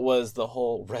 but was the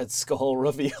whole Red Skull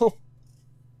reveal.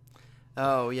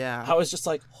 Oh, yeah. I was just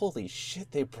like, holy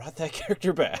shit, they brought that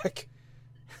character back.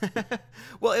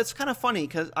 Well, it's kind of funny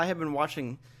because I have been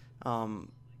watching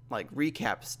like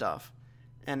recap stuff,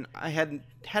 and I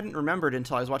hadn't remembered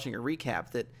until I was watching a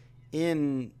recap that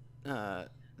in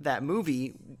that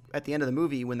movie, at the end of the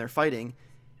movie when they're fighting,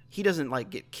 he doesn't like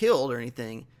get killed or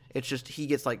anything. It's just he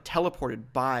gets like teleported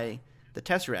by the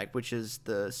Tesseract, which is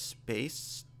the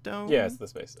Space Stone. Yeah, it's the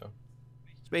Space Stone.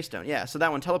 Space Stone, yeah. So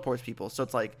that one teleports people. So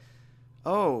it's like,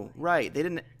 oh, right, they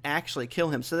didn't actually kill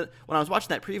him. So that when I was watching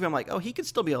that preview, I'm like, oh, he could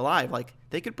still be alive. Like,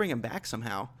 they could bring him back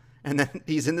somehow. And then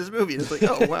he's in this movie. And it's like,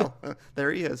 oh, well,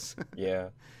 there he is. Yeah.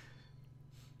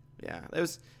 Yeah, it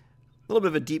was a little bit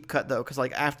of a deep cut, though, because,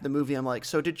 like, after the movie, I'm like,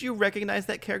 so did you recognize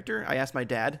that character? I asked my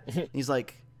dad. And he's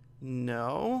like,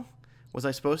 no. Was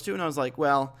I supposed to? And I was like,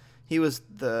 well, he was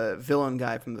the villain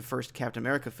guy from the first Captain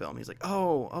America film. He's like,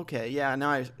 oh, okay, yeah, now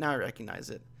I recognize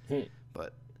it.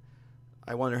 But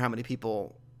I wonder how many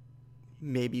people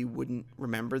maybe wouldn't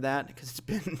remember that, because it's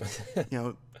been,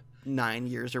 9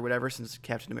 years or whatever since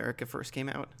Captain America first came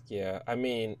out. Yeah, I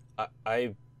mean,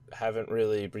 I haven't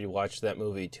really rewatched that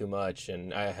movie too much,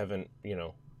 and I haven't,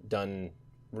 done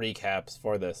recaps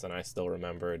for this, and I still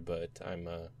remembered, but I'm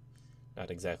not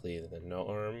exactly the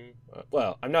norm.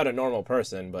 Well, I'm not a normal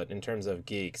person, but in terms of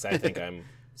geeks, I think I'm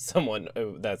someone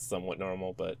that's somewhat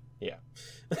normal, but yeah.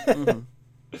 Mm-hmm.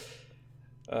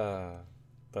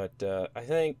 But I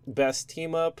think best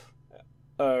team up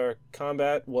or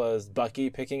combat was Bucky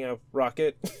picking up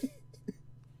Rocket.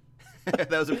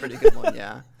 That was a pretty good one,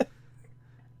 yeah.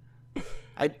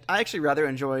 I actually rather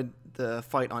enjoyed the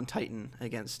fight on Titan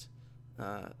against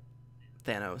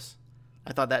Thanos.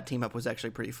 I thought that team up was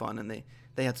actually pretty fun, and they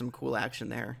had some cool action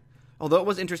there. Although it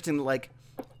was interesting that, like,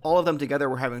 all of them together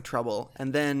were having trouble,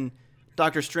 and then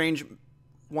Doctor Strange,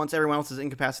 once everyone else is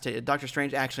incapacitated, Doctor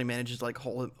Strange actually manages to, like,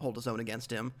 hold his own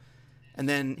against him. And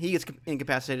then he gets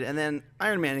incapacitated, and then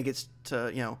Iron Man gets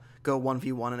to, go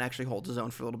 1v1 and actually hold his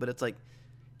own for a little bit. It's like,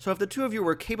 so if the two of you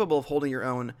were capable of holding your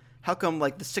own, how come,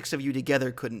 like, the 6 of you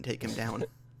together couldn't take him down?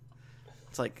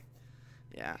 It's like,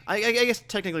 yeah. I guess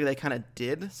technically they kind of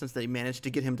did, since they managed to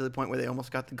get him to the point where they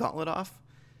almost got the gauntlet off.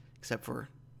 Except for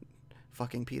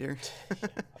fucking Peter.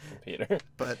 Peter.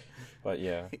 But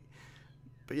yeah.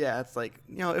 But yeah, it's like,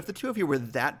 if the two of you were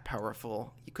that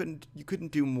powerful, you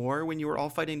couldn't do more when you were all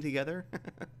fighting together.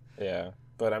 Yeah.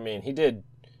 But I mean, he did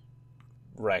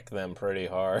wreck them pretty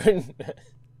hard.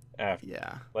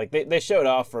 Yeah. Like, they showed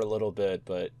off for a little bit,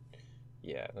 but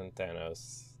yeah, then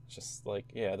Thanos just like,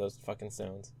 yeah, those fucking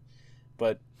sounds.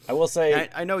 But I will say...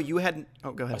 I know you hadn't...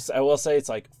 Oh, go ahead. I will say it's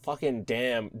like, fucking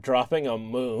damn, dropping a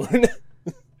moon.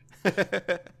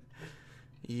 Yep.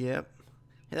 Yeah,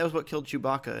 that was what killed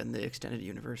Chewbacca in the extended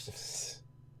universe.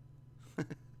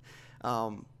 I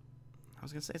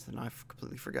was going to say something I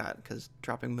completely forgot, because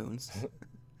dropping moons.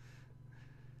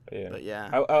 Yeah. But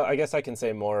yeah. I guess I can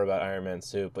say more about Iron Man's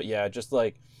suit, but yeah, just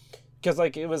like... Because,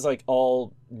 like, it was, like,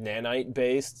 all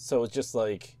nanite-based, so it's just,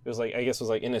 like... It was, like,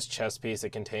 in his chest piece, it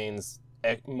contains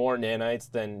more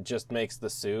nanites than just makes the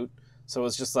suit. So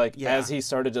it's just like, Yeah. as he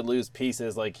started to lose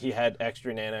pieces, like, he had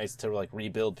extra nanites to, like,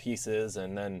 rebuild pieces,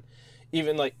 and then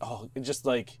even, like, it just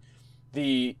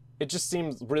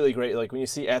seems really great, like, when you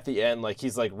see at the end, like,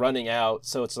 he's, like, running out,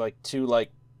 so it's, like, to,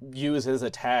 like, use his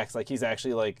attacks, like, he's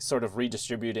actually, like, sort of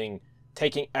redistributing,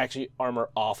 taking, actually, armor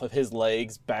off of his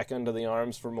legs back into the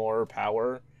arms for more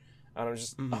power, and I'm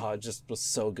just, it just was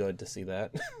so good to see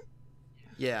that.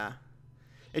 Yeah.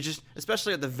 It's just,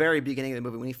 especially at the very beginning of the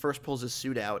movie, when he first pulls his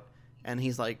suit out, and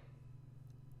he's, like,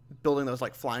 building those,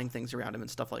 like, flying things around him and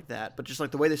stuff like that. But just,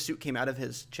 like, the way the suit came out of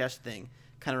his chest thing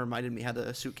kind of reminded me how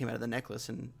the suit came out of the necklace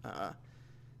in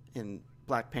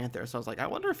Black Panther. So I was like, I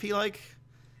wonder if he, like,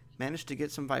 managed to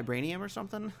get some vibranium or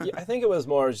something. Yeah, I think it was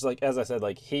more just, like, as I said,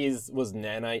 like, was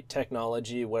nanite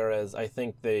technology, whereas I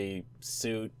think the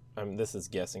suit, this is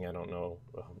guessing, I don't know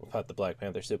about the Black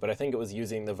Panther suit, but I think it was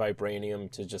using the vibranium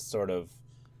to just sort of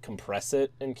compress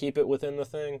it and keep it within the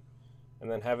thing, and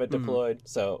then have it deployed.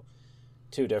 So,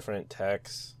 two different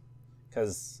techs.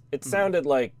 Because it sounded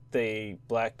like the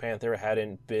Black Panther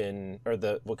hadn't been, or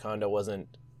the Wakanda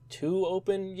wasn't too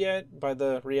open yet by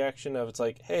the reaction of, it's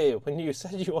like, hey, when you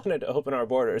said you wanted to open our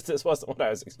borders, this wasn't what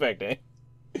I was expecting.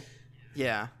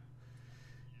 Yeah.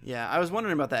 Yeah, I was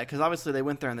wondering about that, because obviously they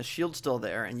went there and the shield's still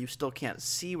there, and you still can't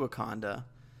see Wakanda.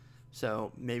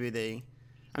 So maybe they...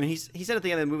 I mean, he said at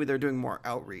the end of the movie they're doing more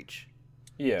outreach.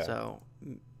 Yeah. So...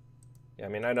 Yeah, I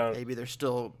mean, I don't... Maybe they're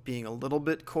still being a little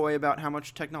bit coy about how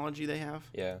much technology they have.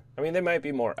 Yeah. I mean, they might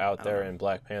be more out there in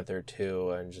Black Panther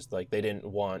 2, and just, like, they didn't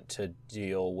want to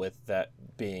deal with that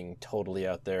being totally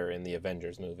out there in the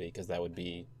Avengers movie, because that would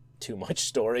be too much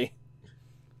story.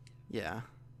 Yeah.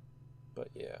 But,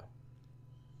 yeah.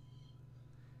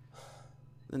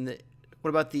 And what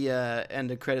about the end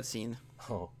of credit scene?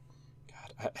 Oh,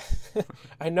 God.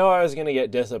 I know I was going to get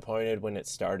disappointed when it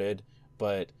started,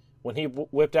 but... when he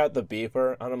whipped out the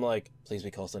beeper, and I'm like, please be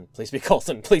Coulson, please be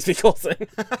Coulson, please be Coulson.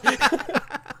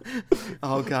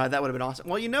 Oh, God, that would have been awesome.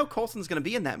 Well, you know Coulson's going to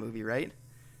be in that movie, right?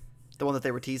 The one that they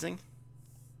were teasing?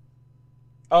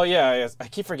 Oh, yeah, I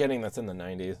keep forgetting that's in the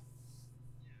 90s.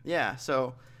 Yeah,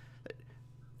 so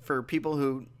for people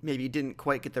who maybe didn't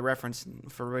quite get the reference,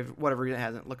 for whatever reason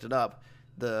hasn't looked it up,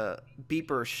 the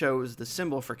beeper shows the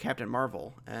symbol for Captain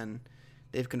Marvel, and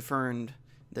they've confirmed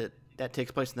that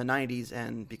takes place in the 90s,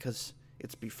 and because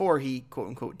it's before he,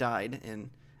 quote-unquote, died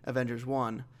in Avengers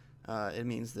 1, it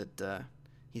means that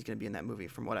he's going to be in that movie,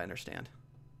 from what I understand.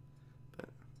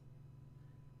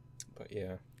 But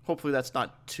yeah. Hopefully that's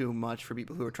not too much for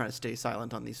people who are trying to stay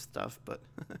silent on these stuff, but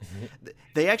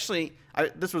they actually...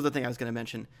 this was the thing I was going to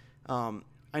mention.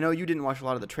 I know you didn't watch a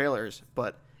lot of the trailers,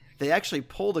 but they actually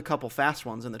pulled a couple fast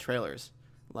ones in the trailers.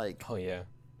 Like, oh, yeah.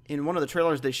 In one of the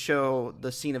trailers, they show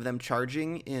the scene of them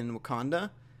charging in Wakanda,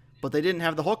 but they didn't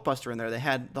have the Hulkbuster in there. They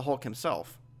had the Hulk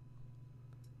himself.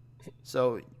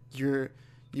 So you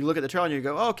look at the trailer and you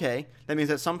go, oh, okay, that means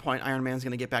at some point Iron Man's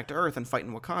going to get back to Earth and fight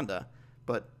in Wakanda.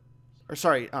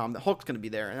 The Hulk's going to be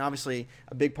there. And obviously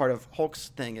a big part of Hulk's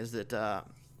thing is that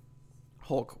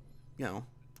Hulk,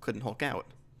 couldn't Hulk out.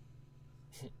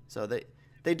 So they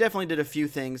definitely did a few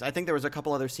things. I think there was a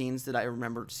couple other scenes that I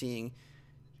remember seeing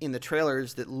in the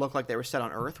trailers that looked like they were set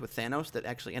on Earth with Thanos that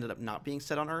actually ended up not being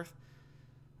set on Earth.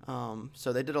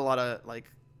 So they did a lot of,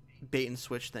 like, bait and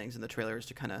switch things in the trailers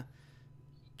to kind of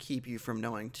keep you from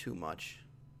knowing too much.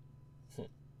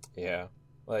 Yeah.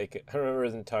 Like, I remember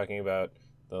them talking about,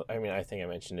 I think I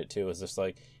mentioned it too, it was just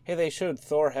like, hey, they showed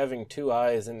Thor having two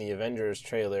eyes in the Avengers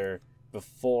trailer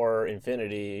before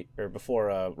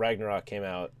Ragnarok came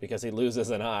out, because he loses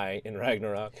an eye in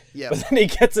Ragnarok. Yeah. But then he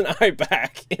gets an eye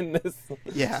back in this.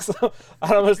 Yeah. So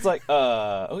I'm just like,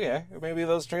 okay, maybe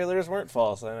those trailers weren't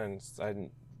false. I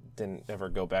didn't ever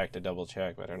go back to double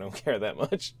check, but I don't care that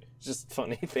much. It's just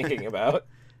funny thinking about.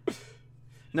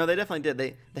 No, they definitely did.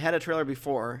 They had a trailer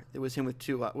before. It was him with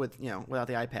without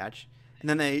the eye patch. And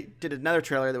then they did another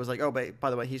trailer that was like, oh, by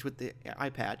the way, he's with the eye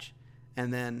patch.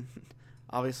 And then,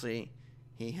 obviously,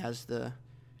 he has the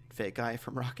fake eye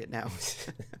from Rocket now.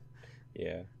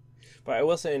 Yeah. But I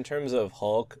will say, in terms of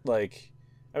Hulk, like,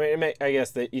 I mean, I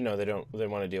guess they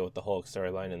want to deal with the Hulk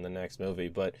storyline in the next movie.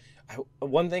 But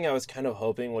one thing I was kind of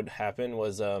hoping would happen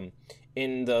was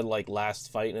in the, like,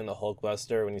 last fight in the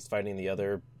Hulkbuster, when he's fighting the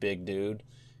other big dude,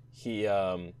 he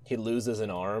loses an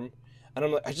arm. And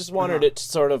I'm like, I just wanted it to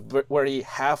sort of where he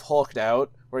half hulked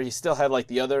out, where he still had, like,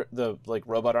 the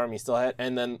robot arm he still had,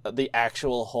 and then the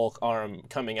actual Hulk arm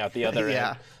coming out the other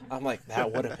end. I'm like,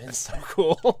 that would have been so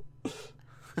cool.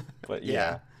 But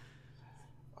yeah.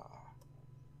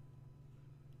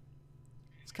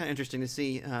 It's kind of interesting to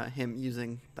see him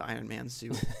using the Iron Man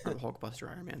suit, or the Hulkbuster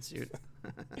Iron Man suit.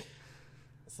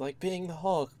 It's like being the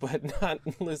Hulk, but not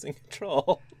losing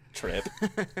control. Trip.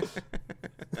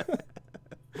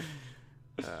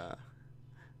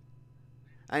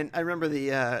 I remember the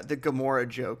Gamora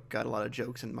joke got a lot of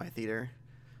jokes in my theater.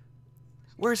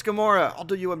 Where's Gamora? I'll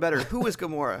do you one better. Who is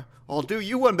Gamora? I'll do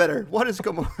you one better. What is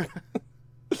Gamora?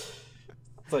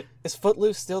 It's like, is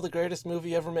Footloose still the greatest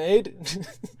movie ever made?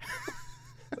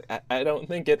 I don't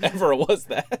think it ever was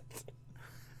that.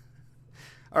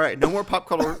 All right, no more pop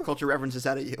culture references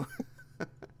out of you.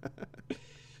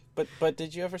 But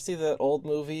did you ever see that old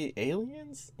movie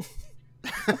Aliens?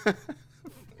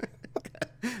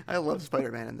 I love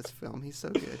Spider-Man in this film. He's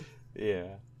so good.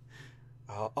 Yeah.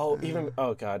 Even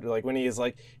God, like when he is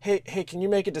like, hey, can you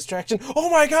make a distraction? Oh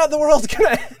my God, the world's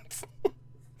gonna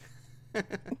end.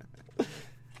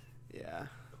 Yeah.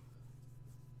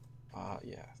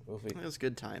 Yeah, movie. It was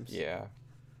good times. Yeah.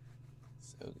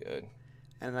 So good.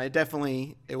 And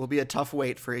it will be a tough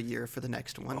wait for a year for the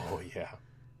next one. Oh yeah.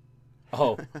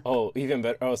 Even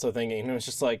better. I was so thinking, it was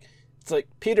just like, it's like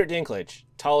Peter Dinklage,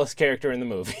 tallest character in the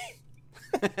movie.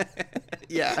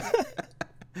 Yeah.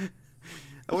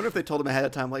 I wonder if they told him ahead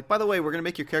of time, like, by the way, we're going to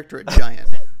make your character a giant.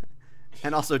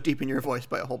 And also deepen your voice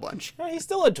by a whole bunch. Yeah, he's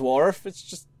still a dwarf. It's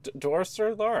just dwarfs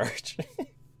are large.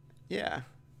 Yeah.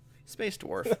 Space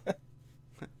dwarf.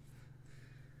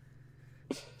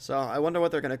 So I wonder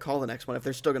what they're going to call the next one, if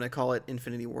they're still going to call it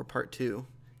Infinity War Part 2.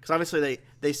 Because obviously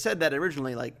they said that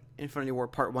originally, like, Infinity War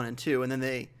Part 1 and 2, and then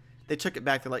they took it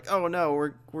back. They're like, oh,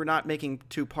 no, we're not making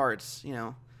 2 parts, you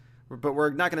know. But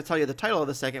we're not going to tell you the title of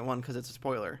the second one because it's a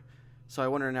spoiler. So I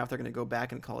wonder now if they're going to go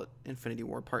back and call it Infinity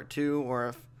War Part 2, or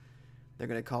if they're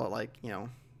going to call it, like, you know,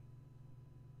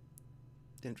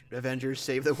 Avengers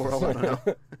Save the World. I don't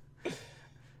know.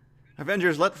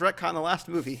 Avengers, let's retcon the last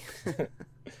movie.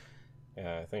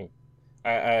 Yeah, I think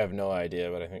I have no idea,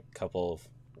 but I think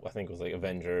it was like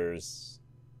Avengers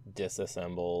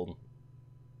Disassembled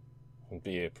would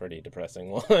be a pretty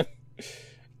depressing one.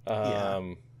 Yeah.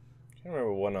 I can't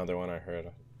remember one other one I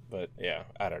heard, but yeah,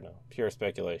 I don't know. Pure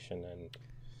speculation, and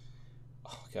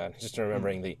oh God, just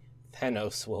remembering the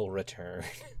Thanos will return.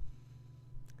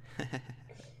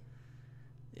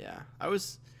 Yeah, I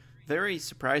was very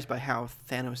surprised by how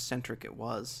Thanos-centric it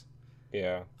was.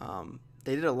 Yeah.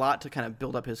 They did a lot to kind of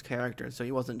build up his character, so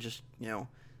he wasn't just, you know,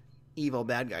 evil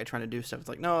bad guy trying to do stuff. It's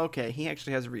like, no, okay, he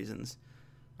actually has reasons.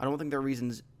 I don't think they're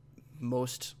reasons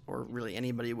most or really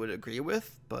anybody would agree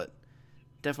with, but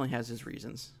definitely has his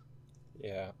reasons.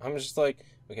 Yeah, I'm just like,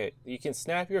 okay, you can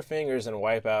snap your fingers and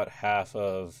wipe out half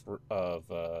of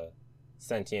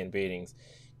sentient beings.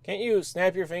 Can't you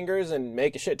snap your fingers and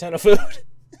make a shit ton of food?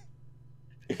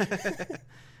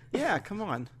 Yeah, come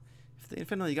on. If the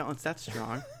Infinity Gauntlet's that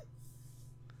strong,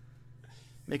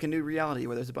 make a new reality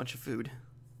where there's a bunch of food.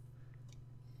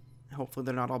 Hopefully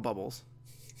they're not all bubbles.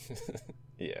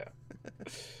 Yeah.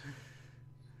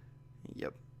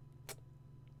 Yep.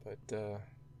 But,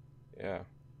 yeah.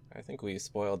 I think we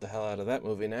spoiled the hell out of that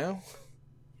movie now.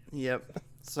 Yep.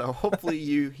 So hopefully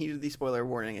you heeded the spoiler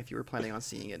warning if you were planning on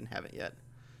seeing it and haven't yet.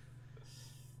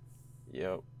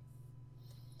 Yep.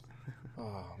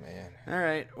 Oh, man. All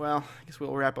right. Well, I guess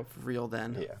we'll wrap up for real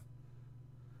then. Yeah.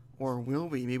 Or will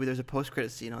we? Maybe there's a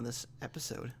post-credit scene on this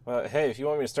episode. Well, hey, if you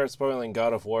want me to start spoiling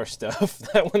God of War stuff,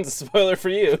 that one's a spoiler for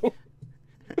you.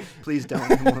 Please don't.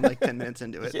 I'm only like 10 minutes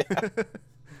into it. Yeah.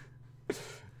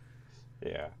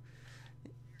 Yeah.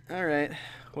 All right.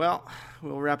 Well,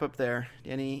 we'll wrap up there.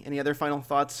 Any other final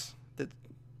thoughts that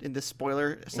in this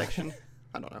spoiler section?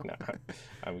 I don't know. No,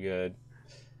 I'm good.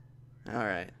 All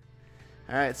right.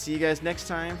 All right. See you guys next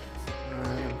time.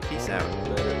 Peace out.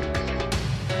 Later.